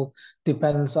it all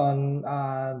depends on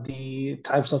the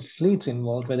types of fleets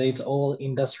involved, whether it's all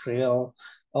industrial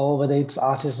or whether it's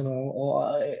artisanal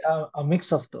or a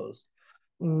mix of those.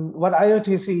 What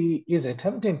IOTC is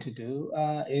attempting to do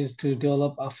is to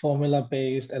develop a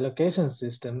formula-based allocation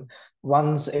system.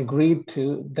 Once agreed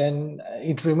to, then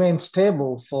it remains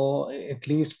stable for at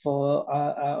least for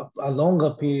a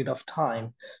longer period of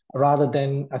time, rather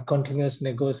than a continuous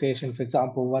negotiation. For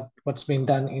example, what's been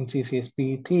done in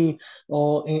CCSPET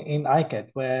or in ICAT,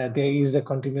 where there is a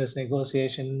continuous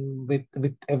negotiation with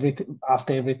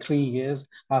after every 3 years,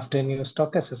 after a new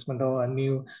stock assessment or a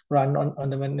new run on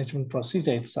the management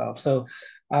procedure itself. So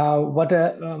what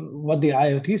the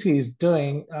IOTC is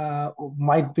doing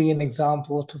might be an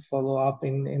example to follow up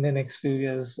in the next few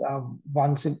years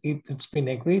once it's been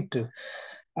agreed to.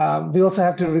 We also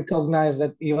have to recognize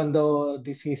that even though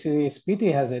the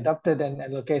CCSPT has adopted an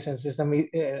allocation system,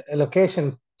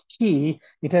 allocation key,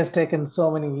 it has taken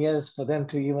so many years for them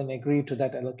to even agree to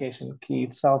that allocation key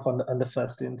itself on the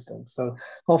first instance. So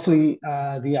hopefully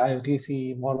the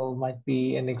IOTC model might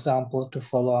be an example to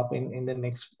follow up in the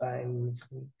next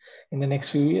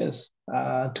few years,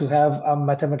 to have a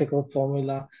mathematical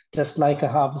formula just like a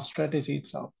harvest strategy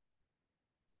itself.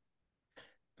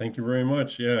 Thank you very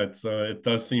much. Yeah, it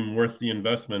does seem worth the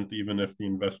investment, even if the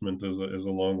investment is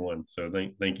a long one. So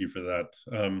thank you for that.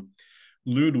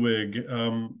 Ludwig,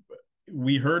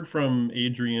 we heard from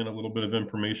Adrian a little bit of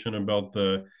information about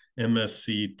the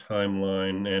MSc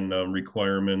timeline and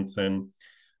requirements, and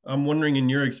I'm wondering, in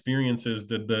your experiences,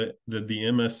 did the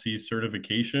MSc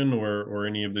certification or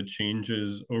any of the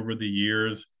changes over the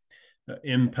years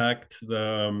impact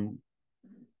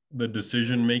the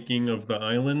decision making of the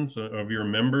islands, of your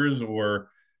members, or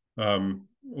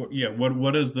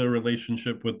what is the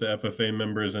relationship with the FFA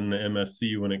members and the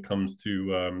MSc when it comes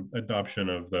to adoption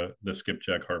of the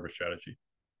skipjack harvest strategy?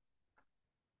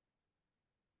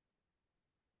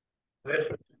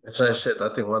 As I said,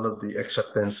 I think one of the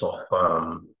acceptance of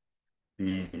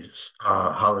the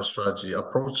harvest strategy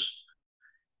approach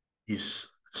is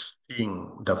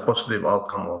seeing the positive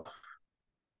outcome of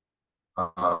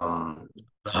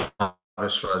the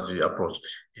harvest strategy approach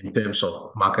in terms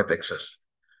of market access.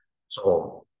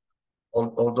 So,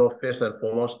 although first and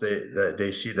foremost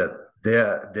they see that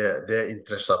their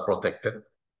interests are protected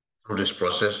through this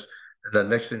process, and the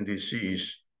next thing they see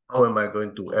is, how am I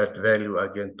going to add value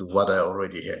again to what I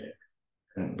already had?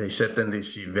 And they certainly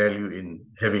see value in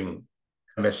having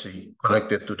MSc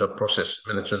connected to the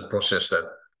management process that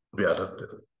will be adopted.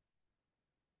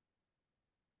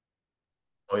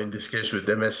 Or in this case with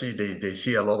MSc, they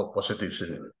see a lot of positives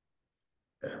in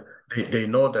it. They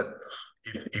know that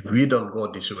if we don't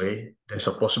go this way, there's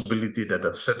a possibility that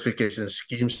the certification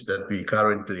schemes that we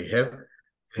currently have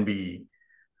can be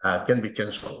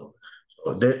cancelled.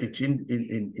 So it's in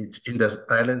the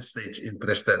island state's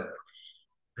interest that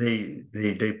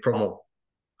they promote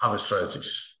harvest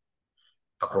strategies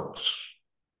approach.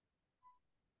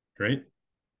 Great.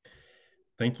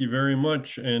 Thank you very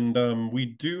much. And we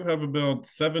do have about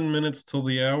 7 minutes till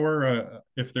the hour.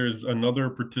 If there's another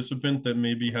participant that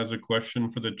maybe has a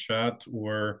question for the chat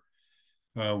or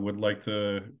would like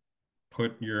to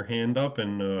put your hand up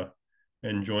and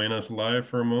join us live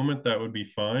for a moment, that would be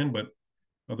fine. But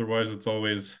otherwise, it's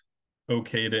always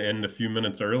okay to end a few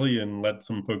minutes early and let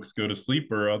some folks go to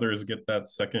sleep or others get that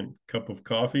second cup of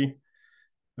coffee.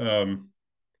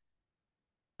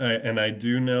 And I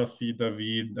do now see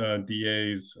David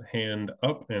DA's hand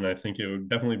up, and I think it would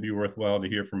definitely be worthwhile to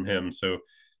hear from him. So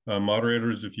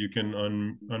moderators, if you can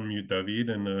unmute David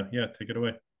and yeah, take it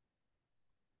away.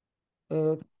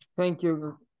 Thank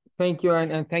you. Thank you,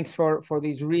 and thanks for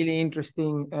this really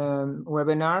interesting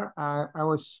webinar. I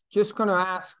was just going to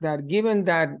ask that, given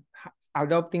that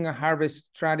adopting a harvest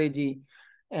strategy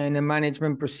and a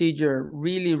management procedure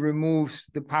really removes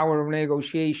the power of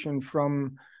negotiation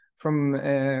from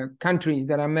countries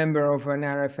that are member of an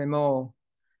RFMO,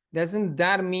 doesn't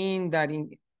that mean that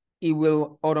it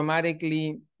will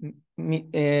automatically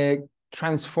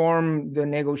transform the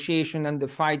negotiation and the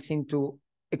fights into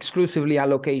exclusively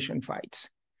allocation fights?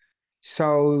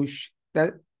 So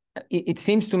that it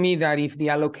seems to me that if the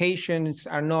allocations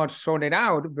are not sorted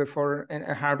out before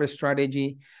a harvest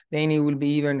strategy, then it will be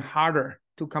even harder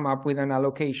to come up with an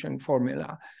allocation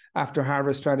formula after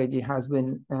harvest strategy has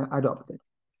been adopted.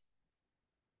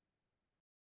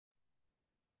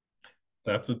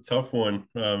 That's a tough one,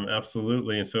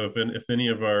 absolutely. And so if any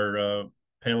of our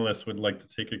panelists would like to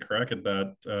take a crack at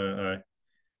that,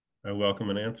 I welcome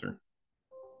an answer.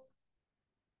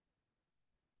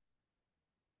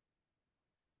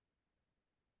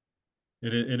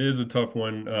 It is a tough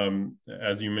one.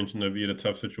 As you mentioned, David, a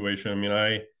tough situation. I mean,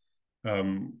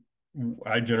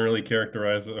 I generally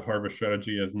characterize a harvest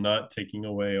strategy as not taking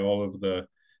away all of the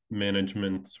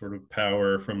management sort of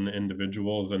power from the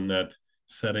individuals, and that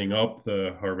setting up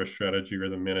the harvest strategy or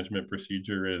the management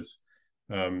procedure is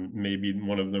maybe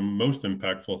one of the most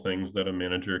impactful things that a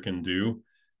manager can do.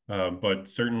 But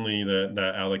certainly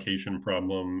that allocation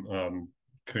problem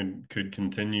could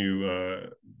continue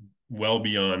well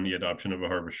beyond the adoption of a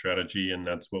harvest strategy, and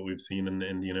that's what we've seen in the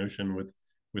Indian Ocean with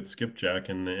skipjack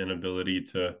and the inability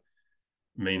to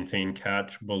maintain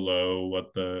catch below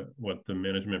what the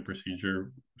management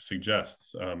procedure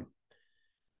suggests.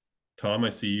 Tom, I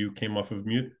see you came off of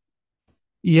mute.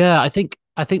 Yeah, I think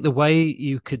the way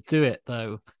you could do it,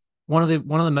 though, one of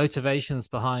the motivations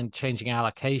behind changing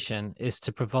allocation is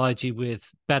to provide you with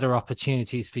better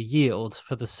opportunities for yield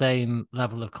for the same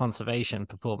level of conservation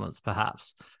performance,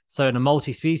 perhaps. So in a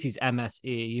multi-species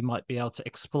MSE, you might be able to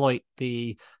exploit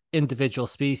the individual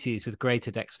species with greater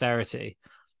dexterity,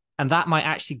 and that might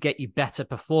actually get you better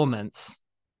performance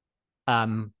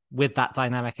with that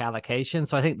dynamic allocation.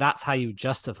 So I think that's how you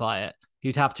justify it.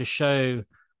 You'd have to show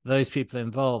those people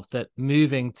involved that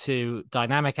moving to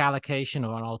dynamic allocation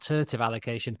or an alternative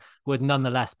allocation would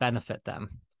nonetheless benefit them.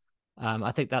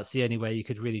 I think that's the only way you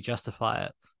could really justify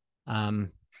it.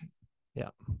 Yeah.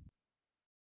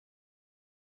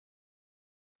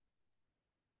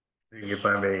 If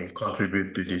I may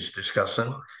contribute to this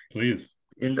discussion. Please.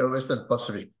 In the Western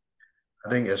Pacific, I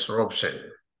think as Rob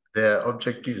said, their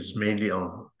objective is mainly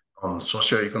on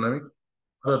socioeconomic.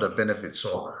 What are the benefits?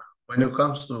 So when it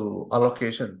comes to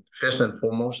allocation, first and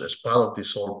foremost, as part of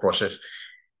this whole process,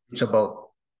 it's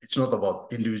not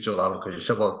about individual allocation. It's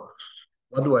about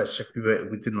what do I secure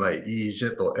within my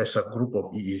EEZ or as a group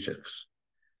of EEZs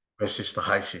versus the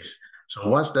high seas. So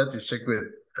once that is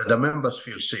secured, the members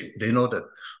feel safe. They know that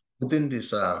within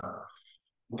this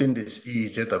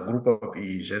EEZ, a group of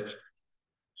EEZs,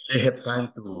 they have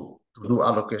time to do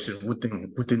allocation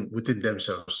within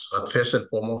themselves. But first and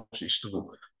foremost is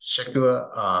to secure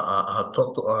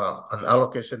an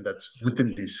allocation that's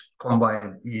within this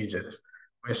combined EEZs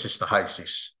versus the high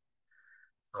seas.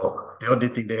 So the only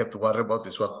thing they have to worry about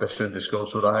is what percentage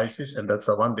goes to the high seas, and that's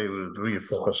the one they will really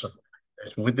focus on.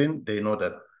 As within, they know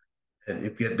that, and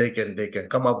if they can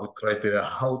come up with criteria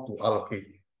how to allocate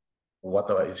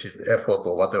whatever is it, effort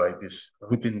or whatever it is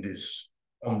within this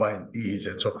combined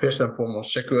EEZ. So first and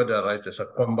foremost, secure their rights as a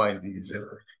combined EEZ,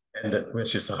 and that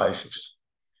versus the high seas.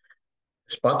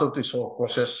 As part of this whole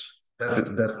process, that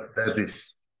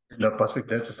is in the Pacific,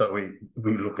 that is the way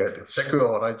we look at it. Secure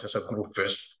our rights as a group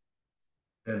first,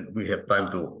 and we have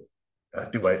time to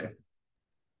divide it.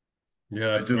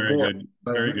 Yeah, that's very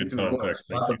good context.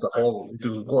 It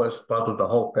will go as part of the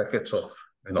whole package of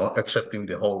accepting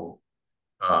the whole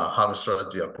harvest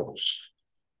strategy approach.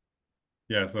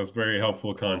 Yes, that's very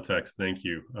helpful context. Thank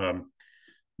you.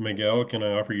 Miguel, can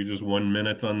I offer you just 1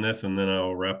 minute on this and then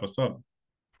I'll wrap us up?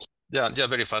 Yeah,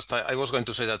 very fast. I was going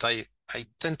to say that I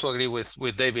tend to agree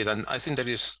with David, and I think there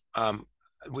is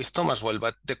with Tom as well.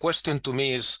 But the question to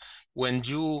me is, when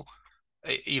you,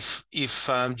 if you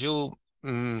for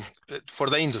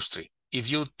the industry, if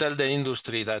you tell the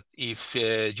industry that if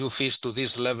you fish to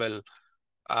this level,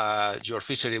 your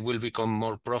fishery will become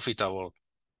more profitable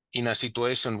in a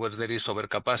situation where there is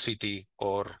overcapacity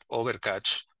or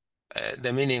overcatch,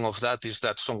 the meaning of that is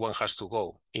that someone has to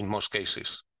go in most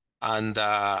cases. And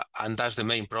that's the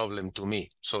main problem to me.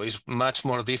 So it's much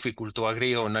more difficult to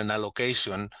agree on an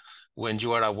allocation when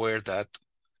you are aware that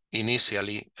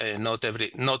initially not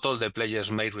all the players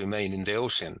may remain in the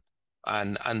ocean.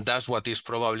 And that's what is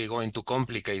probably going to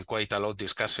complicate quite a lot of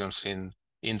discussions in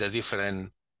the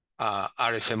different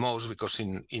RFMOs, because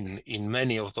in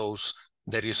many of those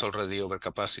there is already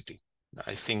overcapacity.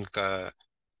 I think to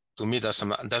To me, that's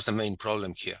the main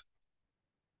problem here.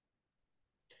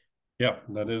 Yeah,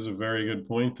 that is a very good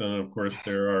point. And of course,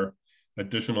 there are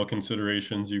additional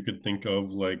considerations you could think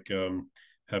of, like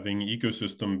having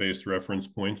ecosystem-based reference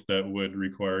points that would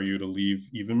require you to leave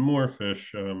even more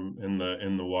fish in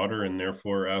the water, and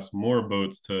therefore ask more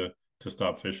boats to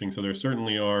stop fishing. So there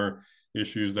certainly are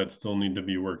issues that still need to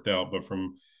be worked out. But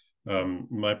from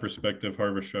my perspective,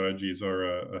 harvest strategies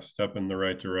are a step in the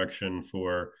right direction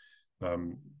for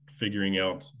figuring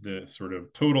out the sort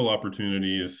of total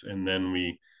opportunities, and then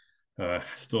we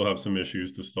still have some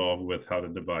issues to solve with how to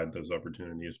divide those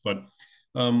opportunities. But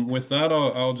with that,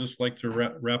 I'll just like to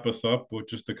wrap us up with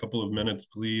just a couple of minutes,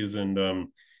 please, and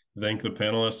thank the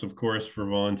panelists, of course, for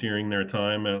volunteering their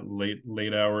time at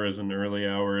late hours and early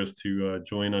hours to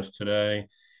join us today.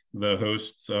 The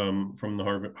hosts from the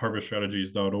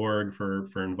harveststrategies.org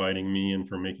for inviting me and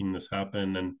for making this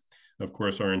happen, and of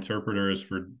course our interpreters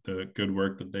for the good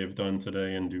work that they've done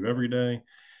today and do every day.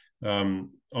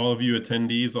 All of you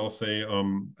attendees, I'll say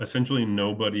essentially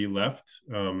nobody left,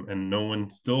 and no one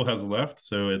still has left.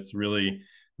 So it's really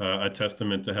a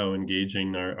testament to how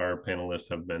engaging our panelists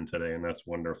have been today, and that's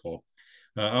wonderful.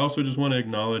 I also just want to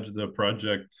acknowledge the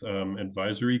project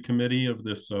advisory committee of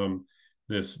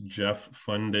this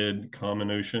Jeff-funded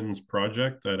Common Oceans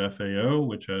project at FAO,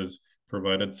 which has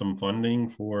provided some funding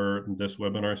for this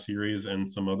webinar series and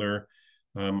some other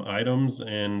items.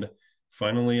 And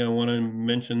finally, I want to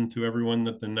mention to everyone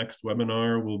that the next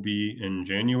webinar will be in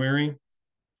January,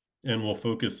 and we'll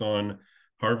focus on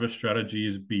harvest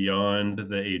strategies beyond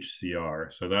the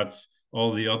HCR. So that's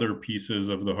all the other pieces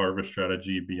of the harvest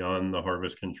strategy beyond the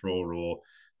harvest control rule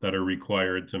that are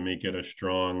required to make it a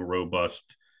strong,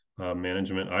 robust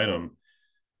management item.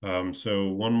 So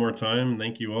one more time,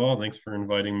 thank you all. Thanks for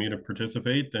inviting me to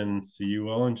participate, and see you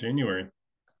all in January.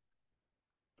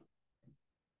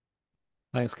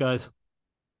 Thanks, guys.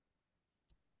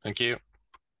 Thank you.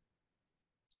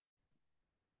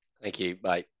 Thank you.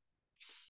 Bye.